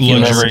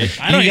ridiculous.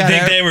 I don't even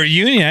think they were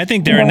union. I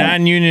think they were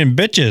non-union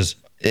bitches.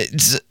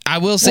 I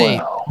will say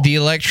the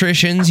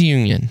electricians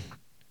union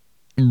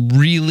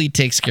really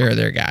takes care of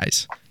their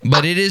guys,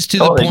 but it is to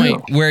the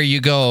point where you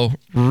go,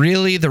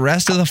 really, the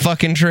rest of the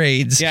fucking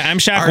trades. Yeah, I'm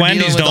shocked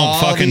Wendy's don't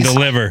fucking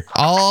deliver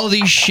all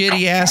these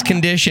shitty ass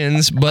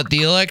conditions, but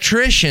the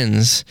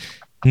electricians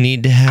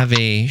need to have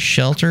a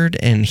sheltered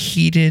and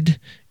heated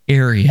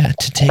area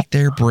to take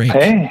their break,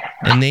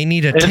 and they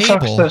need a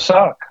table. Sucks to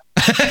suck.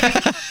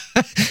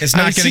 It's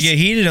not going to get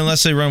heated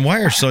unless they run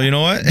wires. So you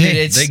know what?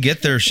 Hey, they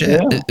get their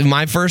shit. Yeah.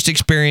 My first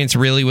experience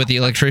really with the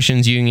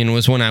electricians union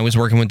was when I was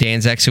working with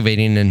Dan's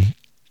Excavating, and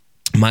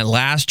my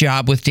last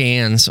job with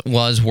Dan's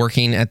was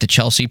working at the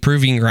Chelsea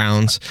Proving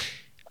Grounds,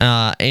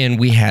 and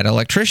we had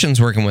electricians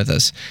working with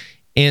us.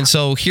 And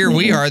so here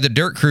we are, the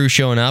dirt crew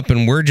showing up,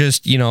 and we're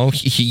just,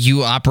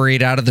 you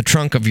operate out of the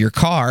trunk of your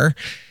car.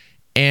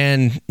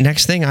 And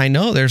next thing I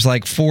know, there's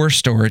like 4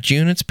 storage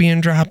units being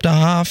dropped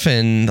off,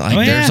 and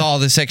there's all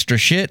this extra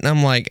shit. And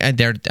I'm like,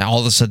 all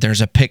of a sudden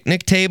there's a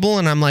picnic table,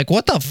 and I'm like,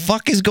 what the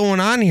fuck is going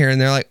on here? And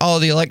they're like, oh,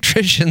 the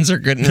electricians are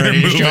getting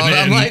ready to show up.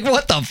 I'm like,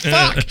 what the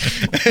fuck?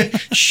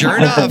 Sure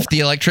enough, the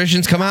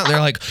electricians come out, and they're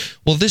like,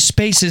 well, this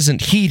space isn't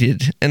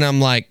heated. And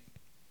I'm like,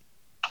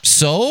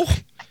 so?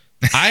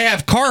 I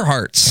have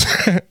Carhartts.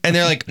 And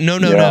they're like,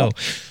 no.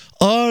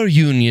 Our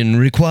union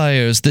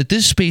requires that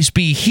this space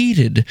be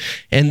heated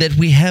and that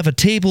we have a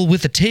table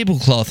with a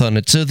tablecloth on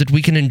it so that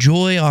we can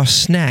enjoy our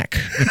snack.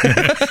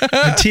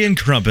 Tea and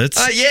crumpets.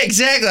 Yeah,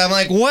 exactly. I'm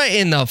like, what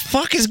in the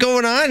fuck is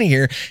going on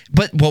here?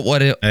 But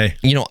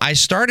I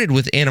started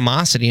with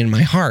animosity in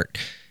my heart.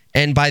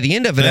 And by the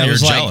end of it, I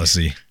was like,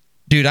 jealousy.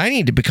 Dude, I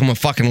need to become a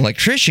fucking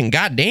electrician.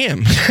 God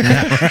damn.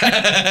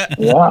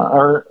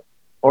 Yeah,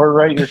 or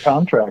write your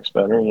contracts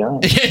better, yeah.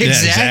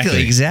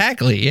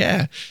 Exactly,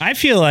 yeah. I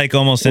feel like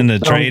almost in the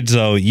trades,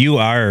 though,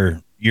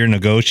 you're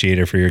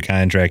negotiator for your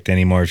contract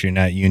anymore if you're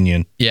not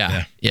union.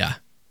 Yeah.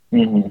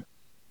 Mm-hmm.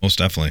 Most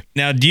definitely.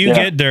 Now, do you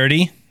get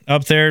dirty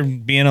up there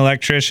being an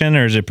electrician,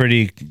 or is it a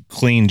pretty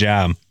clean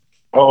job?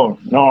 Oh,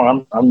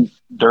 no, I'm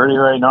dirty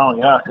right now,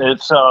 yeah.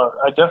 It's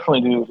I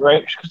definitely do,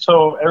 right?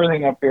 So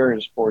everything up here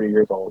is 40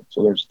 years old,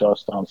 so there's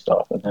dust on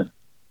stuff, and then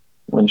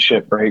when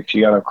shit breaks,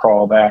 you got to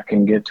crawl back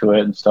and get to it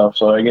and stuff.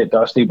 So I get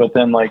dusty. But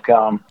then,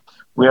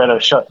 we had to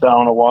shut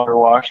down a water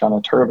wash on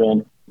a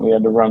turbine. We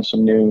had to run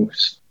some new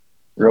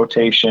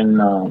rotation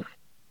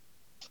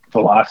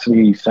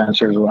velocity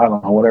sensors. I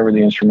don't know, whatever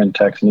the instrument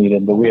techs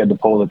needed, but we had to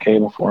pull the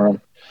cable for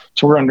them.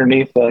 So we're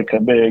underneath like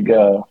a big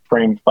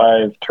frame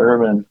 5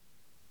 turbine,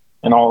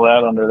 and all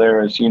that under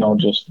there is,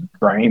 just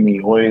grimy,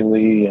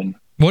 oily. And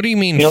what do you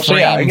mean frame 5?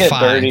 I get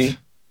dirty.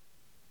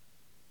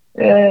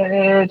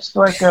 It's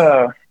like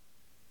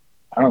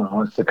I don't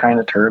know. It's the kind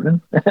of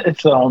turbine.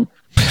 It's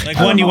like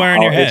one you wear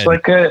in your head. It's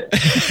like a.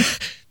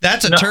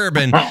 That's a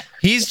turbine.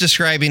 He's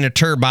describing a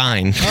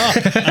turbine.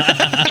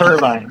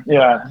 Turbine,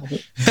 yeah,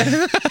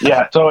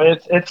 yeah. So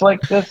it's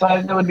like this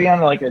size. It would be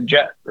on like a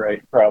jet,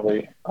 right?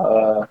 Probably.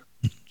 About.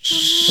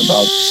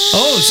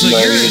 So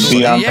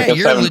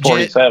you're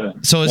legit.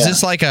 So is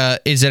this like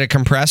is it a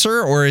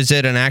compressor or is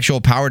it an actual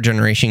power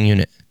generation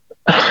unit?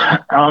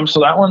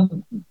 So that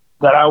one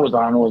that I was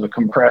on was a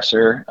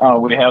compressor.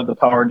 We have the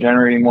power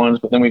generating ones,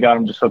 but then we got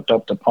them just hooked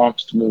up to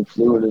pumps to move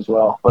fluid as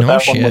well. But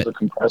one was a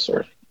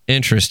compressor.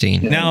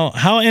 Interesting. Yeah. Now,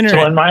 how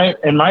So in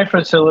my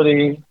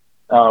facility,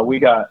 we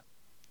got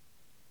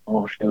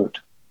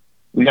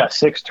we got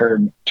 6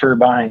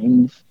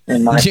 turbines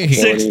in my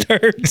facility. 6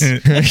 turds.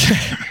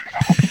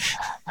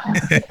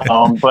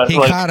 But he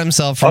caught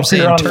himself from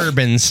saying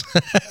turbines.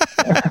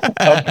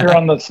 Up here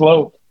on the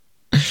slope,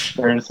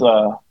 there's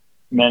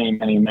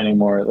many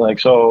more. Like,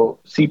 so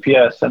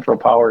CPS, Central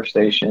Power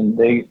Station,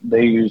 they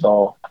use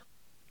all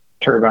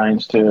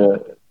turbines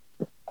to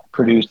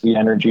produce the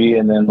energy,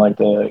 and then like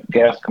the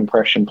gas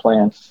compression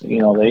plants, they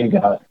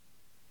got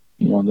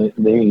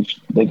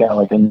they got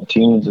like in the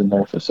teens in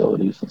their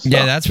facilities and stuff.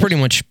 Yeah, that's pretty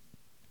much,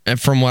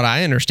 from what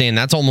I understand,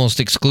 that's almost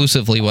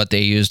exclusively what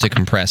they use to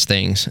compress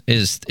things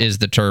is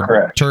the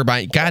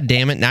turbine. God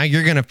damn it, now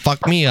you're gonna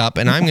fuck me up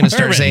and I'm gonna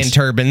start saying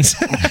turbines.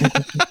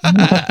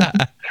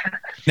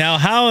 Now,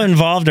 how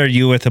involved are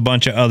you with a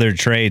bunch of other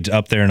trades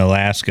up there in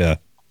Alaska?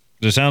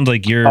 It sounds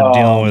like you're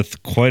dealing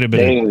with quite a bit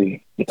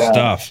daily of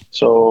stuff.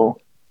 So,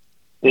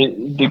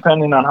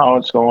 depending on how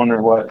it's going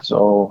or what,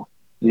 so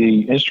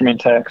the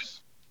instrument techs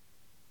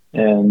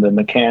and the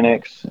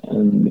mechanics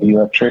and the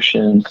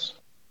electricians,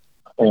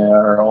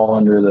 are all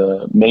under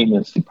the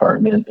maintenance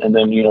department. And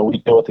then, you know, we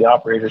deal with the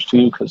operators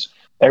too, because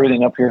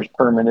everything up here is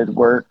permitted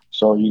work.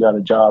 So you got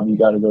a job you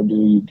got to go do,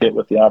 you get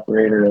with the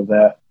operator of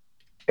that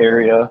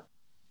area,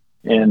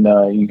 and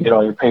you get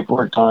all your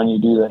paperwork done. You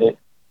do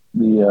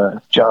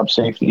the job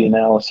safety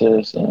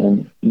analysis,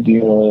 and you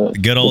do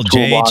good old the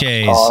toolbox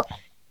JHAs. talk.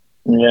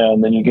 Yeah,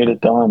 and then you get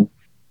it done.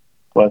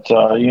 But,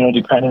 you know,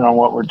 depending on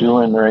what we're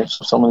doing, right,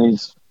 so some of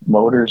these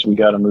motors we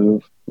got to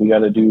move. We got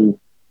to do,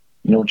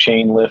 you know,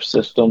 chain lift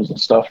systems and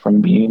stuff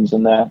from beams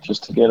and that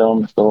just to get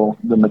them. So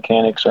the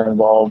mechanics are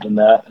involved in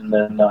that. And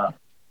then,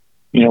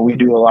 you know, we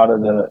do a lot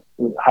of the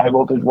high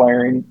voltage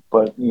wiring,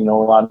 but, you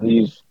know, a lot of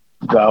these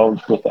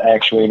valves with the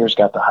actuators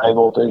got the high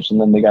voltage,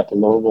 and then they got the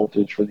low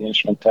voltage for the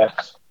instrument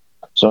techs.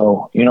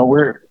 So, you know,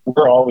 we're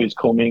always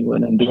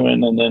commingling and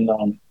doing, and then,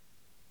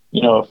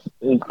 you know,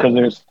 because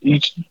there's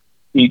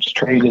each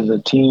trade is a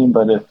team,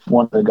 but if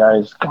one of the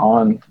guys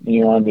gone,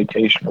 you know, on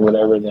vacation or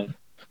whatever, then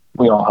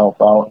we all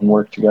help out and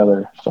work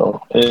together.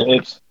 So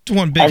it's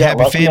one big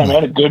happy family.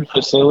 I'm at a good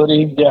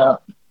facility. Yeah.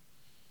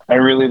 I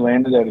really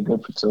landed at a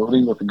good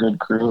facility with a good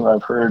crew.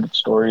 I've heard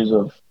stories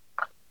of,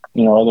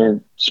 you know,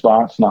 other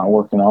spots not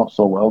working out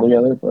so well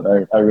together, but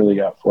I really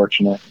got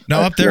fortunate.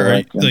 Now up there,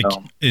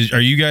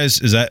 are you guys,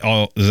 is that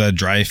a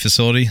dry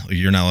facility? Like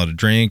you're not allowed to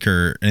drink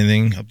or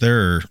anything up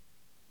there? Or?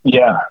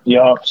 Yeah.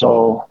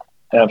 So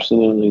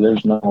absolutely.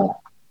 There's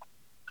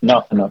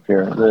nothing up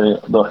here.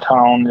 The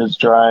town is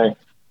dry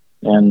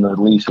and the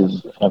lease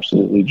is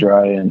absolutely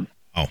dry and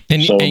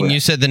and you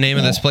said the name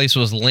of this place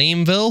was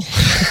Lameville?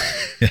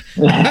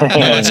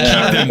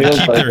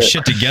 Keep their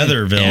shit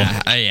together, Bill.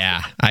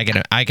 Yeah.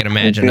 I can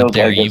imagine up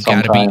there. You've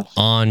got to be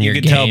on your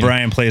game. You can tell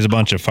Brian plays a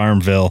bunch of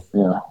Farmville.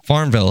 Yeah.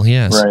 Farmville,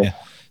 yes. Right. Yeah.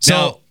 So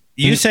now,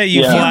 you say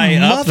you fly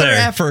up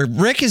there. Effer.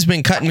 Rick has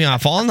been cutting me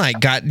off all night.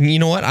 You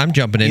know what? I'm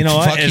jumping in. You know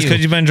what? It's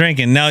because you've been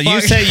drinking. Now,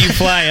 you say you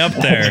fly up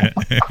there.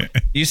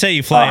 You say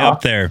you fly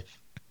up there.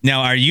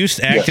 Now, are you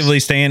actively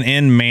staying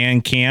in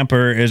man camp,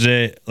 or is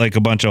it like a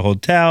bunch of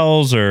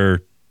hotels,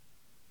 or?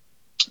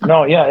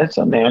 No, yeah, it's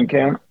a man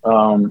camp.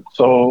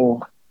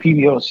 So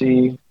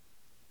PBOC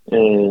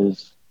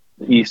is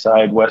the east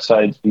side, west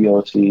side's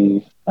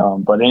BOC.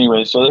 But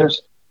anyway, so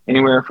there's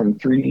anywhere from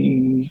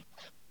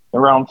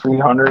around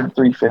 300,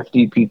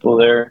 350 people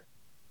there.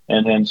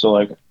 And then, so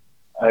like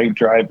I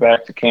drive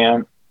back to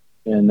camp,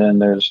 and then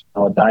there's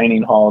a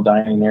dining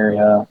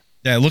area.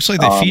 Yeah, it looks like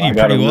they feed you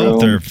pretty well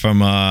up there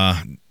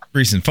from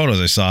recent photos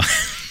I saw.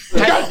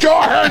 Got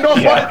your hand off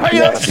my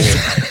pants!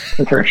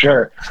 For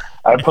sure.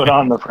 I put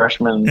on the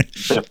freshman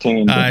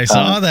 15. I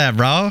saw that,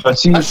 bro. But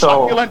see, so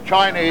succulent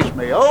Chinese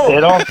meal.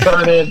 It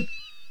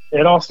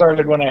all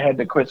started when I had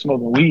to quit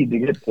smoking weed to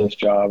get this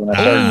job, and I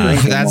started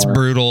drinking that's more.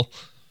 Brutal.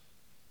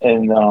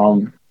 And it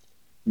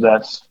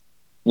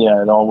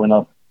all went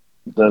up.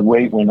 The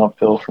weight went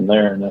uphill from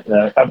there, and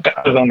I've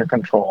got it under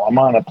control. I'm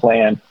on a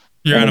plan.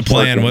 You're on a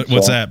plan.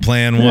 What's that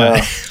plan? What?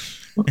 Yeah.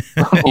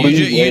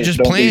 You just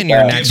plan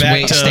your next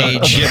weight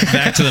stage. Get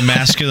back to the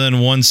masculine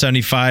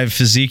 175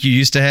 physique you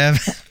used to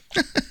have.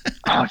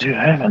 Oh, dude,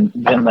 I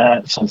haven't been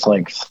that since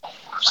like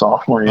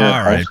sophomore year.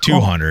 All right,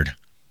 200.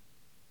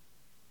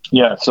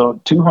 Yeah,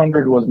 so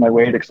 200 was my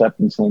weight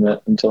acceptance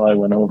limit until I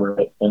went over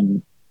it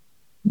and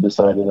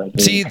decided I didn't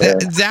See, care.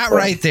 that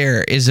right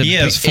there is a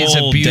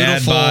full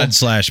beautiful dad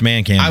bod /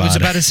 man cam. I was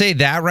about to say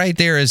that right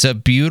there is a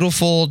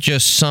beautiful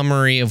just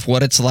summary of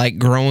what it's like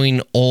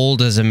growing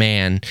old as a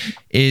man.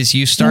 Is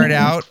you start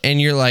out and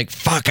you're like,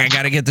 fuck, I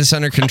got to get this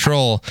under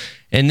control,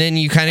 and then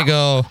you kind of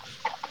go,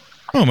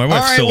 oh, my wife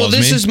all right, still well, loves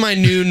this me. is my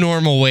new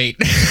normal weight.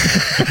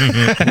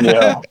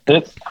 Yeah,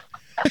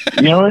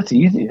 it's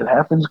easy. It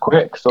happens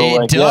quick.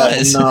 So it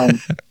does. Yeah,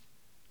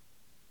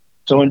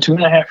 so in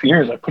 2.5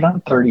 years, I put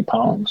on 30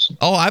 pounds.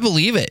 Oh, I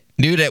believe it.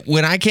 Dude,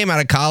 when I came out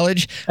of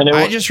college,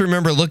 I just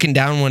remember looking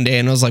down one day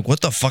and I was like,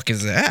 what the fuck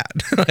is that?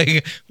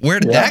 Like, where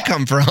did that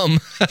come from?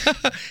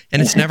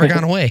 And it's never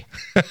gone away.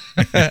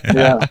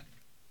 Yeah.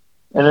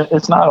 And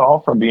it's not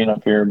all from being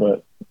up here,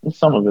 but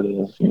some of it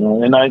is,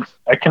 and I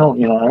can,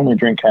 I only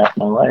drink half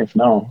my life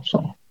now,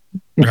 so.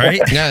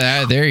 Right?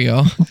 Yeah, there you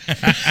go.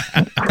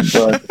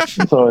 But,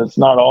 so it's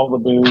not all the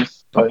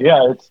booze, but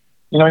yeah, it's,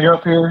 you're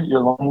up here, you're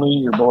lonely,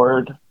 you're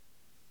bored.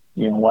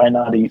 Why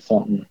not eat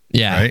something?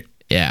 Yeah. Right?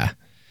 Yeah.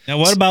 Now,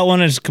 what about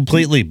when it's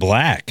completely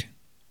black?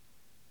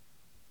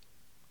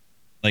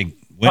 Like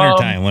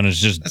wintertime when it's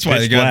just that's why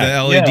they got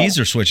the LEDs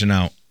are switching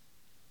out.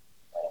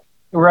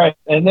 Right.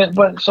 And then,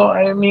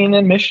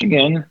 in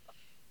Michigan,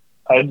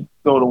 I'd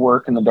go to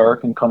work in the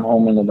dark and come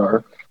home in the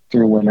dark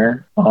through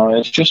winter.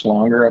 It's just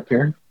longer up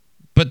here.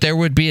 But there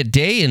would be a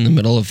day in the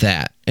middle of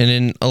that. And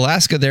in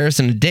Alaska, there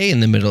isn't a day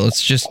in the middle.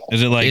 It's just,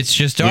 it's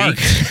just dark.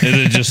 Is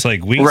it just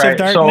like weeks of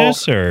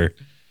darkness or?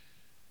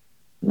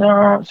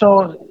 No.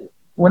 So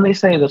when they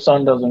say the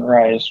sun doesn't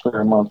rise for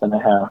a month and a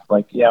half,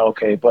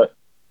 okay. But,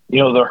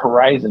 the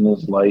horizon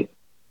is light,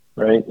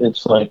 right?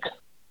 It's like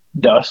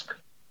dusk.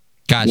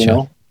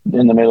 Gotcha.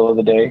 In the middle of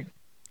the day.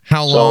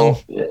 How long?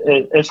 So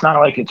it's not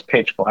like it's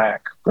pitch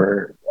black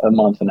for a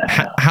month and a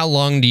half. How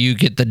long do you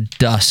get the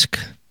dusk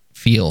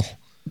feel?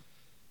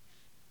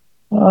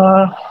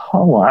 A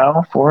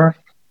while,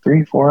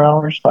 3-4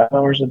 hours, 5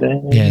 hours a day.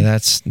 Maybe. Yeah,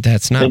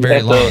 that's not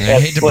very long. I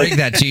hate to break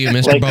that to you,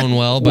 Mr.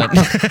 Bonewell, but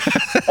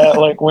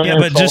winter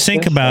but just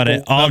think about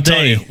it all I'm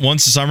telling day. you,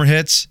 once the summer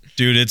hits,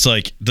 dude, it's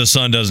like the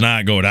sun does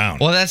not go down.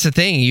 well, that's the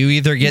thing. You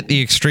either get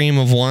the extreme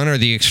of one or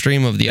the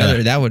extreme of the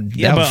other. That would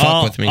Yeah, but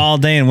fuck with me. all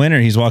day in winter,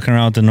 he's walking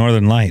around with the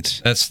northern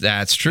lights.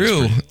 That's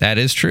true. That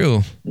is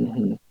true.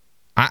 Mm-hmm.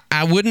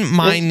 I wouldn't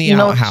mind the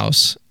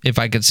outhouse if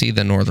I could see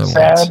the northern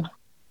lights.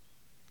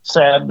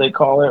 Sad, they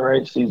call it,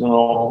 right?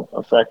 Seasonal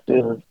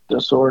affective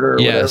disorder or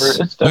Yes.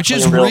 whatever. It's Which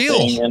is definitely a real.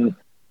 thing. And,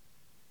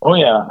 oh,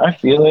 yeah, I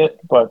feel it,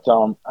 but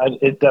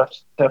it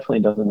definitely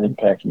doesn't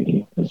impact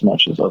me as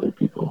much as other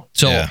people.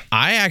 So Yeah.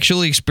 I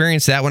actually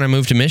experienced that when I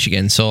moved to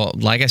Michigan. So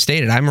like I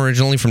stated, I'm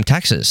originally from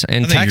Texas.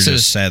 And I think you're Texas,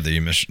 just sad that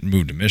you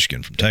moved to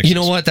Michigan from Texas. you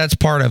know what? That's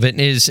part of it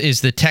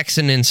is the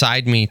Texan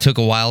inside me took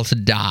a while to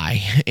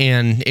die.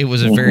 And it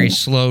was a very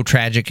slow,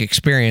 tragic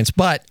experience.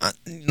 But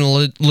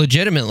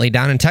legitimately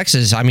down in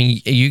Texas, I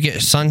mean, you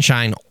get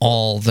sunshine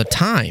all the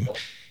time.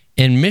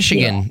 In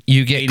Michigan,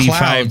 you get 85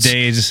 clouds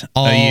days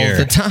all a year.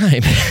 the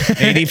time.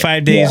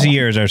 85 days a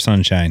year is our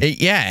sunshine.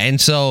 Yeah, and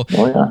so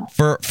Oh, yeah.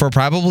 for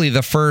probably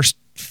the first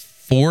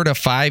 4 to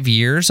 5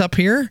 years up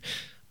here,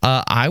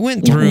 I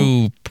went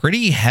through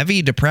pretty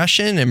heavy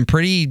depression and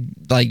pretty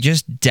like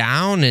just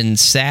down and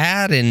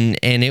sad, and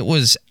it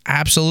was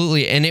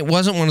absolutely, and it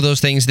wasn't one of those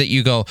things that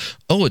you go,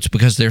 oh, it's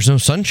because there's no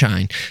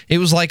sunshine. It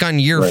was like on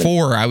year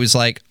 4, I was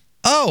like,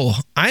 oh,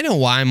 I know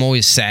why I'm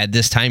always sad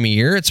this time of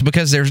year. It's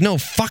because there's no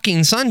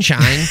fucking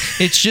sunshine.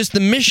 It's just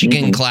the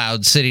Michigan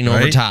clouds sitting over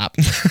Right? top.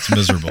 It's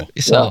miserable.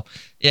 So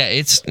yeah,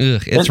 it's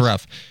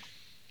rough.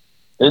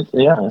 It's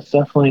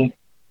definitely,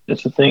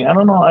 it's a thing. I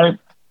don't know.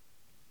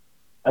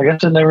 I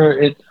guess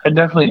I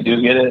definitely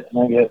do get it,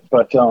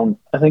 but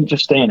I think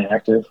just staying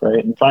active,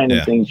 right, and finding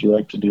things you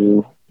like to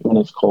do when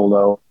it's cold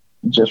out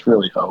just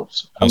really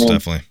helps. Most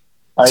definitely.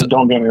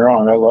 Don't get me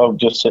wrong. I love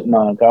just sitting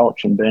on a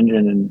couch and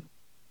binging and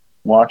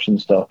watching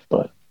stuff,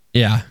 but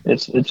Yeah.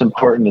 it's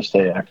important to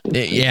stay active.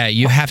 Yeah,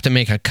 you have to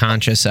make a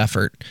conscious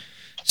effort.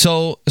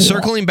 So,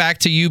 circling back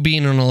to you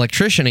being an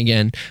electrician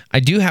again, I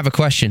do have a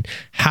question.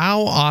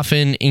 How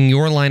often in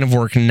your line of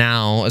work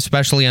now,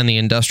 especially on the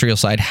industrial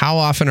side, how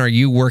often are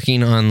you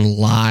working on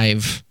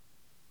live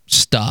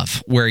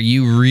stuff where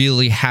you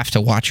really have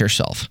to watch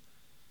yourself?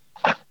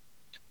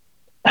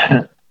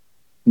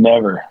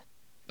 Never.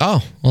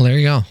 Oh, well, there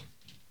you go.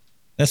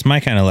 That's my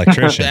kind of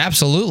electrician.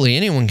 Absolutely.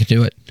 Anyone can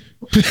do it.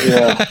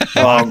 Yeah.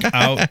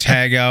 Out,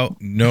 tag out,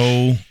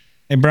 no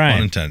Hey, pun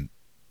Brian, intended.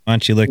 why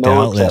don't you lick the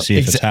No, outlet, see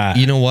if it's hot?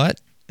 You know what?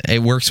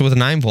 It works with a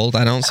 9-volt.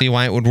 I don't see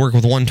why it would work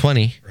with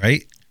 120.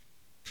 Right?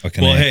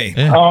 Fucking Well, A. hey,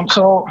 Yeah.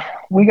 So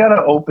we got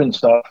to open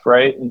stuff,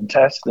 right, and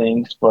test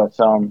things, but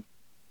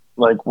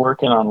like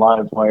working on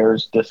live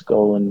wires,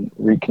 disco, and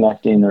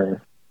reconnecting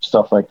or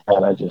stuff like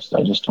that, I just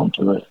don't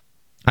do it.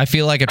 I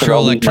feel like a 'Cause true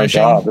I'll lose my electrician.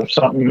 job. If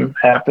something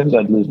happens,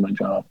 I'd lose my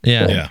job.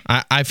 Yeah.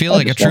 Yeah. I feel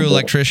like a true Understand that.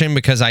 electrician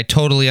because I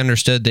totally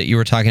understood that you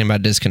were talking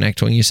about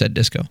disconnect when you said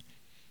disco.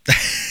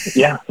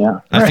 Yeah.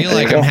 I feel There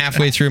like you I'm go.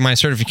 halfway through my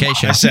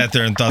certification. I sat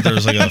there and thought there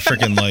was like a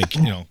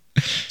freaking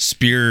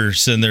spear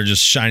sitting there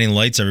just shining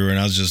lights everywhere, and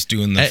I was just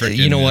doing the freaking.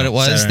 You know what it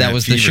was? Saturday That Night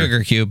was the Fever.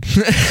 sugar cube.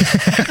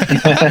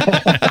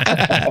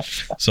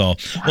 So,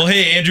 well,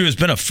 hey, Andrew, it's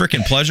been a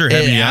freaking pleasure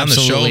having you on the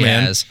show, absolutely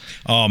man. has.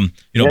 But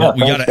we got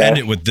thanks, to end guys.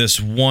 it with this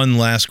one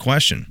last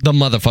question. The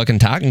motherfucking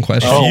talking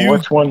question. Oh,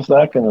 which one's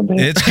that going to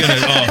be? It's gonna.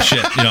 Oh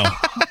shit!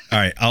 All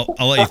right,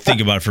 I'll let you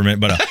think about it for a minute.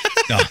 But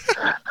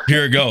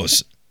here it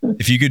goes.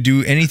 If you could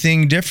do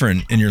anything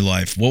different in your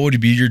life, what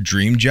would be your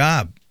dream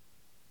job?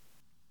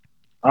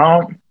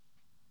 I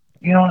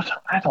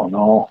don't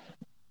know.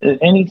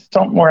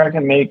 Something where I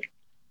can make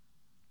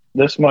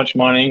this much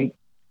money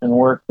and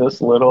work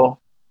this little,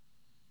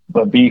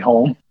 but be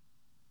home.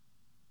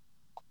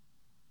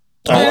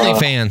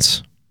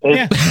 OnlyFans.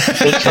 Yeah,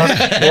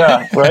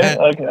 right.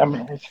 Like, I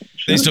mean,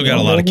 They still got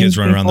a lot of kids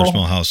running around their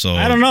small house. So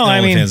I don't know. I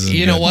mean, OnlyFans isn't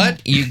You know good.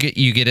 what?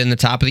 You get in the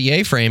top of the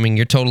A-frame and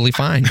you're totally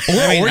fine. Or,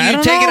 mean, or I you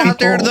don't take it know. out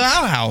there to the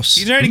outhouse.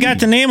 he's already got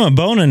the name of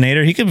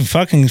Boninator. He could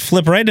fucking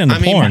flip right into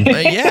porn.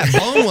 Yeah,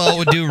 Bonewell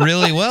would do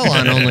really well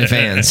on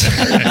OnlyFans.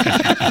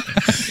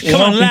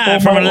 Coming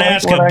live from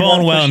Alaska,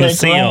 Bonewell and the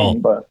Seal.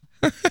 But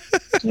Oh,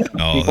 people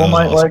that was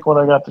might awesome. like what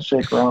I got to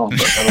shake around.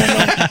 But I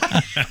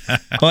don't know.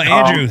 Well,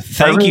 Andrew, I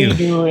thank really you.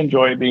 do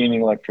enjoy being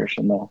an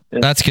electrician, though.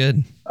 That's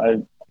good.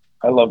 I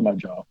love my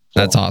job. So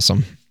That's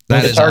awesome.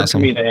 That it's is hard awesome.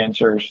 for me to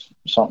answer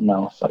something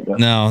else, I guess.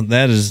 No,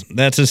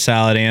 that's a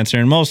solid answer,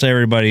 and most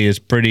everybody is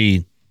pretty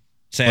Like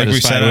satisfied we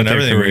said with on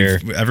their career.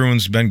 everything,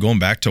 everyone's been going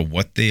back to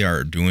what they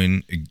are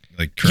doing.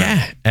 Like currently.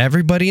 Yeah,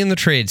 everybody in the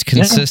trades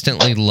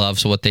consistently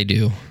loves what they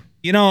do.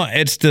 You know,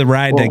 it's the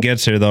ride Well- that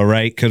gets her, though,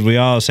 right? Because we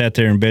all sat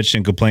there and bitched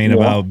and complained Yeah.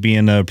 about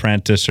being the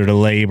apprentice or the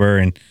labor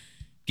and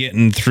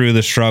getting through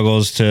the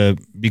struggles to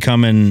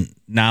becoming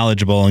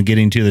knowledgeable and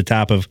getting to the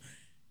top of,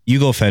 you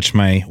go fetch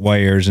my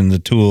wires and the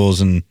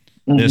tools and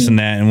this and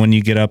that. And when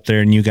you get up there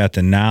and you got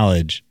the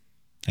knowledge,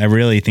 I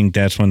really think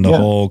that's when the Yeah.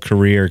 whole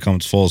career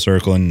comes full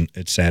circle and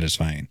it's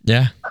satisfying.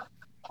 Yeah.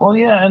 Well,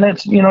 yeah, and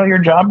it's, your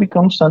job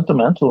becomes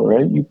sentimental,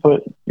 right? You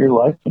put your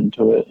life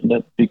into it, and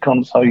it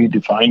becomes how you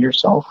define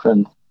yourself,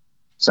 and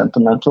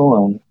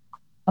sentimental. And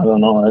I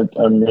don't know,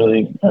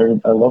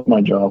 I love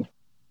my job.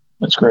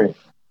 It's great.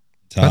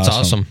 That's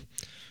awesome.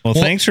 Well,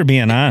 thanks for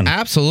being on.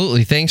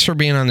 Absolutely. Thanks for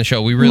being on the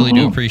show. We really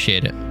do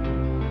appreciate it.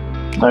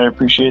 I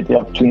appreciate the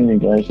opportunity,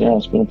 guys. Yeah,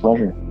 it's been a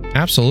pleasure.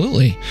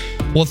 Absolutely.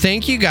 Well,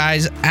 thank you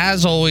guys,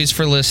 as always,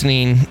 for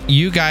listening.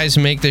 You guys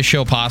make this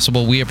show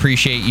possible. We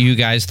appreciate you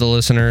guys, the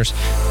listeners.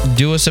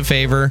 Do us a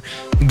favor.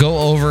 Go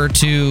over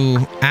to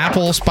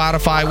Apple,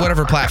 Spotify,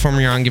 whatever platform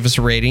you're on. Give us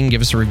a rating.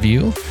 Give us a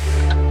review.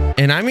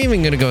 And I'm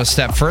even going to go a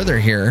step further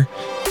here.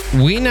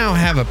 We now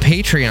have a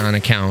Patreon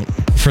account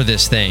for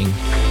this thing.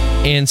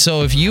 And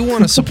so if you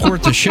want to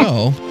support the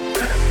show,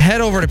 head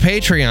over to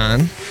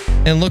Patreon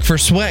and look for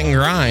Sweat and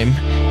Grime,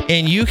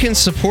 and you can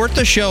support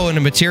the show in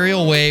a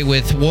material way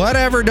with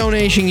whatever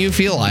donation you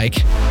feel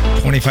like.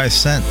 25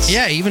 cents.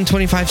 Yeah, even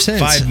 25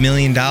 cents. $5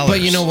 million. But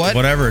you know what?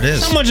 Whatever it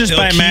is. Someone just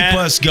It'll buy keep Matt.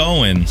 us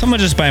going. Someone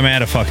just buy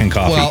Matt a fucking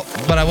coffee. Well,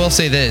 but I will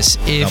say this.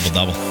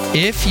 Double.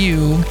 If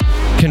you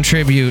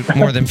contribute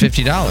more than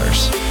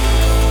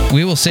 $50,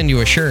 we will send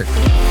you a shirt.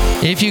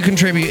 If you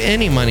contribute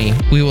any money,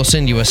 we will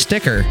send you a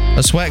sticker,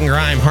 a Sweat and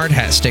Grime hard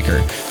hat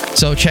sticker.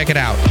 So check it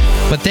out.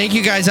 But thank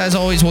you guys, as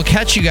always. We'll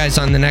catch you guys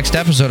on the next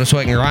episode of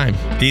Sweat and Grime.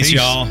 Peace.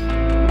 Y'all.